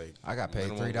paid like I got paid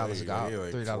minimum $3 wage. an hour. Yeah,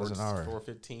 like $3 an hour.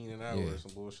 $4.15 an hour Yeah. or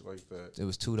some bullshit like that. It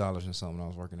was $2 and something. I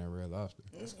was working at Red Lobster.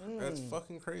 That's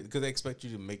fucking crazy because they expect you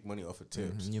to make money off of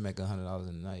tips. You make $100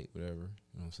 a night, whatever. You know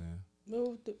what I'm saying?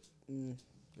 No,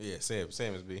 Yeah, say it,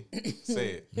 same as B.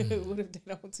 Say it. what if they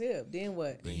don't tip? Then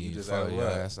what? Then You you just just out follow of your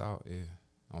luck. ass out. Yeah.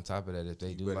 On top of that, if they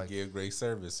You do better like give great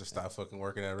service or stop fucking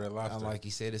working at Red Lobster. like you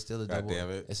said, it's still a God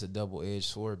damn it. It's a double-edged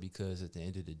sword because at the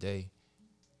end of the day,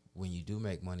 when you do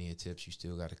make money in tips, you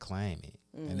still got to claim it,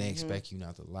 and they expect you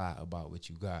not to lie about what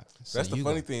you got. So That's the you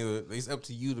funny thing. It's up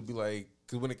to you to be like,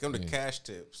 because when it comes to Yeah. cash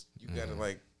tips, you gotta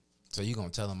like. So you gonna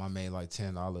tell them I made like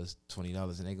 $10,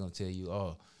 $20, and they gonna tell you,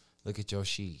 oh, look at your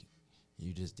sheet.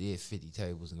 You just did 50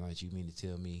 tables tonight. You mean to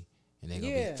tell me? And they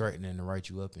gonna be threatening to write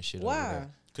you up and shit. Why? Over that.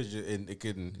 Because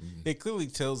it clearly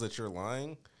tells that you're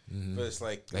lying, but it's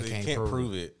like They they can't can't prove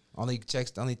prove it. Only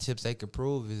tips they can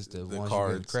prove is the ones you get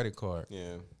cards. a credit card.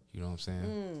 Yeah, You know what I'm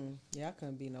saying? Yeah, I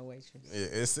couldn't be no waitress.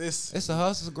 it's It's a hustle,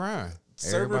 it's a grind.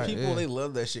 server Everybody- people. yeah. They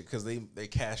love that shit because they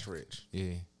cash rich.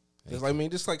 Yeah. It's like, I mean,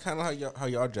 just like kind of how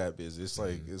y'all job is. It's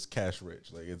like it's cash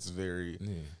rich. Like it's very.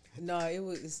 Yeah. No,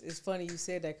 it's funny you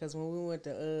said that because when we went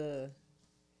to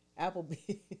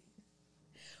Applebee's,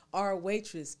 our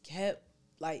waitress kept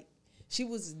like she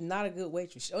was not a good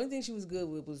waitress. The only thing she was good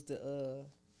with was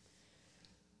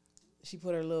she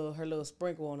put her little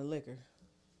sprinkle on the liquor.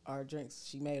 Our drinks,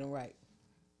 she made them right.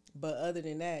 But other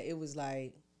than that, it was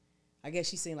like, I guess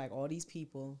she seen like all these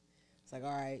people. It's like,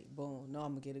 all right, boom, no, I'm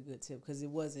gonna get a good tip because it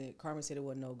wasn't. Carmen said it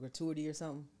wasn't no gratuity or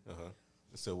something.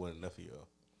 So it wasn't enough of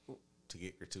y'all to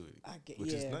get gratuity,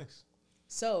 which yeah. is nice.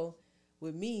 So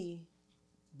with me,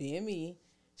 being me,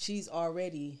 she's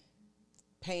already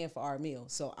paying for our meal.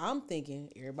 So I'm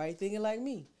thinking, everybody thinking like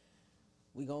me.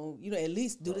 We gonna, at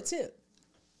least do the tip.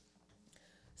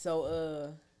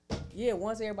 So, yeah,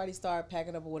 once everybody started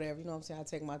packing up or whatever, you know what I'm saying, I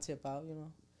take my tip out,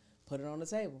 put it on the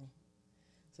table.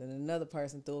 So then another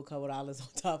person threw a couple dollars on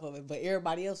top of it, but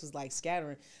everybody else was like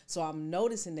scattering. So I'm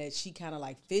noticing that she kind of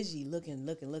like fidgety, looking,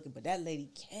 but that lady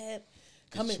kept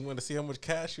coming. She wanted to see how much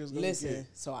cash she was going to get. Listen,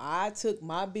 so I took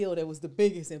my bill that was the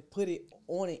biggest and put it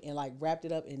on it and like wrapped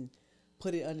it up and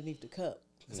put it underneath the cup.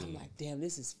 Because I'm like, damn,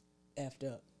 this is effed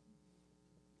up.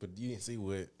 But you didn't see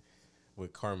what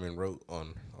Carmen wrote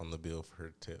on the bill for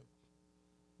her tip.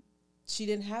 She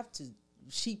didn't have to.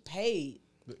 She paid.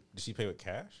 Did she pay with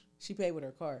cash? She paid with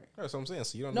her card. That's what I'm saying.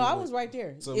 So you don't No, know. I was right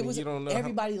there. So it was, you don't know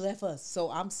everybody left us. So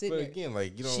I'm sitting But there. again,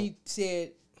 like, you don't. She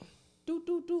said,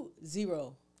 do,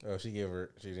 0. Oh, she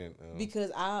didn't.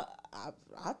 Because I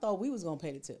thought we was going to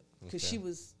pay the tip. Because Okay. she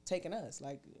was taking us.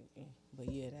 Like,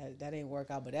 but yeah, that didn't work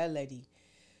out. But that lady,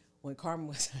 when Carmen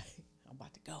was like, I'm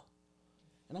about to go.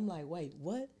 And I'm like, wait,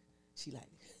 what? She like,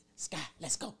 Sky,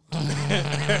 let's go.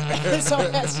 So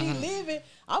as she leaving,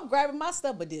 I'm grabbing my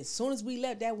stuff. But then as soon as we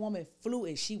left, that woman flew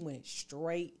and she went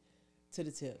straight to the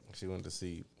tip. She wanted to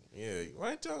see. Yeah,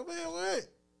 why ain't y'all, man? What?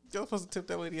 Y'all supposed to tip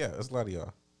that lady out? That's a lot of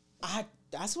y'all.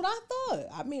 That's what I thought.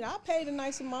 I mean, I paid a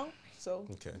nice amount. So,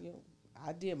 Okay.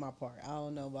 I did my part. I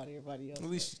don't know about everybody else. At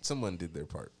least someone did their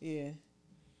part. Yeah.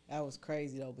 That was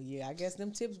crazy, though. But, yeah, I guess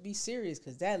them tips be serious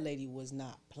because that lady was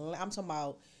not I'm talking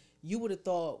about, you would have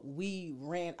thought we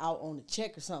ran out on the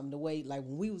check or something. The way, like,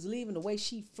 when we was leaving, the way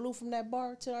she flew from that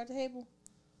bar to our table.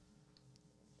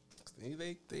 They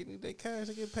need their cash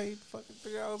to get paid fucking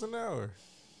 $3 an hour.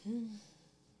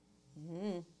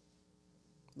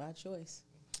 My choice.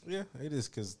 Yeah, it is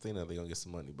because they know they're going to get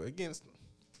some money. But again,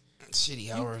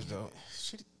 Shitty hours though.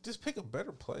 just pick a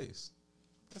better place.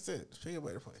 That's it. Just pick a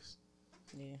better place.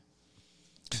 Yeah.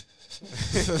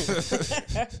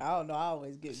 I don't know. I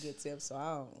always get good tips, so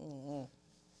I don't.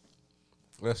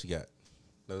 What else you got?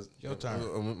 Your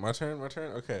turn. My turn?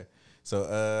 Okay.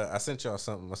 So I sent y'all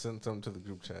something. I sent something to the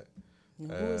group chat.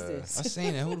 Who is this? I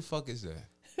seen it. Who the fuck is that?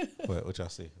 What y'all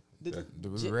see? The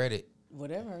Reddit.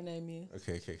 Whatever her name is.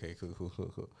 Okay,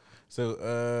 cool.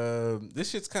 So this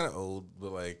shit's kind of old,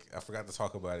 but like I forgot to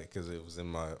talk about it because it was in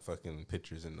my fucking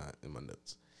pictures and not in my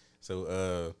notes.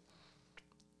 So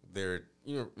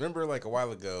remember like a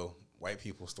while ago, white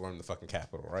people stormed the fucking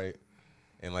Capitol, right?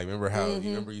 And like remember how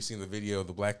you seen the video of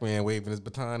the black man waving his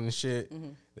baton and shit?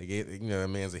 They gave that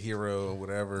man's a hero or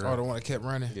whatever. Oh, the one that kept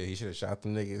running. Yeah, he should have shot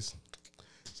them niggas.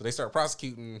 So they start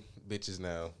prosecuting bitches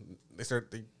now. They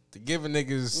start giving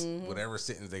niggas whatever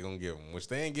sentence they gonna give them, which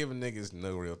they ain't giving niggas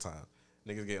no real time.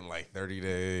 Niggas getting like 30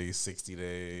 days, 60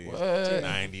 days, What?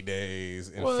 90 days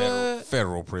in What?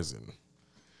 federal prison.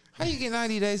 How you get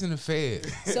 90 days in the Fed?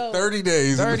 So 30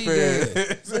 days 30 in the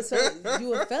Fed. but so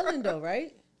you a felon though,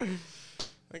 right?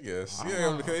 I guess.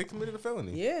 Yeah, because they committed a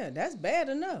felony. Yeah, that's bad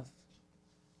enough.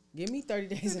 Give me 30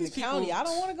 days in the These county. people- I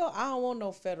don't want to go. I don't want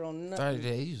no federal nothing. 30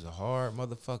 days. You's a hard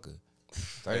motherfucker.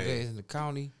 30 Hey. days in the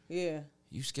county. Yeah.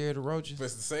 You scared of roaches? But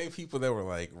it's the same people that were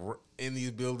like in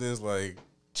these buildings, like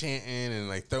chanting and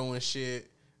like throwing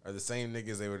shit, are the same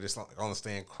niggas they were just like on the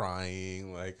stand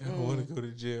crying, like I don't want to go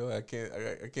to jail. I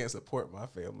can't support my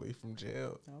family from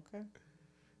jail. Okay.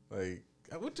 Like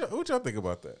what y'all think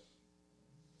about that?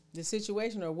 The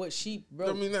situation or what she wrote.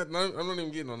 I mean, I'm not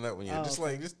even getting on that one yet. Oh, Just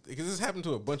okay. like because this happened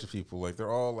to a bunch of people. Like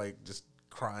they're all like just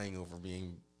crying over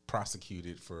being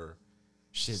prosecuted for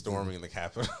Shit, storming the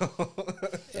Capitol.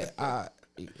 I,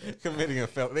 Committing a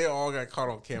felony. They all got caught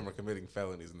on camera committing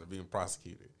felonies and they're being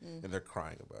prosecuted. And they're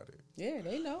crying about it. Yeah,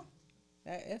 they know.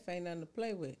 That F ain't nothing to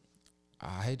play with.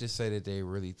 I hate to say that they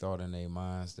really thought in their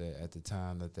minds that at the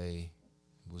time that they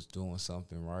was doing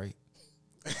something right.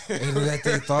 And that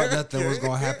they thought nothing was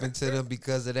going to happen to them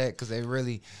because of that. Because they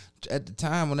really, at the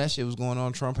time when that shit was going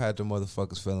on, Trump had the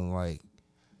motherfuckers feeling like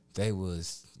they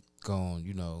was going,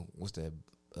 what's that,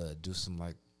 do some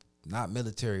like, not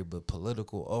military, but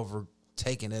political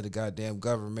overtaking of the goddamn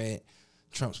government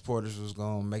Trump supporters was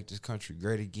gonna make this country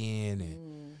great again,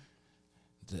 and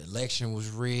the election was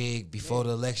rigged before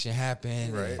the election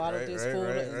happened. Right. Followed this fool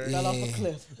and fell off a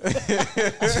cliff.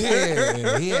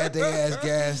 Yeah, he had their ass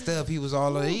gassed up. He was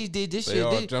all he did this They shit.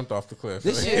 all jumped off the cliff.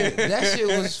 This shit, that shit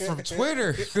was from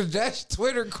Twitter. That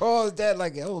Twitter caused that,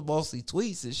 like, it was mostly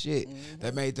tweets and shit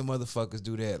that made the motherfuckers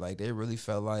do that. Like, they really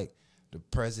felt like the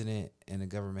president and the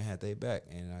government had their back,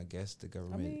 and I guess the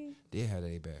government did have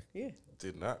their back. Yeah,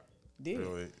 Did not. did it.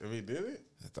 Really? I mean, did it?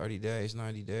 30 days,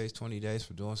 90 days, 20 days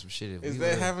for doing some shit. If Is we that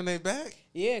would've- having their back?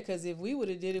 Yeah, because if we would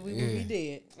have did it, we would be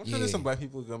dead. I'm sure there's some black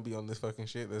people gonna be on this fucking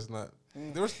shit. That's not.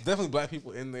 There was definitely black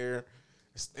people in there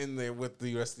with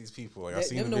the rest of these people. Like I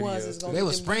seen Them the the ones that's videos. gonna They get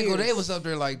was them sprinkled. They years. was up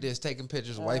there like this, taking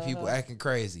pictures of white people acting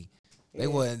crazy. They Yeah.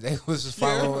 wasn't. They was just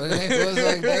following. They was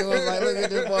like, look at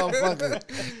this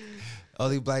motherfucker.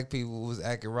 Only black people was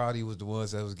acting rowdy was the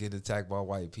ones that was getting attacked by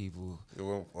white people. The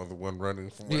one, or the one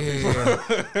running from. Yeah,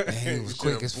 and he was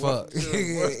quick Should've as fuck. bust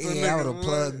the Yeah, I would have niggas,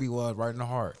 plugged man. me one right in the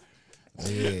heart.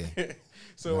 Yeah,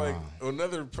 So like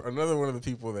another one of the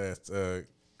people that's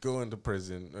going to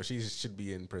prison, or she should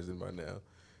be in prison by now,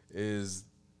 is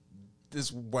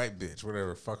this white bitch,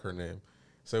 whatever, fuck her name.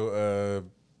 So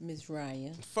Miss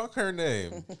Ryan. fuck her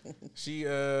name. She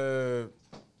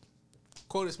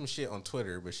quoted some shit on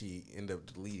Twitter, but she ended up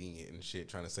deleting it and shit,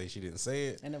 trying to say she didn't say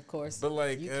it. And of course, But,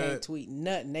 like, you can't tweet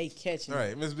nothing. They catching All it.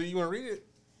 right, Ms. B, you want to read it?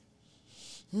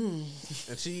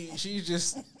 And she's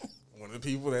just one of the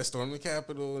people that stormed the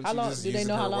Capitol. And How she long- just do they using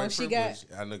know her how long white she got? privilege.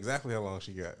 I know exactly how long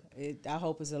she got. I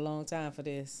hope it's a long time for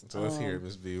this. So let's hear it,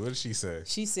 Ms. B. What did she say?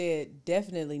 She said,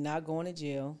 definitely not going to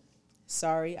jail.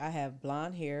 Sorry, I have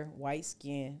blonde hair, white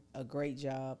skin, a great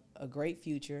job, a great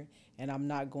future, and I'm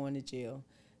not going to jail.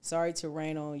 Sorry to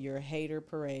rain on your hater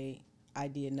parade. I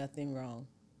did nothing wrong.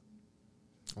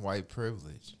 white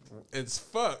privilege. It's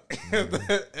fuck.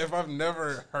 If I've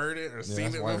never heard it or Yeah, seen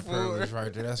that's it white before, privilege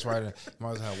right there. That's right.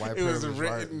 Might as well have white it was privilege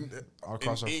written right all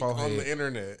across in her ink forehead. on the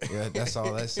internet. Yeah, that's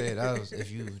all that said. That was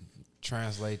if you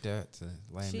translate that to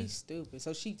She's layman. stupid.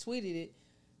 So she tweeted it,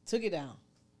 took it down.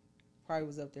 Probably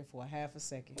was up there for a half a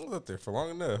second. It was up there for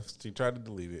long enough. She tried to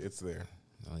delete it. It's there.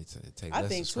 Only take I less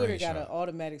think a Twitter got an screenshot.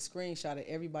 automatic screenshot of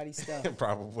everybody's stuff.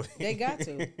 Probably. They got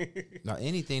to. Now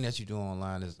anything that you do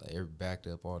online is backed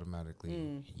up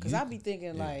automatically. Because I be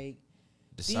thinking, like,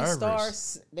 the these servers.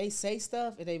 stars, they say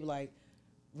stuff and they be like,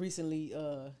 recently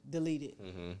deleted.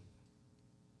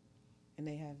 And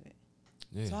they haven't.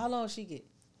 Yeah. So how long she get?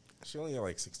 She only had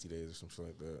like 60 days or something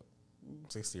like that.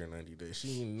 60 or 90 days.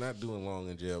 She not doing long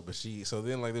in jail, but so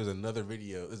then like there's another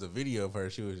video. There's a video of her.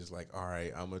 She was just like, all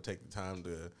right, I'm gonna take the time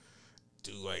to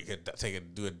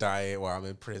do a diet while I'm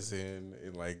in prison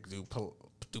and like do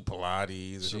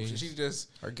Pilates. Or some shit. She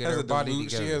just Or get has her a body she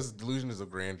together. has delusions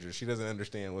of grandeur. She doesn't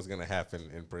understand what's gonna happen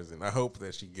in prison. I hope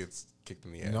that she gets kicked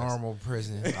in the ass. Normal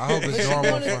prison. I hope it's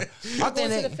normal. I Going think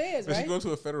to the that, feds, But right? she's going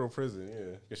to a federal prison,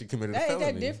 yeah. Because she committed That- a ain't that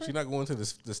felony. different? She's not going to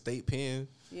the state pen.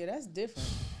 Yeah, that's different.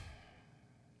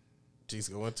 She's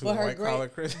going to But a her white collar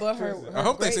great- prison. but her I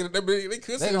hope great- they send it. They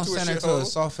could they send gonna it to a send her to a shithole.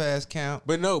 soft ass count.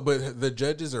 But no, but the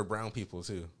judges are brown people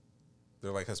too.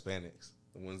 They're like Hispanics.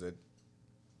 The ones that,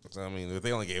 so I mean,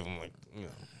 they only gave them like,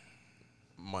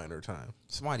 minor time.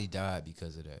 Somebody died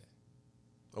because of that.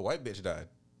 A white bitch died.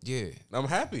 Yeah. I'm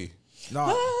happy. No.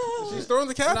 She stormed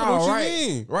the Capitol. What right. you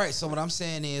mean? Right. So what I'm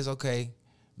saying is, okay,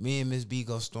 me and Miss B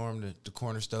go storm the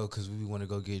corner store because we want to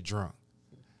go get drunk.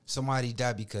 Somebody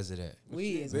died because of that.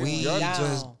 We is We going down.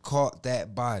 just caught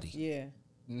that body. Yeah.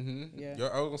 Mm-hmm. Yeah.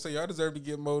 I was gonna say y'all deserve to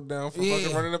get mowed down for Yeah.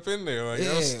 fucking running up in there. Like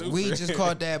that was Yeah, stupid. we just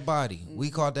caught that body. We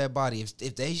caught that body.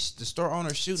 If the store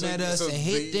owner shooting So- at us so and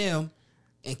hit them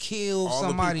and kill all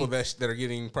somebody, the people that are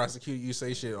getting prosecuted, you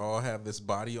say shit, all have this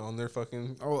body on their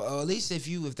fucking. or at least if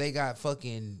they got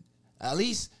fucking, at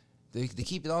least to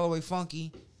keep it all the way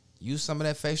funky, use some of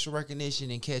that facial recognition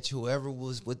and catch whoever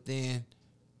was within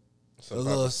a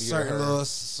little certain little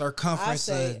circumference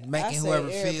of making whoever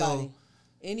feel.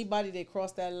 Anybody that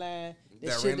crossed that line that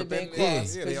that shouldn't ran have up been in crossed. there.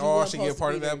 'cause Yeah, they you all weren't should get supposed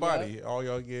part to of be that there, body. All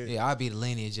y'all get. Yeah, I'd be the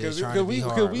lineage just Because trying to be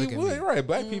hard. we Look at me. would, right?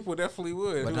 Black people definitely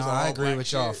would. But It no, was I all agree black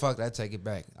with y'all. shit. Fuck that, take it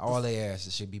back. All they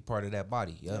asses should be part of that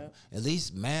body. Yep. At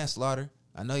least manslaughter.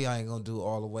 I know y'all ain't gonna do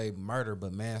all the way murder,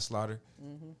 but manslaughter,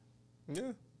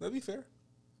 Yeah, that'd be fair.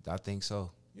 I think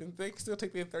so. They can still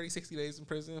take their 30, 60 days in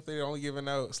prison if they're only giving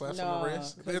out slaps No, on the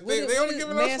wrist. 'cause If what they is only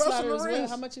giving out slaps on manslaughter the as well? wrist.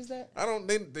 How much is that? I don't.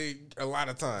 They a lot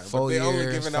of time. 4 but they only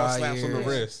years, giving out 5 slaps on the years.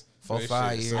 wrist. 4, That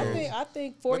 5 shit, years. so- I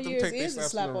think 4 Let them years take their is a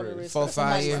slaps slap on the on the wrist. wrist. 4, for 5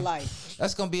 somebody years. for life.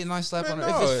 That's gonna be a nice slap Man, on her.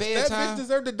 no, If it's fair that time. bitch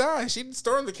deserved to die. She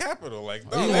stormed the Capitol.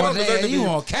 Like, no, You they want don't deserve that? to You be.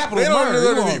 want capital They don't murder?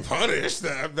 deserve You to be want- punished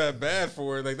that bad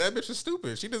for it. Like, that bitch was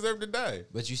stupid. She deserved to die.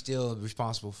 But you still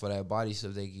responsible for that body, so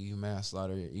if they give you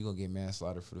manslaughter, you gonna get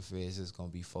manslaughter for the feds. It's gonna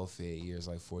be forfeit years,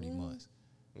 like 40 months.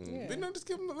 Yeah. They know, just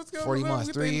give them. Let's go. 40 let months,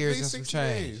 them 3 get years they and some 60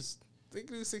 change. days. They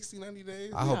can do 60, 90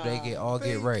 days. I hope they They-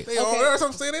 get raped. They all, Okay. that's what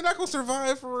I'm saying. They're not gonna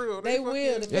survive for real. They will.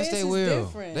 fucking- The Yes, fence they is will.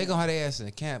 different. They gonna have their ass in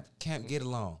the camp get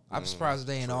along. I'm surprised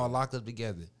they ain't all locked up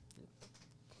together.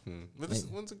 But this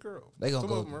one's a girl. They gonna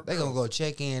Some of them go. are They gonna girls. go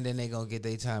check in, then they gonna get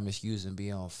their time excused and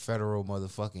be on federal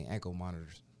motherfucking ankle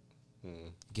monitors.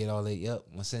 Get all they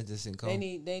when sentencing come. They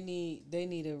need a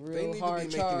They real need hard to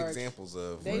be making charge. examples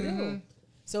of. They like, do.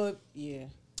 So yeah,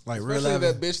 like real Especially that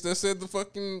evidence. bitch that said the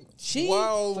fucking She,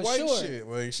 wild for white sure. shit.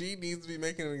 Like, she needs to be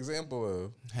making an example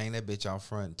of. Hang that bitch out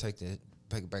front and take it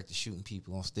back to shooting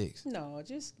people on sticks. no,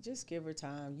 just give her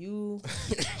time. You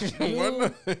Why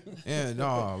not? Yeah,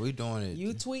 no, we doing it.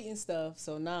 you tweeting stuff.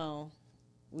 So now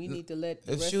we need to let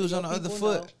the If rest she was of on the your other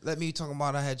people foot, know. let me talking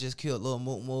about I had just killed Lil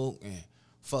Mook Mook and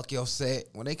fuck your set.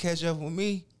 When they catch up with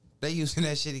me, they using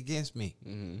that shit against me.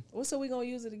 Well, so we gonna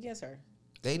use it against her.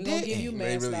 They We gonna did. give you They really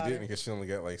manslaughter. didn't because she only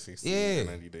got like 60 Yeah. to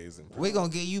 90 days in prison. We gonna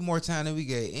give you more time than we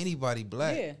gave anybody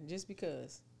black. Yeah, just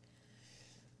because.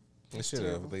 They should have,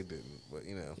 terrible. but they didn't. But,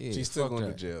 you know, Yeah, she's still fuck going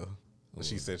that. to jail. But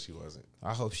she said she wasn't.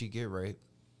 I hope she get raped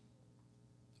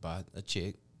by a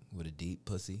chick with a deep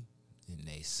pussy and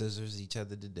they scissors each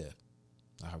other to death.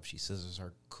 I hope she scissors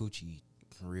her coochie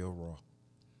real raw.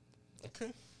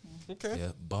 Okay. Okay.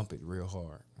 Yeah, bump it real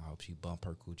hard. I hope she bump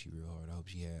her coochie real hard. I hope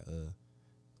she had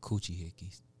coochie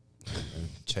hickeys and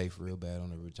chafe real bad on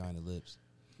her vagina lips.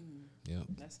 Yep.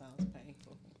 That sounds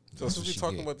painful. So That's since what we she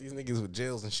talking get. about these niggas with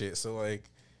jails and shit, so like,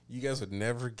 you guys would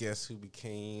never guess who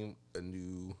became a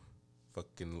new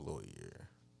fucking lawyer.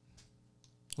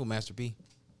 Who, Master P?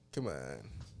 Come on,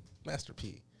 Master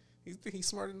P. He's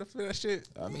smart enough for that shit.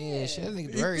 I mean, Yeah. shit, that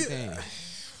nigga do everything. Yeah,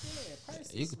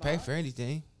 Percy's You can pay smart. for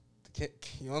anything.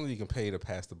 Only you can pay to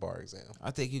pass the bar exam.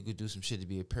 I think you could do some shit to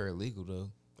be a paralegal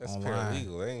though. That's online.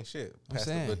 paralegal. That ain't shit. I'm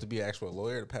saying. But to be an actual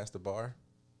lawyer to pass the bar,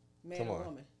 Man Come or on.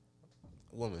 woman.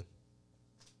 woman,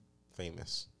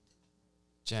 famous.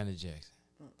 Janet Jackson.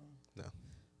 No,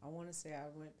 I want to say I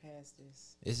went past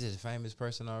this. Is it a famous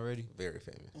person already? very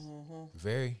famous.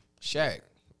 Very. Shaq.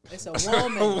 It's a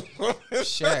woman.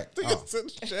 Shaq. I think Oh. it's a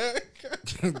Shaq.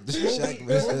 Shaq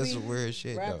list has movie, some weird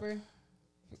shit though. rapper.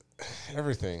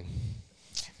 Everything.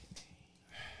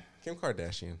 Kim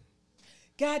Kardashian.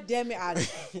 God damn it!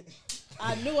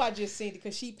 I knew I just seen it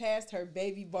because she passed her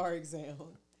baby bar exam.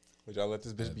 Would y'all let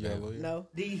this bitch be your lawyer? No,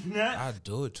 I'd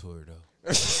do it to her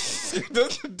though. It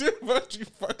doesn't do about you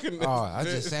fucking. Oh, I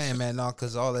just saying, man, no,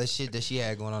 cause all that shit that she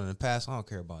had going on in the past, I don't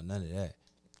care about none of that.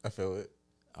 I feel it.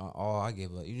 All I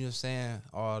give up, you know what I'm saying?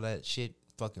 All that shit,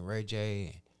 fucking Ray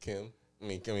J, Kim. I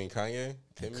mean Kanye.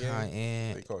 Kim. and Ye?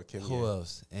 Kanye, They call it Kim. who Ye.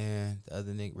 else? And the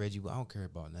other nigga, Reggie. But I don't care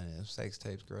about none of them sex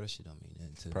tapes, girl. That shit don't mean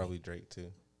nothing to me. Probably Drake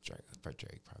too.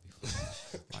 Drake probably.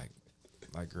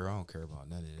 like, girl, I don't care about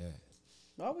none of that.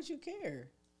 why would you care?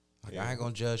 Like, Yeah. I ain't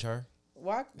gonna judge her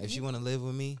Why? if she want to live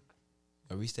with me,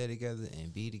 or we stay together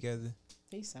and be together.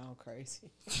 He sound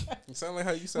crazy. You sound like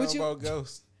how you sound Would you- about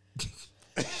Ghost.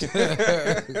 Would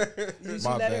My you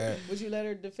let bad. her? Would you let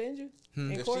her defend you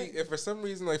in If court? if for some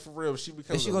reason, like for real, she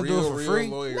becomes she a gonna do it real, for real free?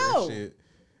 lawyer No. and shit,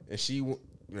 and she,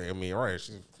 I mean, right?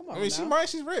 She, Come I on mean, she now. might.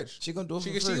 She's rich. She gonna do it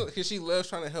She, for free. cause she loves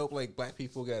trying to help like black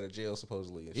people get out of jail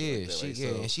supposedly. And shit Yeah, like that, she like, yeah,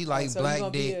 so, and she like so black you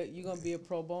gonna dick. be you gonna be a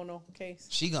pro bono case?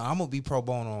 I'm gonna be pro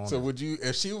bono on So her. would you,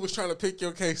 if she was trying to pick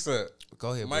your case up,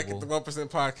 Go ahead, Mike boo at the boo. 1%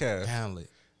 podcast? Handle it.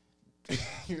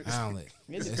 Handle it.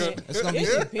 It It's depends. gonna be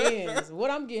It depends.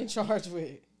 What I'm getting charged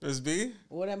with. Ms. B,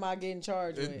 What am I getting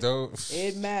charged it with? don't.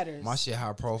 It matters. my shit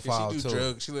high If profile she do too.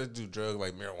 drug, she let do drug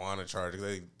like marijuana charges.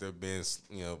 They've been,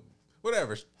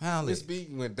 whatever. Handle Miss it. B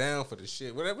went down for the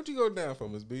shit. What you go down for,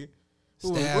 Miss B?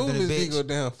 What Stabbing would a Miss B bitch. go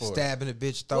down for? Stabbing a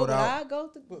bitch, What throw it would out. I go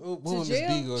to, What to would Miss B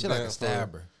jail? go She down like a for?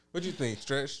 stabber. What you think?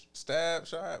 Stretch, stab,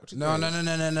 shot? What you No, think?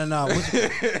 no.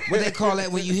 What they call that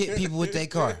when you hit people with their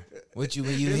car? When you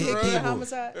hit Vehicular people?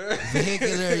 homicide?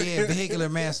 Vehicular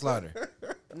manslaughter.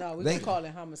 No, we They- gonna call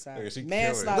it homicide. Yeah, she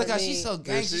Manslaughter. Look how mean- she's so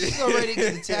gangster. She's already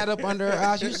getting tied up under her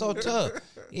eyes. She's so tough.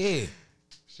 Yeah.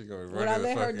 She gonna run Would I in the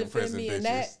let her fucking defend prison me in bitches.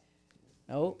 that?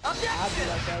 Nope. I'll be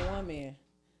like that one man.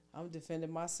 I'm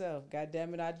defending myself. God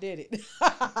damn it, I did it.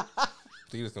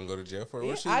 So you just gonna go to jail for it? Yeah,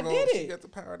 Well, she I gonna, did She it. got the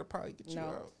power to probably get you No.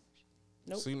 out.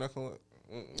 Nope. So you're not gonna.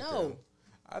 No.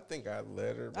 I think I'd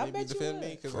let her I maybe bet you defend would.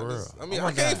 me because For real. I mean, Oh my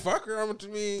I can't God. fuck her.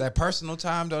 That personal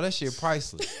time though, that shit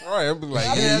priceless. right. I'd be like,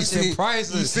 Yeah, yeah, that you shit see,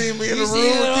 priceless. you see me in You the see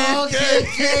room it all, with Kim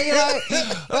K.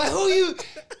 like who you?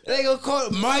 They gonna call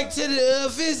Mike to the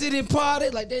visiting party,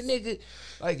 like that nigga.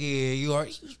 Like yeah, you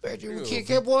spiritual with Kid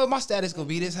K, boy. My status gonna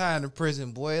be this high in the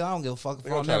prison, boy. I don't give a fuck if They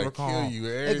I'll gonna try never to kill call. you.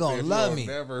 They gonna love me.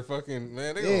 Never fucking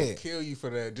man. They Yeah. gonna kill you for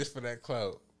that, just for that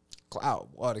clout. Clout,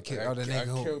 or the kid, Like, or the I nigga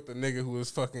who killed the nigga who was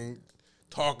fucking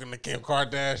talking to Kim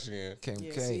Kardashian. Kim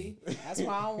Yeah, K, see? That's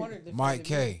why I don't want her to defend Mike me.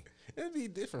 K. It'd be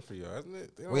different for y'all, isn't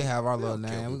it? They We don't- have our they little don't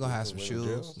kill name. We people gonna have in some women shoes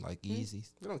jails. like Yeezys.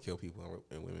 They don't kill people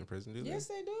in women prison, do they? Yes,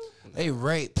 they do. They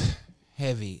rape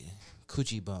heavy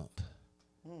coochie bump,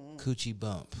 coochie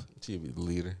bump. She'd be the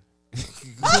leader.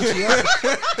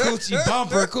 Coochie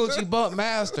bumper, coochie bump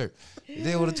master.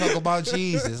 They want to talk about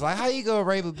Jesus. Like, how you gonna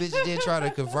rape a bitch and then try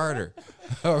to convert her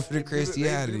over to They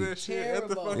Christianity? do that shit at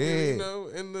the Terrible. fucking, Yeah. you know,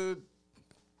 in the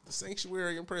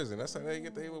sanctuary in prison. That's how they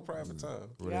get their little private time.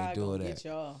 Where God they do gonna that? get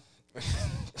y'all.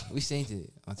 We seen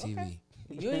it on TV. Okay.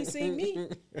 You ain't seen me.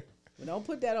 But don't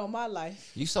put that on my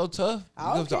life. You so tough. I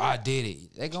You don't go to, care. I did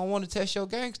it. They gonna want to test your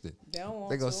gangster. They don't want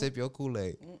They gonna to. sip your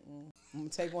Kool-Aid. I'm gonna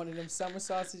take one of them summer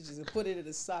sausages and put it in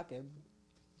a socket.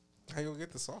 How you gonna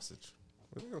get the sausage?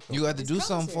 Where they gonna come You got to It's do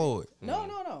something commissary. for it. No,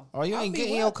 no, no. Oh, you I'll ain't be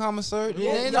getting well. your commissary.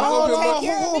 Yeah, Ain't y'all no- take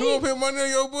care of Who gonna put money on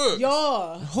your book?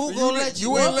 Y'all. Who You, gonna let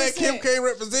you ain't let 1%. Kim K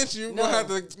represent you. You No. gonna have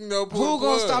to, you know, pull Who the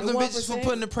gonna plug. stop them The bitches from 1%?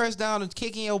 putting the press down and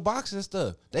kicking your box and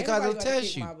stuff? They Ain't gotta nobody gonna test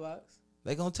kick you. my box.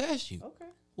 They gonna test you. Okay.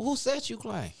 Well, who set you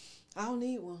claim? I don't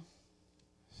need one.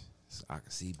 I can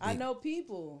see. Big. I know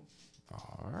people.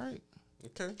 All right.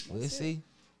 Okay. We'll see.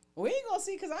 We ain't gonna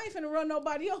see because I ain't finna run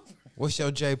nobody over. What's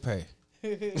your JPay? My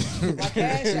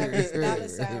cash app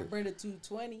is $ Brenda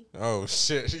 220. Oh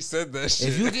shit, she said that shit.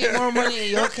 If you get more money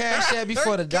in your cash app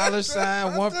before the $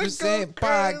 1%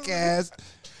 podcast,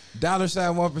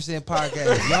 $1%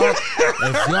 podcast.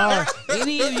 If y'all,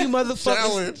 any of you motherfuckers,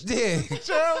 Challenge. yeah,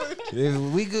 challenge, if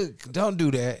we could, don't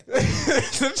do that.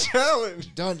 it's a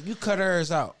challenge. Don't you cut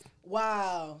hers out?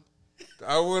 Wow.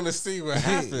 I want to see what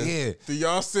happens. Yeah. Do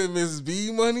y'all send Mrs.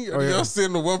 B money or Oh, do yeah. y'all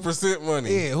send the 1%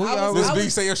 money? Yeah, who I y'all? was- Miss I B,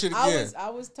 was- say your shit again. I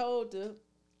was told to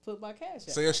put my cash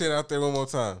Say app. your shit out there one more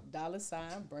time.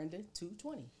 $ Brenda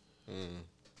 220.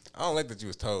 I don't like that you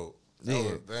was told. That Yeah.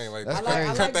 was- that ain't like That's I like, I crazy.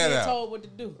 Cut like that being out. told what to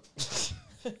do.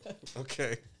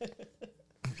 Okay.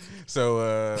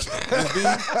 So, Miss B,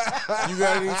 you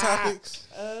got any topics?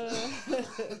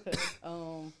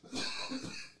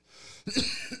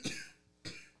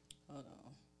 Hold on.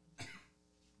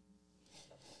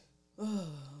 Oh,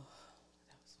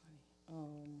 that was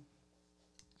funny.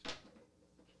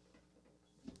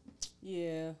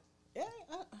 Yeah. Yeah.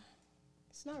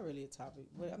 It's not really a topic,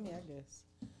 but I mean, I guess.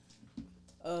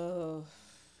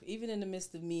 Even in the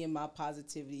midst of me and my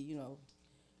positivity,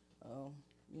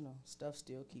 stuff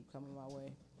still keep coming my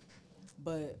way.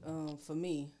 But for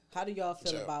me, how do y'all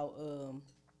feel about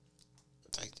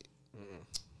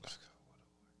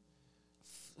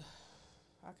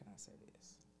how can I say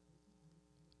this?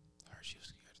 I heard she was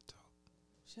scared to talk.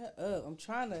 Shut up. I'm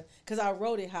trying to, because I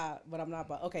wrote it high, but I'm not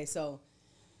about. Okay, so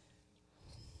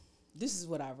this is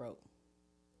what I wrote.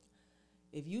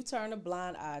 If you turn a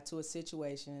blind eye to a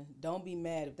situation, don't be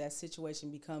mad if that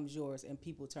situation becomes yours and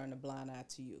people turn a blind eye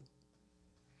to you.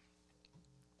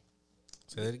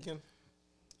 Say that again.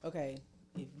 Okay,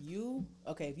 if you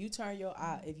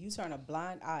turn a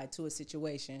blind eye to a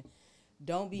situation,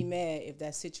 don't be mad if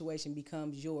that situation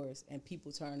becomes yours and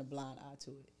people turn a blind eye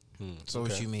to it. So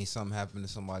what you mean? Something happened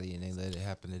to somebody and they let it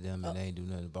happen to them and they ain't do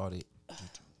nothing about it?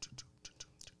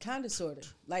 Kind of, sort of.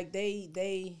 Like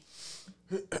they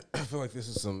I feel like this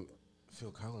is some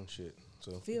Phil Collins shit.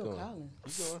 So Phil keep going. Collins.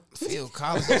 Keep going. Phil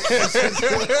Collins.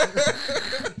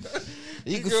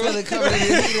 You can feel it coming in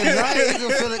the heat of the night. You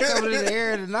can feel it coming in the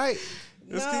air of the night.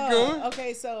 Let's keep going.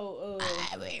 Okay, so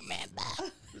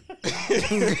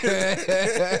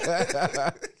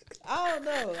I don't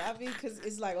know. I mean, because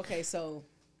it's like, okay, so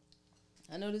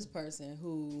I know this person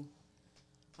who,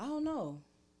 I don't know,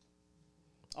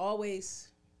 always,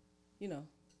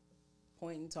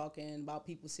 pointing, talking about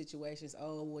people's situations,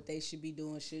 what they should be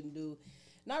doing, shouldn't do.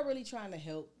 Not really trying to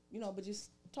help, but just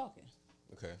talking.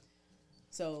 Okay.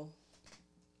 So,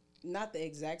 not the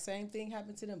exact same thing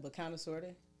happened to them, but kind of, sort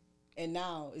of. And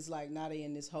now, it's like, now they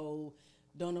in this whole,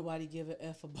 don't nobody give a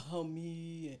F about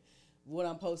me and what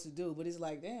I'm supposed to do. But it's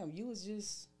like, damn, you was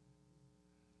just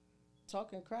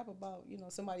talking crap about,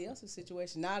 somebody else's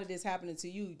situation. Now that it's happening to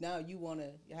you, now you want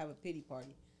to have a pity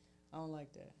party. I don't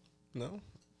like that. No.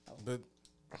 But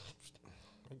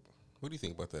what do you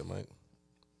think about that, Mike?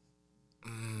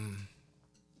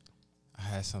 I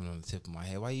had had something on the tip of my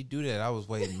head. Why you do that? I was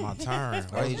waiting my turn.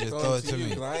 Why you just throw it to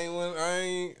me?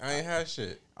 I ain't had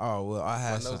shit. Oh well, I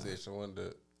had My nose some. itch. I wanted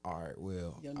to. All right,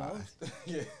 well, Your nose?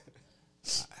 Yeah.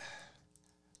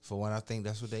 for one, I think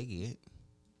that's what they get,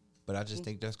 but I just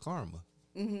think that's karma.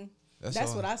 Mm-hmm. That's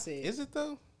That's all. what I said. Is it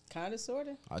though? Kind of, sort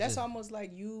of. I That's just- almost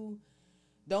like you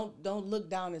don't look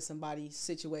down at somebody's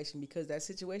situation, because that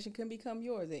situation can become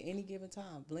yours at any given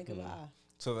time. Blink of an eye.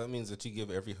 So that means that you give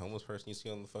every homeless person you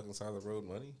see on the fucking side of the road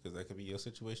money, because that could be your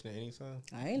situation at any time.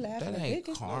 I ain't laughing. That at ain't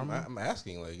Pickens. karma. I'm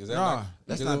asking, like, is that Nah, not?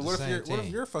 that's because not the what if same you're What if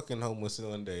thing. you're fucking homeless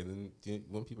one day? Then do you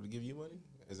want people to give you money?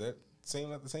 Is that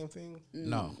not the same thing?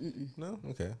 No, No.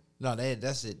 Okay. no,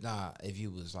 that's it. Nah, if you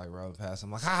was like rolling past,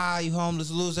 I'm like, ha, you homeless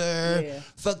loser. Yeah.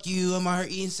 Fuck you. I'm out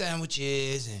here eating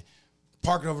sandwiches and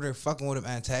parking over there, fucking with him,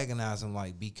 antagonizing him.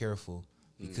 Like, be careful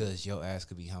because your ass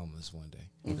could be homeless one day.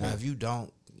 Now, if you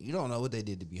don't know what they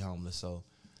did to be homeless, so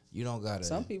you don't gotta.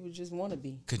 Some people just want to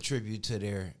be. Contribute to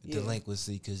their Yeah.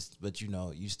 delinquency, but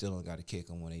you still don't got to kick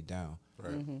them when they down.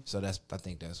 Right. Mm-hmm. So I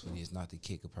think that's what it is, not to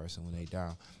kick a person when they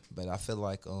down. But I feel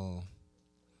like a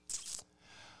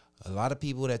lot of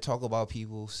people that talk about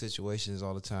people's situations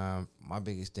all the time, my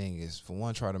biggest thing is, for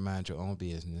one, try to mind your own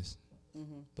business.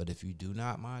 But if you do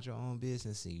not mind your own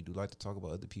business and you do like to talk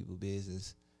about other people's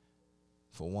business,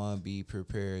 for one, be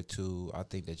prepared to, I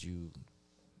think that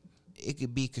it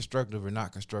could be constructive or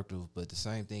not constructive, but the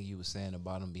same thing you were saying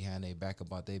about them behind their back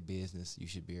about their business, you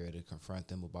should be able to confront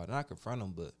them about it. Not confront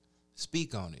them, but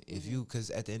speak on it. If you, because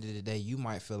at the end of the day, you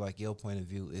might feel like your point of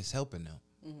view is helping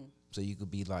them. So you could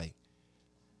be like,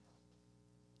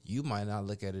 you might not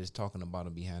look at it as talking about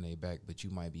them behind their back, but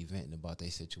you might be venting about their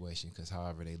situation because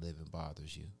however they live it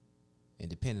bothers you. And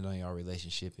depending on your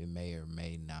relationship, it may or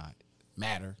may not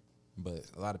matter. But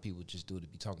a lot of people just do it to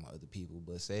be talking about other people.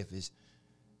 But say if it's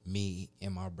me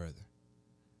and my brother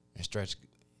and Stretch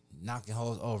knocking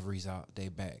whole ovaries out they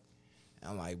back,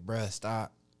 I'm like, bruh,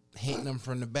 stop hitting them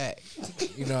from the back.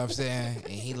 You know what I'm saying?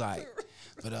 And he like,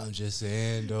 but I'm just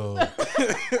saying though,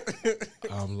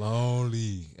 I'm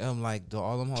lonely. I'm like,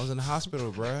 all them hoes in the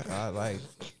hospital, bruh. I like,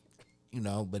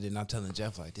 but then I'm telling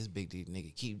Jeff, like, this big D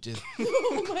nigga keep just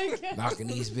Oh my God. knocking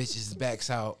these bitches' backs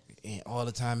out, and all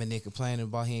the time, and they complaining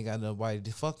about he ain't got nobody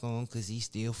to fuck on because he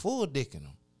still full dicking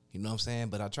them. You know what I'm saying?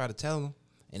 But I try to tell him,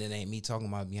 and it ain't me talking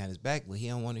about behind his back, but he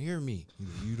don't want to hear me. He's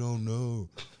like, you don't know.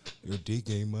 Your dick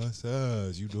ain't my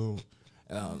size. You don't.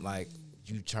 And I'm like,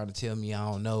 you trying to tell me I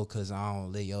don't know because I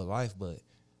don't live your life, but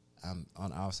I'm on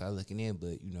the outside looking in,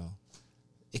 but,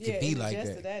 it could be in the like jest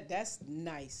that. of that. That's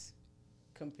nice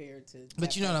compared to.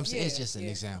 But you know what I'm saying? Yeah, It's just an yeah.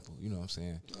 example. You know what I'm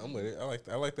saying? I'm with it.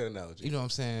 I like that analogy. You know what I'm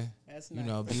saying? That's You nice.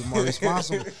 know, be more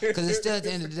responsible. Because it's still at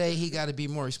the end of the day, he got to be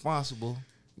more responsible.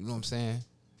 You know what I'm saying?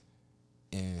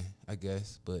 And I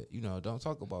guess, but don't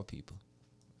talk about people.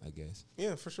 I guess.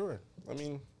 Yeah, for sure. I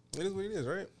mean, it is what it is,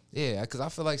 right? Yeah, because I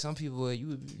feel like some people,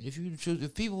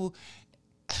 if people,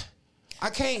 I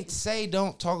can't say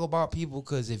don't talk about people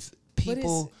because if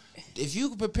people, if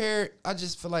you prepare, I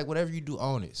just feel like whatever you do,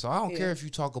 own it. So I don't care if you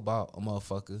talk about a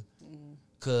motherfucker.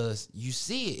 Cause you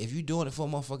see it. If you're doing it for a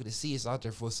motherfucker to see, it's out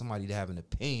there for somebody to have an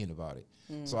opinion about it.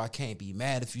 So I can't be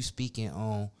mad if you speaking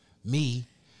on me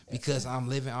because I'm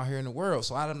living out here in the world.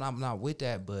 So I'm not with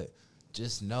that, but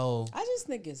just know I just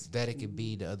think it's that it could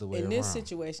be the other way in around. this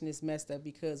situation. It's messed up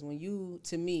because when you,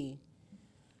 to me,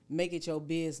 make it your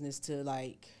business to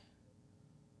like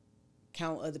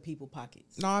count other people's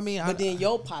pockets. No, I mean, But then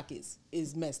your pockets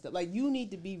is messed up. Like, you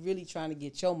need to be really trying to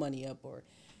get your money up, or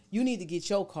you need to get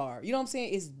your car. You know what I'm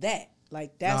saying? It's that.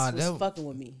 Like, that's what's fucking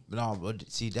with me. No, but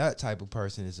see, that type of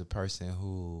person is a person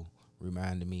who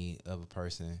reminded me of a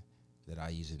person that I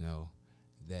used to know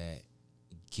that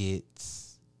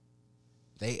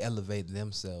they elevate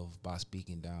themselves by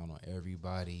speaking down on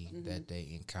everybody that they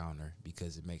encounter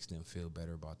because it makes them feel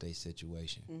better about their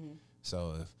situation.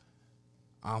 So if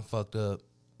I'm fucked up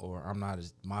or I'm not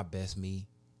my best me,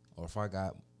 or if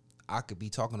I could be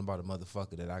talking about a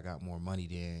motherfucker that I got more money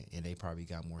than and they probably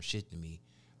got more shit than me,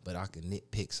 but I could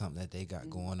nitpick something that they got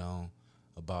going on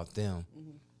about them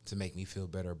to make me feel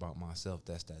better about myself.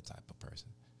 That's that type of person.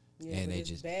 Yeah, And but they it's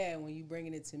just bad when you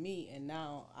bringing it to me, and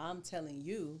now I'm telling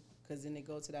you, because then they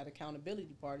go to that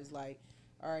accountability part. It's like,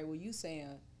 all right, well, you saying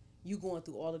you going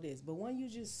through all of this, but when you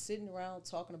just sitting around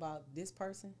talking about this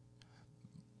person,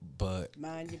 but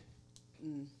mind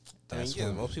you, that's yeah,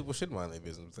 when- most people should mind their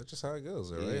business. That's just how it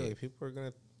goes, though, right? Yeah. Like, people are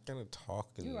gonna kind of talk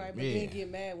and you're right, but Yeah. then get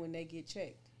mad when they get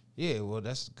checked. Yeah, well,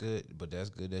 that's good, but that's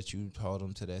good that you hold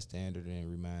them to that standard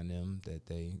and remind them that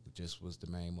they just was the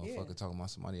main motherfucker talking about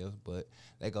somebody else. But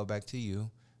they go back to you.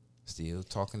 Still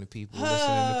talking to people, listening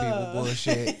to people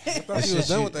bullshit. I thought you was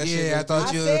done with that shit. Yeah, I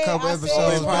thought you was a couple I episodes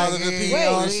said back. positive Yeah, people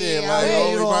yeah, and shit, yeah, like, yeah,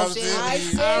 only you know what I'm positive saying? I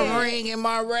said- I'm wringing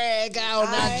my rag out.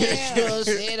 I I just, am. you know what I'm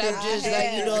saying? I'm just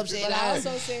like, you know what I'm saying? But I also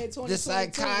said 2022, The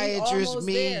psychiatrist almost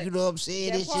me, there. you know what I'm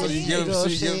saying? That This part So shit, you is- you give, know so what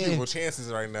I'm you give saying? people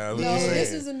chances right now. No, Yeah.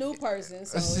 this is a new person,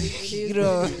 so it is You what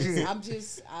know. it is. I'm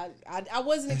just, I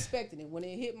wasn't expecting it. When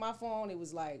it hit my phone, it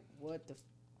was like, what the?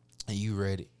 And you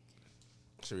read it.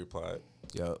 She replied.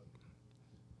 Yup.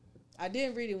 I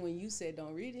didn't read it when you said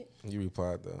don't read it. You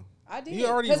replied though. I did. You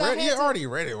already 'Cause I read. had You to- already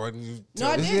read it when you. No,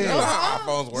 I didn't. You know No, how uh-uh.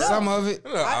 iPhones work. Some of it.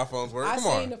 You know how iPhones work. I Come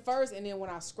seen on. the first, and then when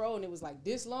I scrolled, and it was like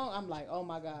this long. I'm like, oh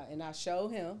my god! And I showed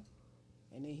him,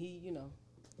 and then he,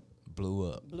 Blew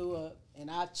up. blew up, and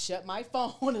I shut my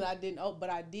phone, and I didn't. Oh, but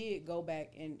I did go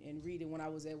back and read it when I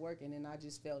was at work, and then I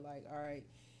just felt like, all right,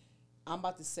 I'm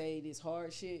about to say this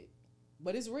hard shit,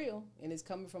 but it's real, and it's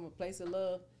coming from a place of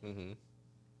love. Mm-hmm.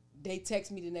 They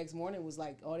text me the next morning, was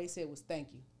like, all they said was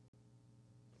thank you.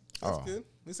 That's Oh. good.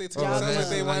 They say Oh, sounds like that's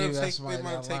they might have that's taken, why they might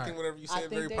have they got taken whatever you I said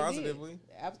think very they positively.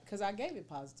 because I gave it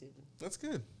positively. That's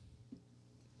good.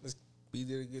 Let's be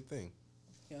did a good thing.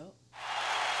 Yep.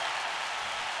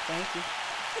 Thank you.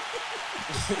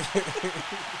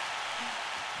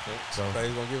 So- Thought he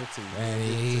was gonna give it to you. Man, Give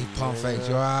it he to you, pump man. faked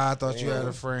you. I thought you had Yeah.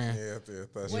 a friend. Yeah, I thought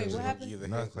Wait, she was what gonna happened? give you the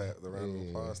Nothing. hand clap, the round of Yeah,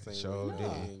 applause thing. sure but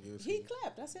did. he didn't give it to He you.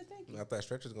 clapped. I said thank you. I thouh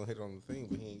Stretcher's gonna hit on the thing,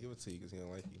 but he didn't give it to you because he don't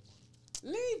like you.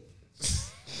 Leave.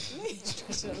 Leave.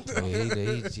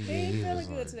 Yeah, he He ain't was feeling like-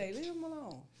 good today. Leave him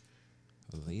alone.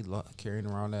 He carrying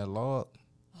around that log.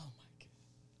 Oh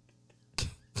my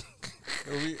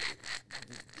god.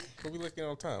 What we looking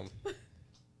on time?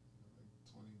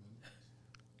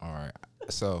 All right.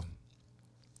 So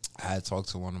I had talked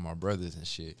to one of my brothers and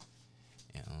shit.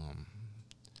 And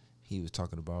he was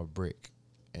talking about Brick.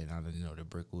 And I didn't know that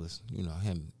Brick was,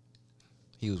 him.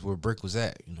 He was where Brick was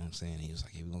at, you know what I'm saying? He was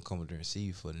like, hey, we're going to come up there and see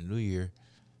you for the new year.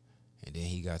 And then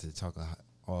he got to talking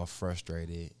all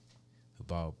frustrated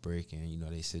about Brick and,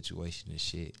 their situation and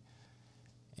shit.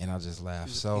 And I just laughed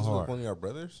so He's with hard. one of your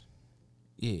brothers?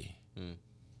 Yeah.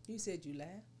 You said you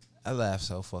laughed. I laughed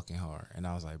so fucking hard. And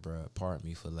I was like, bro, pardon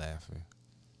me for laughing.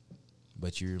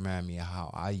 But you remind me of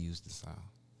how I used to sound.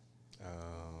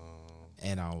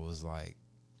 And I was like,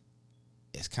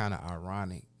 it's kind of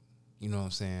ironic. You know what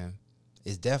I'm saying?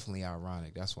 It's definitely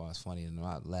ironic. That's why it's funny. I'm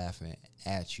not laughing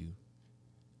at you.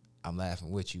 I'm laughing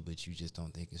with you, but you just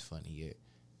don't think it's funny yet.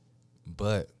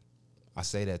 But I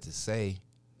say that to say,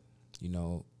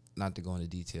 not to go into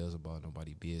details about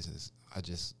nobody's business. I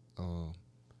just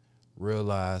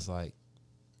realize, like,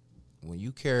 when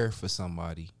you care for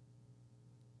somebody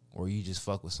or you just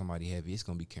fuck with somebody heavy, it's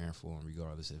going to be caring for them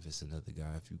regardless if it's another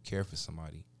guy. If you care for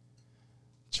somebody,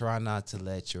 try not to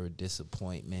let your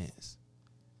disappointments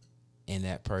in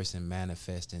that person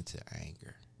manifest into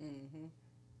anger. Mm-hmm.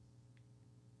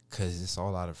 Because it's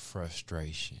all out of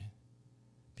frustration.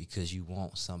 Because you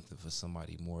want something for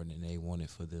somebody more than they want it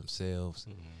for themselves.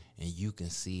 And you can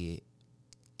see it.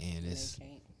 And it's, They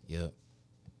can't. yep.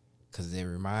 Because they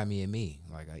remind me of me.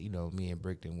 Like, me and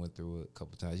Brickton went through it a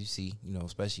couple times. You see,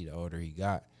 especially the older he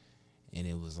got. And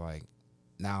it was like,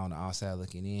 now on the outside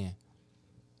looking in,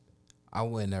 I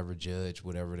would never judge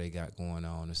whatever they got going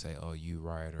on and say, oh, you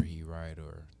right or he right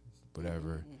or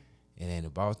whatever. It ain't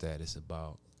about that. It's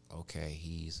about, okay,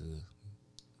 he's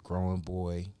a growing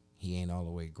boy. He ain't all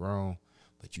the way grown,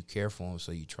 but you care for him,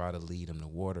 so you try to lead him to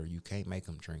water. You can't make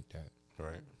him drink that.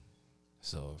 Right.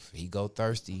 So if he go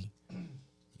thirsty,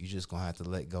 you just going to have to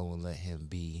let go and let him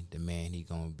be the man he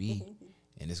going to be.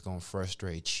 And it's going to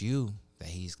frustrate you that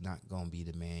he's not going to be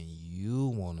the man you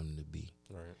want him to be.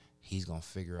 Right. He's going to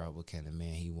figure out what kind of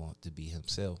man he wants to be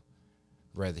himself.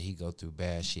 Whether he go through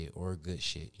bad shit or good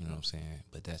shit, you know what I'm saying?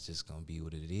 But that's just going to be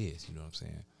what it is, you know what I'm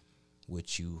saying?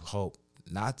 What you hope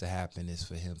not to happen is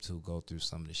for him to go through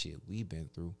some of the shit we've been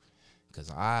through. Because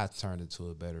I turned into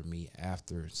a better me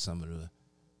after some of the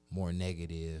more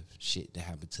negative shit that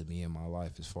happened to me in my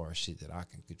life, as far as shit that I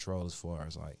can control, as far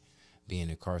as like being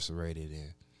incarcerated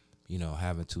and,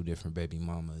 having 2 different baby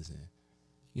mamas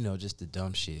and, just the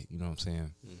dumb shit, you know what I'm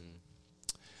saying?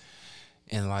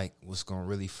 And like what's going to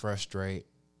really frustrate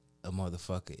a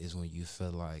motherfucker is when you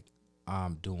feel like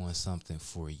I'm doing something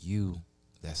for you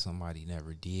that somebody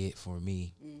never did for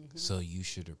me, so you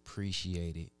should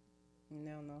appreciate it. And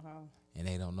they don't know how. And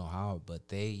they don't know how, but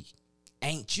they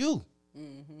ain't you.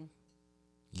 Mm-hmm.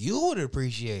 You would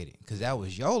appreciate it because that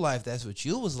was your life. That's what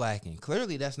you was lacking.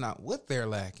 Clearly, that's not what they're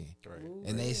lacking. Right.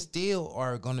 And they still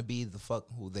are going to be the fuck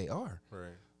who they are. Right.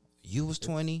 You was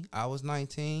 20, I was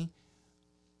 19.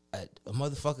 a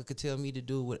motherfucker could tell me to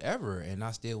do whatever, and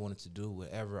I still wanted to do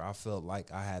whatever I felt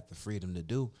like I had the freedom to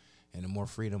do. And the more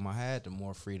freedom I had, the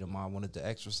more freedom I wanted to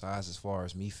exercise as far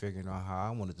as me figuring out how I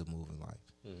wanted to move in life.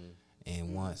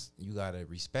 And once you gotta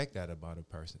respect that about a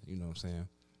person, you know what I'm saying?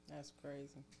 That's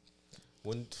crazy.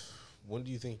 When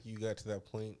do you think you got to that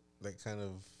point? That kind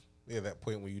of that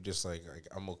point where you just like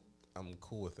I'm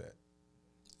cool with that.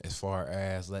 As far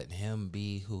as letting him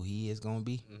be who he is gonna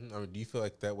be. I mean, do you feel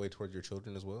like that way towards your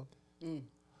children as well?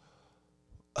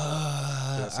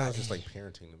 That sounds just like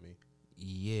parenting to me.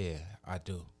 Yeah, I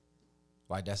do.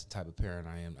 Like that's the type of parent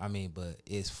I am. I mean, but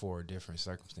it's for different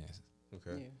circumstances.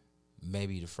 Okay. Yeah.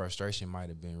 Maybe the frustration might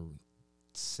have been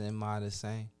semi the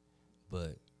same,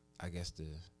 but I guess the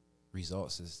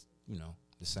results is,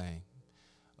 the same.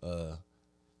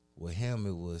 With him,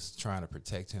 it was trying to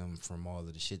protect him from all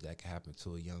of the shit that could happen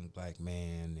to a young black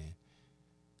man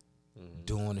and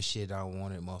doing the shit I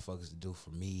wanted motherfuckers to do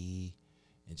for me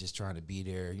and just trying to be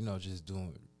there, just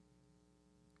doing.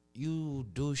 You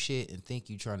do shit and think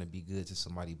you trying to be good to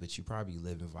somebody, but you probably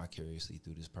living vicariously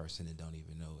through this person and don't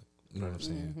even know it. You know what I'm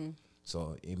saying?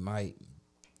 So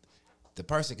the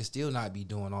person could still not be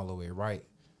doing all the way right,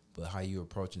 but how you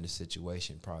approaching the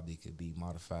situation probably could be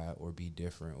modified or be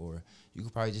different, or you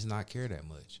could probably just not care that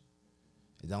much.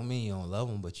 It don't mean you don't love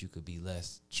them, but you could be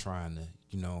less trying to,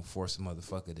 force a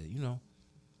motherfucker to,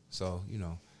 So,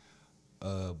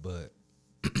 but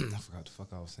I forgot what the fuck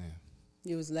I was saying.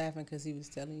 You was laughing because he was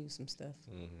telling you some stuff.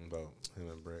 About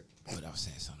him and Brett. But I was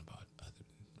saying something about other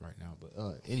right now.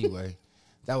 But anyway,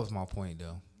 that was my point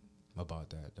though. About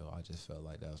that though, I just felt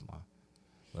like that was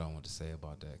what I want to say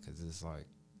about that, because it's like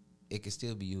it can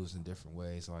still be used in different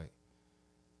ways. Like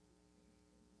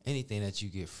anything that you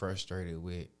get frustrated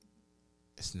with,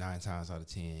 it's 9 times out of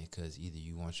 10 because either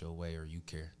you want your way or you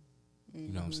care. You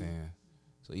know what I'm saying?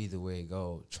 So either way it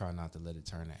go, try not to let it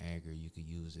turn to anger. You could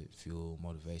use it, fuel,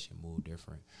 motivation, move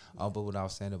different. But what I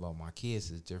was saying about my kids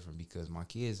is different because my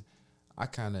kids, I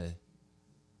kind of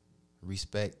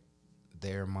respect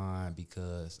their mind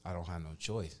because I don't have no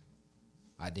choice.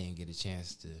 I didn't get a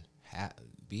chance to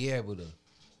be able to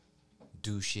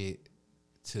do shit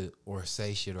or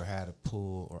say shit or have to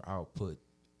pull or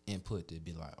input to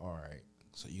be like, all right,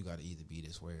 so you got to either be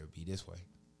this way or be this way.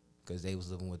 Because they was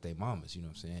living with their mamas, you know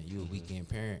what I'm saying? You a weekend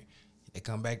parent, they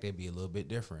come back, they be a little bit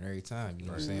different every time, you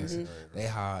know what I'm saying? So they,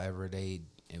 however, they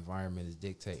environment is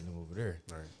dictating them over there.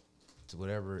 Right. So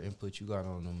whatever input you got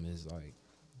on them is like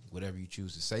whatever you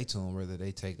choose to say to them, whether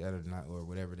they take that or not, or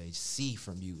whatever they see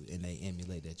from you and they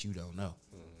emulate that you don't know.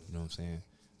 You know what I'm saying?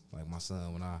 Like my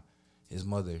son, his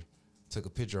mother took a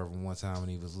picture of him one time when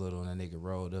he was little, and that nigga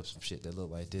rolled up some shit that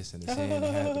looked like this in his hand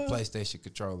and had the PlayStation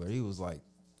controller. He was like,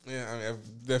 yeah, I mean,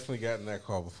 I've definitely gotten that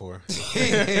call before. Oh,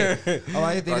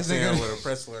 I think this Roxanne nigga with a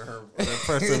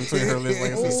pretzel between her lips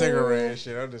like it's a cigarette and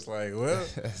shit. I'm just like, well,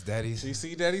 that's daddy's. you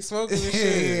see daddy smoking and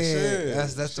shit.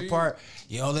 That's the part.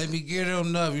 Yo, let me get him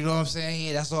enough. You know what I'm saying?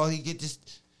 Yeah, that's all he get. This,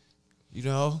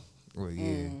 Well,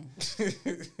 yeah.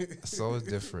 So it's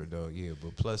different though. Yeah,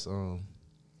 but plus, I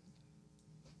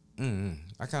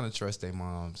kind of trust their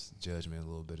mom's judgment a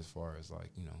little bit as far as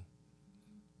like,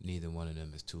 neither one of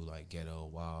them is too like ghetto,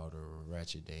 wild, or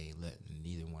ratchet. They ain't letting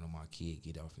neither one of my kids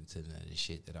get off into none of the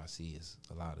shit that I see is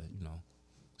a lot of,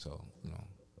 So,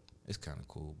 it's kind of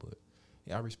cool. But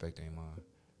yeah, I respect their mom.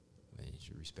 Man, you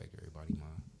should respect everybody's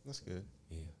mom. That's good.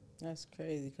 Yeah. That's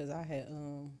crazy because I had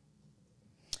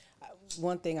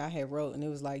one thing I had wrote, and it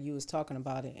was like you was talking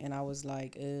about it, and I was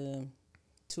like,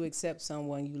 to accept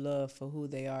someone you love for who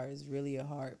they are is really a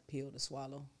hard pill to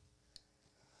swallow.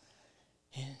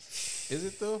 Is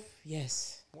it though?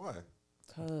 Yes. Why?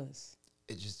 Cause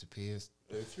it just appears.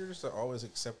 If you're just always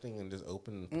accepting and just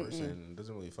open person, it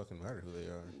doesn't really fucking matter who they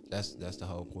are. That's the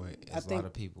whole point. There's a lot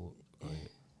of people. Go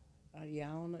ahead. Yeah,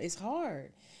 I don't know. It's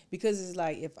hard because it's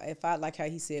like if I like how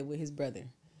he said with his brother.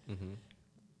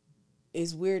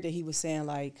 It's weird that he was saying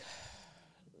like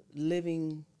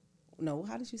living. No,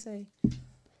 how did you say?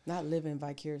 Not living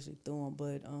vicariously through them,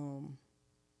 but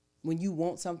when you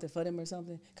want something for them or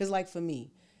something. Because like for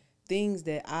me, things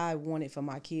that I wanted for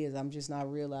my kids, I'm just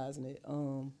not realizing it.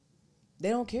 They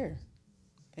don't care.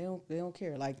 They don't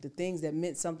care. Like the things that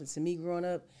meant something to me growing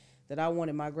up that I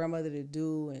wanted my grandmother to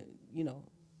do and,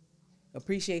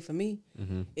 appreciate for me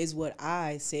is what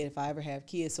I said if I ever have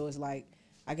kids. So it's like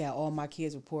I got all my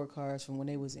kids' report cards from when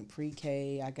they was in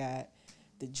pre-K. I got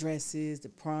the dresses, the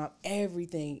prom,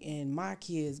 everything. And my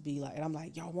kids be like, and I'm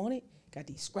like, y'all want it? Got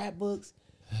these scrapbooks.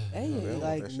 Hey,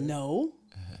 like, no.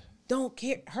 Don't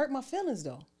care. Hurt my feelings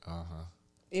though.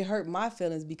 It hurt my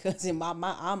feelings because in my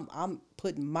I'm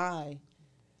putting my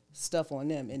stuff on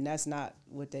them, and that's not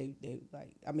what they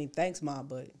like. I mean, thanks, Mom,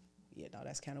 but yeah, no,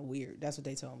 that's kind of weird. That's what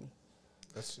they told me.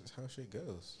 That's just how shit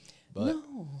goes. But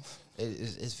No.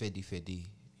 it's 50-50.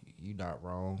 You not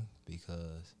wrong,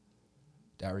 because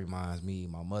that reminds me,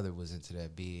 my mother was into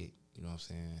that big, you know what I'm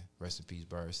saying? Rest in peace,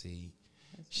 Birdseed.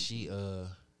 She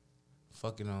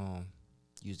fucking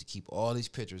used to keep all these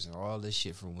pictures and all this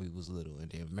shit from when we was little. And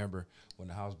then remember when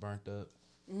the house burnt up?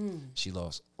 She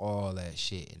lost all that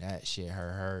shit, and that shit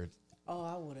hurt her Oh,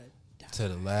 I would have died. to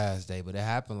the last day. But it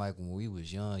happened like when we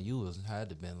was young. You had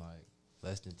to been like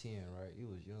less than 10, right? You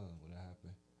was young when it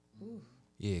happened. Ooh.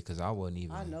 Yeah, because I wasn't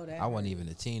even. I know that I wasn't hurt. even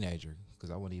a teenager,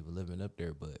 because I wasn't even living up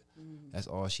there. But that's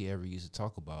all she ever used to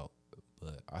talk about.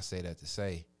 But I say that to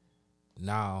say,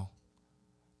 now,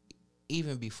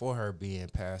 even before her being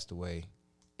passed away,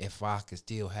 if I could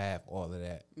still have all of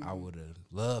that, I would have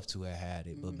loved to have had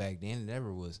it. But back then, it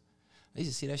never was. I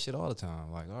used to see that shit all the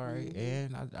time. Like, all right,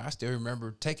 and I still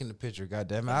remember taking the picture.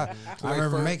 Goddamn it, I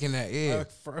remember making that. Yeah,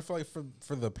 I feel like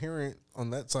for the parent on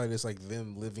that side, it's like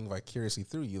them living vicariously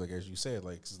through you. Like as you said,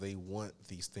 like 'cause they want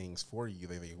these things for you.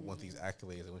 They want these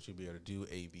accolades. They want you to be able to do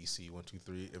A, B, C, 1, 2,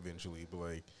 3 eventually. But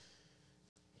like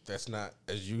that's not,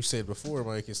 as you said before,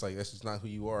 Mike. It's like that's just not who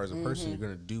you are as a person. You're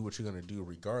gonna do what you're gonna do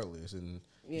regardless, and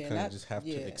you kind of just have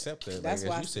to accept that. That's like,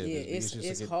 why as you said,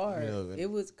 it's hard. It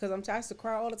was because I used to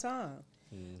cry all the time.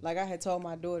 Like I had told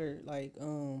my daughter, like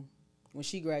when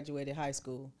she graduated high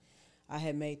school, I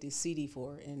had made this CD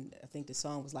for her, and I think the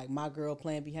song was like "My Girl"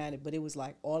 playing behind it, but it was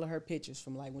like all of her pictures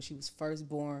from like when she was first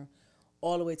born,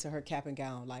 all the way to her cap and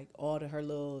gown, like all of her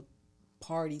little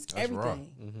parties, That's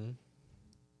everything. raw.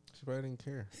 She probably didn't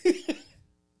care.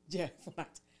 Yeah, what?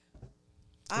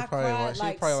 She I probably, cried she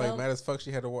like probably some, like mad as fuck.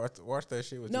 She had to watch that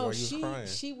shit with you no, while you was crying.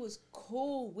 she was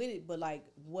cool with it, but like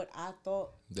what I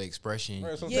thought. the expression.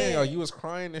 Right, so I'm Yeah. saying, oh, you was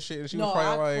crying and shit, and she No, was probably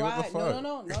I like, cried. "What the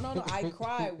fuck?" No. I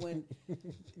cried when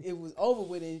it was over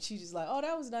with, and she just like, "Oh,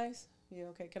 that was nice. Yeah,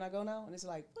 okay. Can I go now?" And it's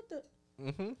like, "What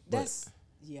the? That's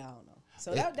yeah, I don't know."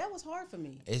 So that was hard for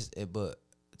me. But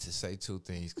to say two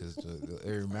things, because it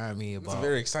reminded me It's a about.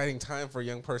 very exciting time for a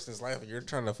young person's life, and you're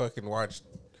trying to fucking watch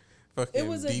fucking It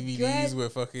was a DVDs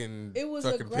with fucking It was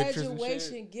fucking a pictures and shit.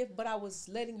 graduation gift, but I was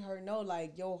letting her know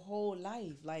like your whole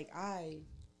life, like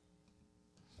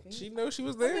She knows she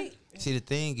was I there. mean, See, the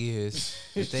thing is,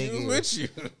 She was with you.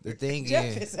 the thing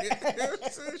Jeff is,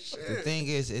 is the thing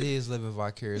is, it is living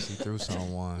vicariously through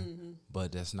someone,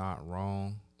 but that's not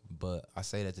wrong. But I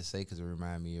say that to say because it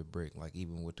reminded me of Brick. Like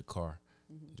even with the car,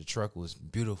 the truck was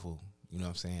beautiful. You know what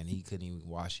I'm saying? He couldn't even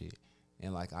wash it,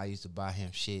 and like I used to buy him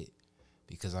shit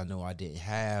because I know I didn't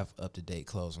have up to date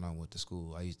clothes when I went to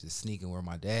school. I used to sneak and wear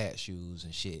my dad's shoes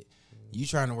and shit. You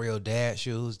trying to wear your dad's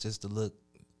shoes just to look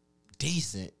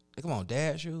decent? Like, come on,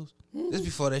 dad shoes. This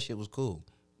before that shit was cool.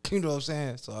 You know what I'm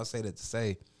saying? So I say that to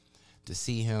say, to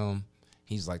see him,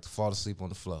 he's like to fall asleep on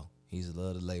the floor. He's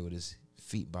love to lay with his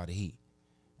feet by the heat.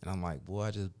 And I'm like,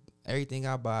 boy, everything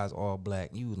I buy is all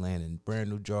black. You laying in brand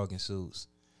new jogging suits.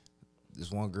 This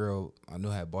one girl I knew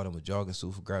had bought him a jogging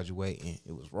suit for graduating.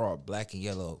 It was raw, black and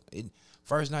yellow.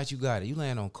 First night you got it, you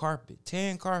laying on carpet,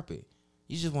 tan carpet.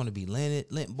 You just want to be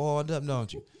lint balled up,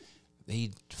 don't you?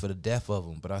 He for the death of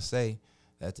him. But I say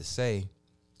that to say,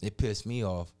 it pissed me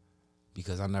off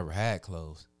because I never had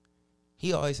clothes.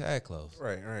 He always had clothes.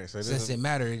 Right. So Since it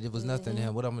mattered, it was nothing to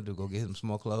him. What I'm gonna do? Go get him some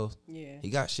more clothes? Yeah. He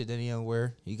got shit that he don't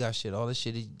wear. He got shit, all the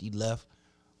shit he left.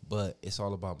 But it's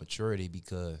all about maturity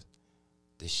because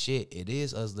the shit, it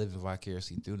is us living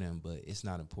vicariously through them, but it's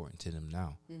not important to them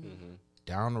now.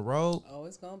 Down the road, Oh,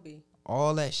 it's gonna be.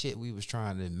 all that shit we was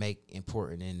trying to make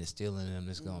important and instill in them,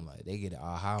 it's gonna like they get an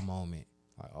aha moment.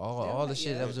 Like all the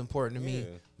shit that was important to me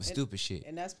was stupid shit.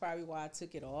 And that's probably why I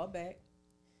took it all back,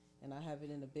 and I have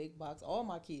it in a big box. All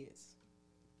my kids,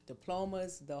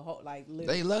 diplomas, the whole like.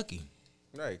 They lucky.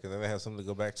 Right, because then they have something to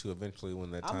go back to eventually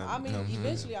when that time I mean, comes.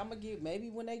 eventually I'm gonna give. Maybe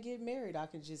when they get married, I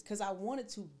can just because I wanted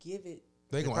to give it.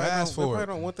 They gonna probably ask don't- for They it.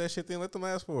 probably don't want that shit. Then let them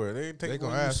ask for it. They take They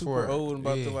gonna when you ask super for it. old and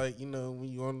about to Yeah. like when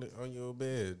you on your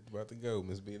bed about to go,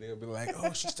 Miss B. They'll be like,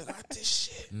 oh, she still got this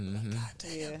shit. Mm-hmm. God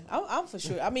damn. Yeah, I'm for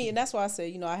sure. I mean, and that's why I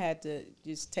say, I had to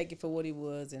just take it for what it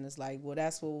was, and it's like, well,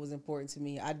 that's what was important to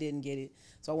me. I didn't get it,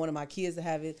 so I wanted my kids to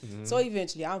have it. So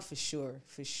eventually, I'm for sure,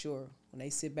 when they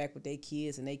sit back with their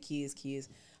kids and their kids,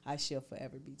 I shall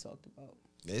forever be talked about.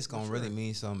 It's gonna really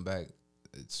mean something back.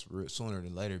 It's sooner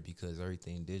than later because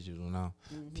everything digital now.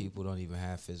 People don't even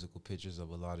have physical pictures of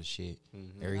a lot of shit.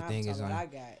 Everything is on. I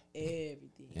got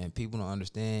everything. And people don't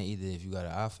understand either if you got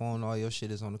an iPhone, all your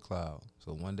shit is on the cloud.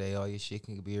 So one day all your shit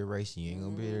can be erased. You ain't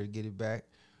gonna be able to get it back.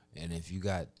 And if you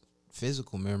got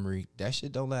physical memory, that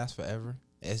shit don't last forever.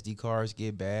 SD cards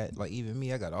get bad. Like even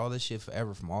me, I got all this shit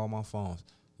forever from all my phones.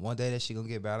 One day that shit gonna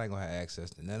get bad, I ain't gonna have access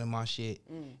to none of my shit,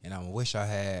 and I wish I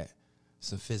had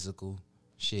some physical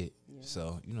shit. Yeah.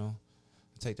 So you know,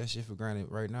 take that shit for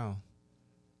granted right now.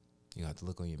 You have to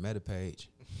look on your Meta page.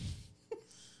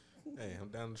 Hey, I'm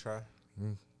down to try.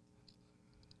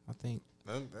 I think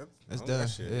it's on done. that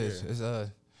shit,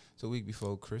 It's a week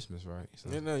before Christmas, right? So,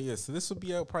 So this will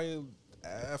be out probably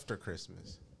after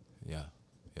Christmas. yeah.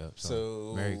 Yep.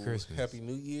 So Merry Christmas. Happy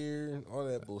New Year, and all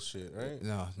that bullshit, right?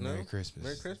 No, Merry Christmas.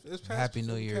 Merry Christmas. It's past, Happy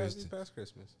New Year's. It's past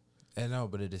Christmas. I know,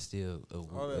 but it is still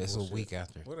All that it's bullshit. a week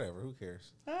after. Whatever. Who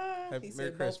cares? He Happy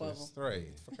Merry said both of Christmas. them. Right.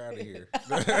 Fuck out of here.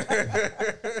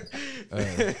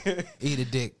 Eat a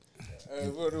dick.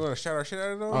 What, do you want to shout our shit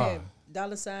out of those?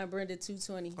 Yeah, $Brenda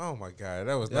 220. Oh my God,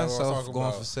 that was That's not what I was so talking going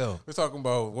about. for sale. We're talking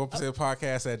about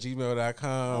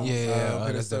 1%podcast@gmail.com. Yeah, hit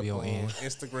that's us up W on O N.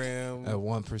 Instagram.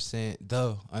 1%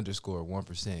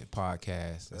 _1%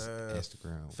 podcast. That's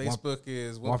Instagram. Facebook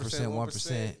is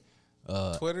 1%.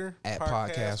 Twitter At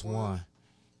podcast one.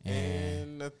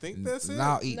 And I think that's it.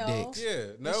 Now eat No. dicks. Yeah.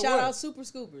 No. Shout what? out Super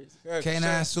Scoopers. Yeah, K9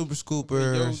 shout- Super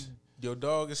Scoopers. Your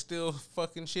dog is still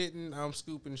fucking shitting. I'm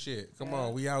scooping shit. Come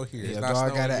on, we out here. Yeah, It's not dog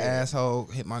snowing got an yet. asshole.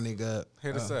 Hit my nigga up.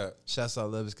 Hit us up. Shouts out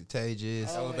Love is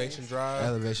Contagious. Elevation Drive.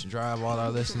 Elevation Drive. All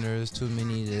our listeners. Too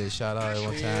many to shout out at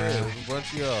one Yeah, time. a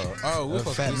bunch of y'all. Oh, we're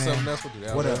supposed to Fat do Man. something else. We'll do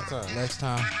that What another up? time. Next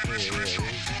time. Yeah.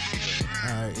 All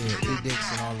right, yeah, eat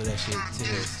dicks and all of that shit.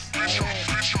 Titties.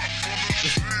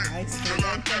 Nice.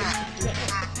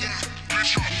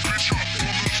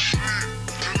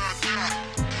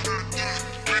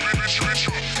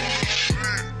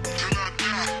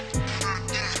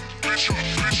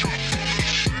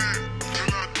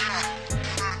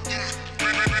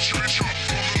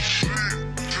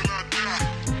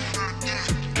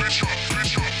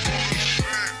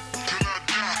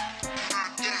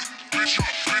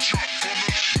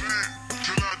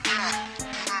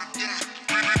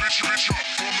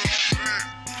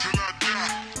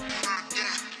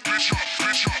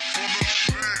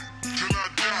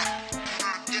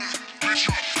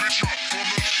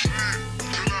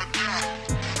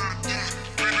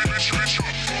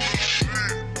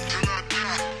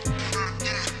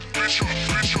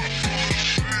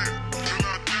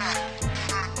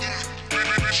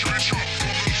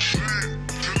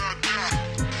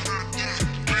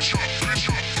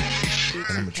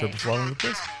 And I'm a triple fall in the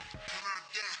pussy.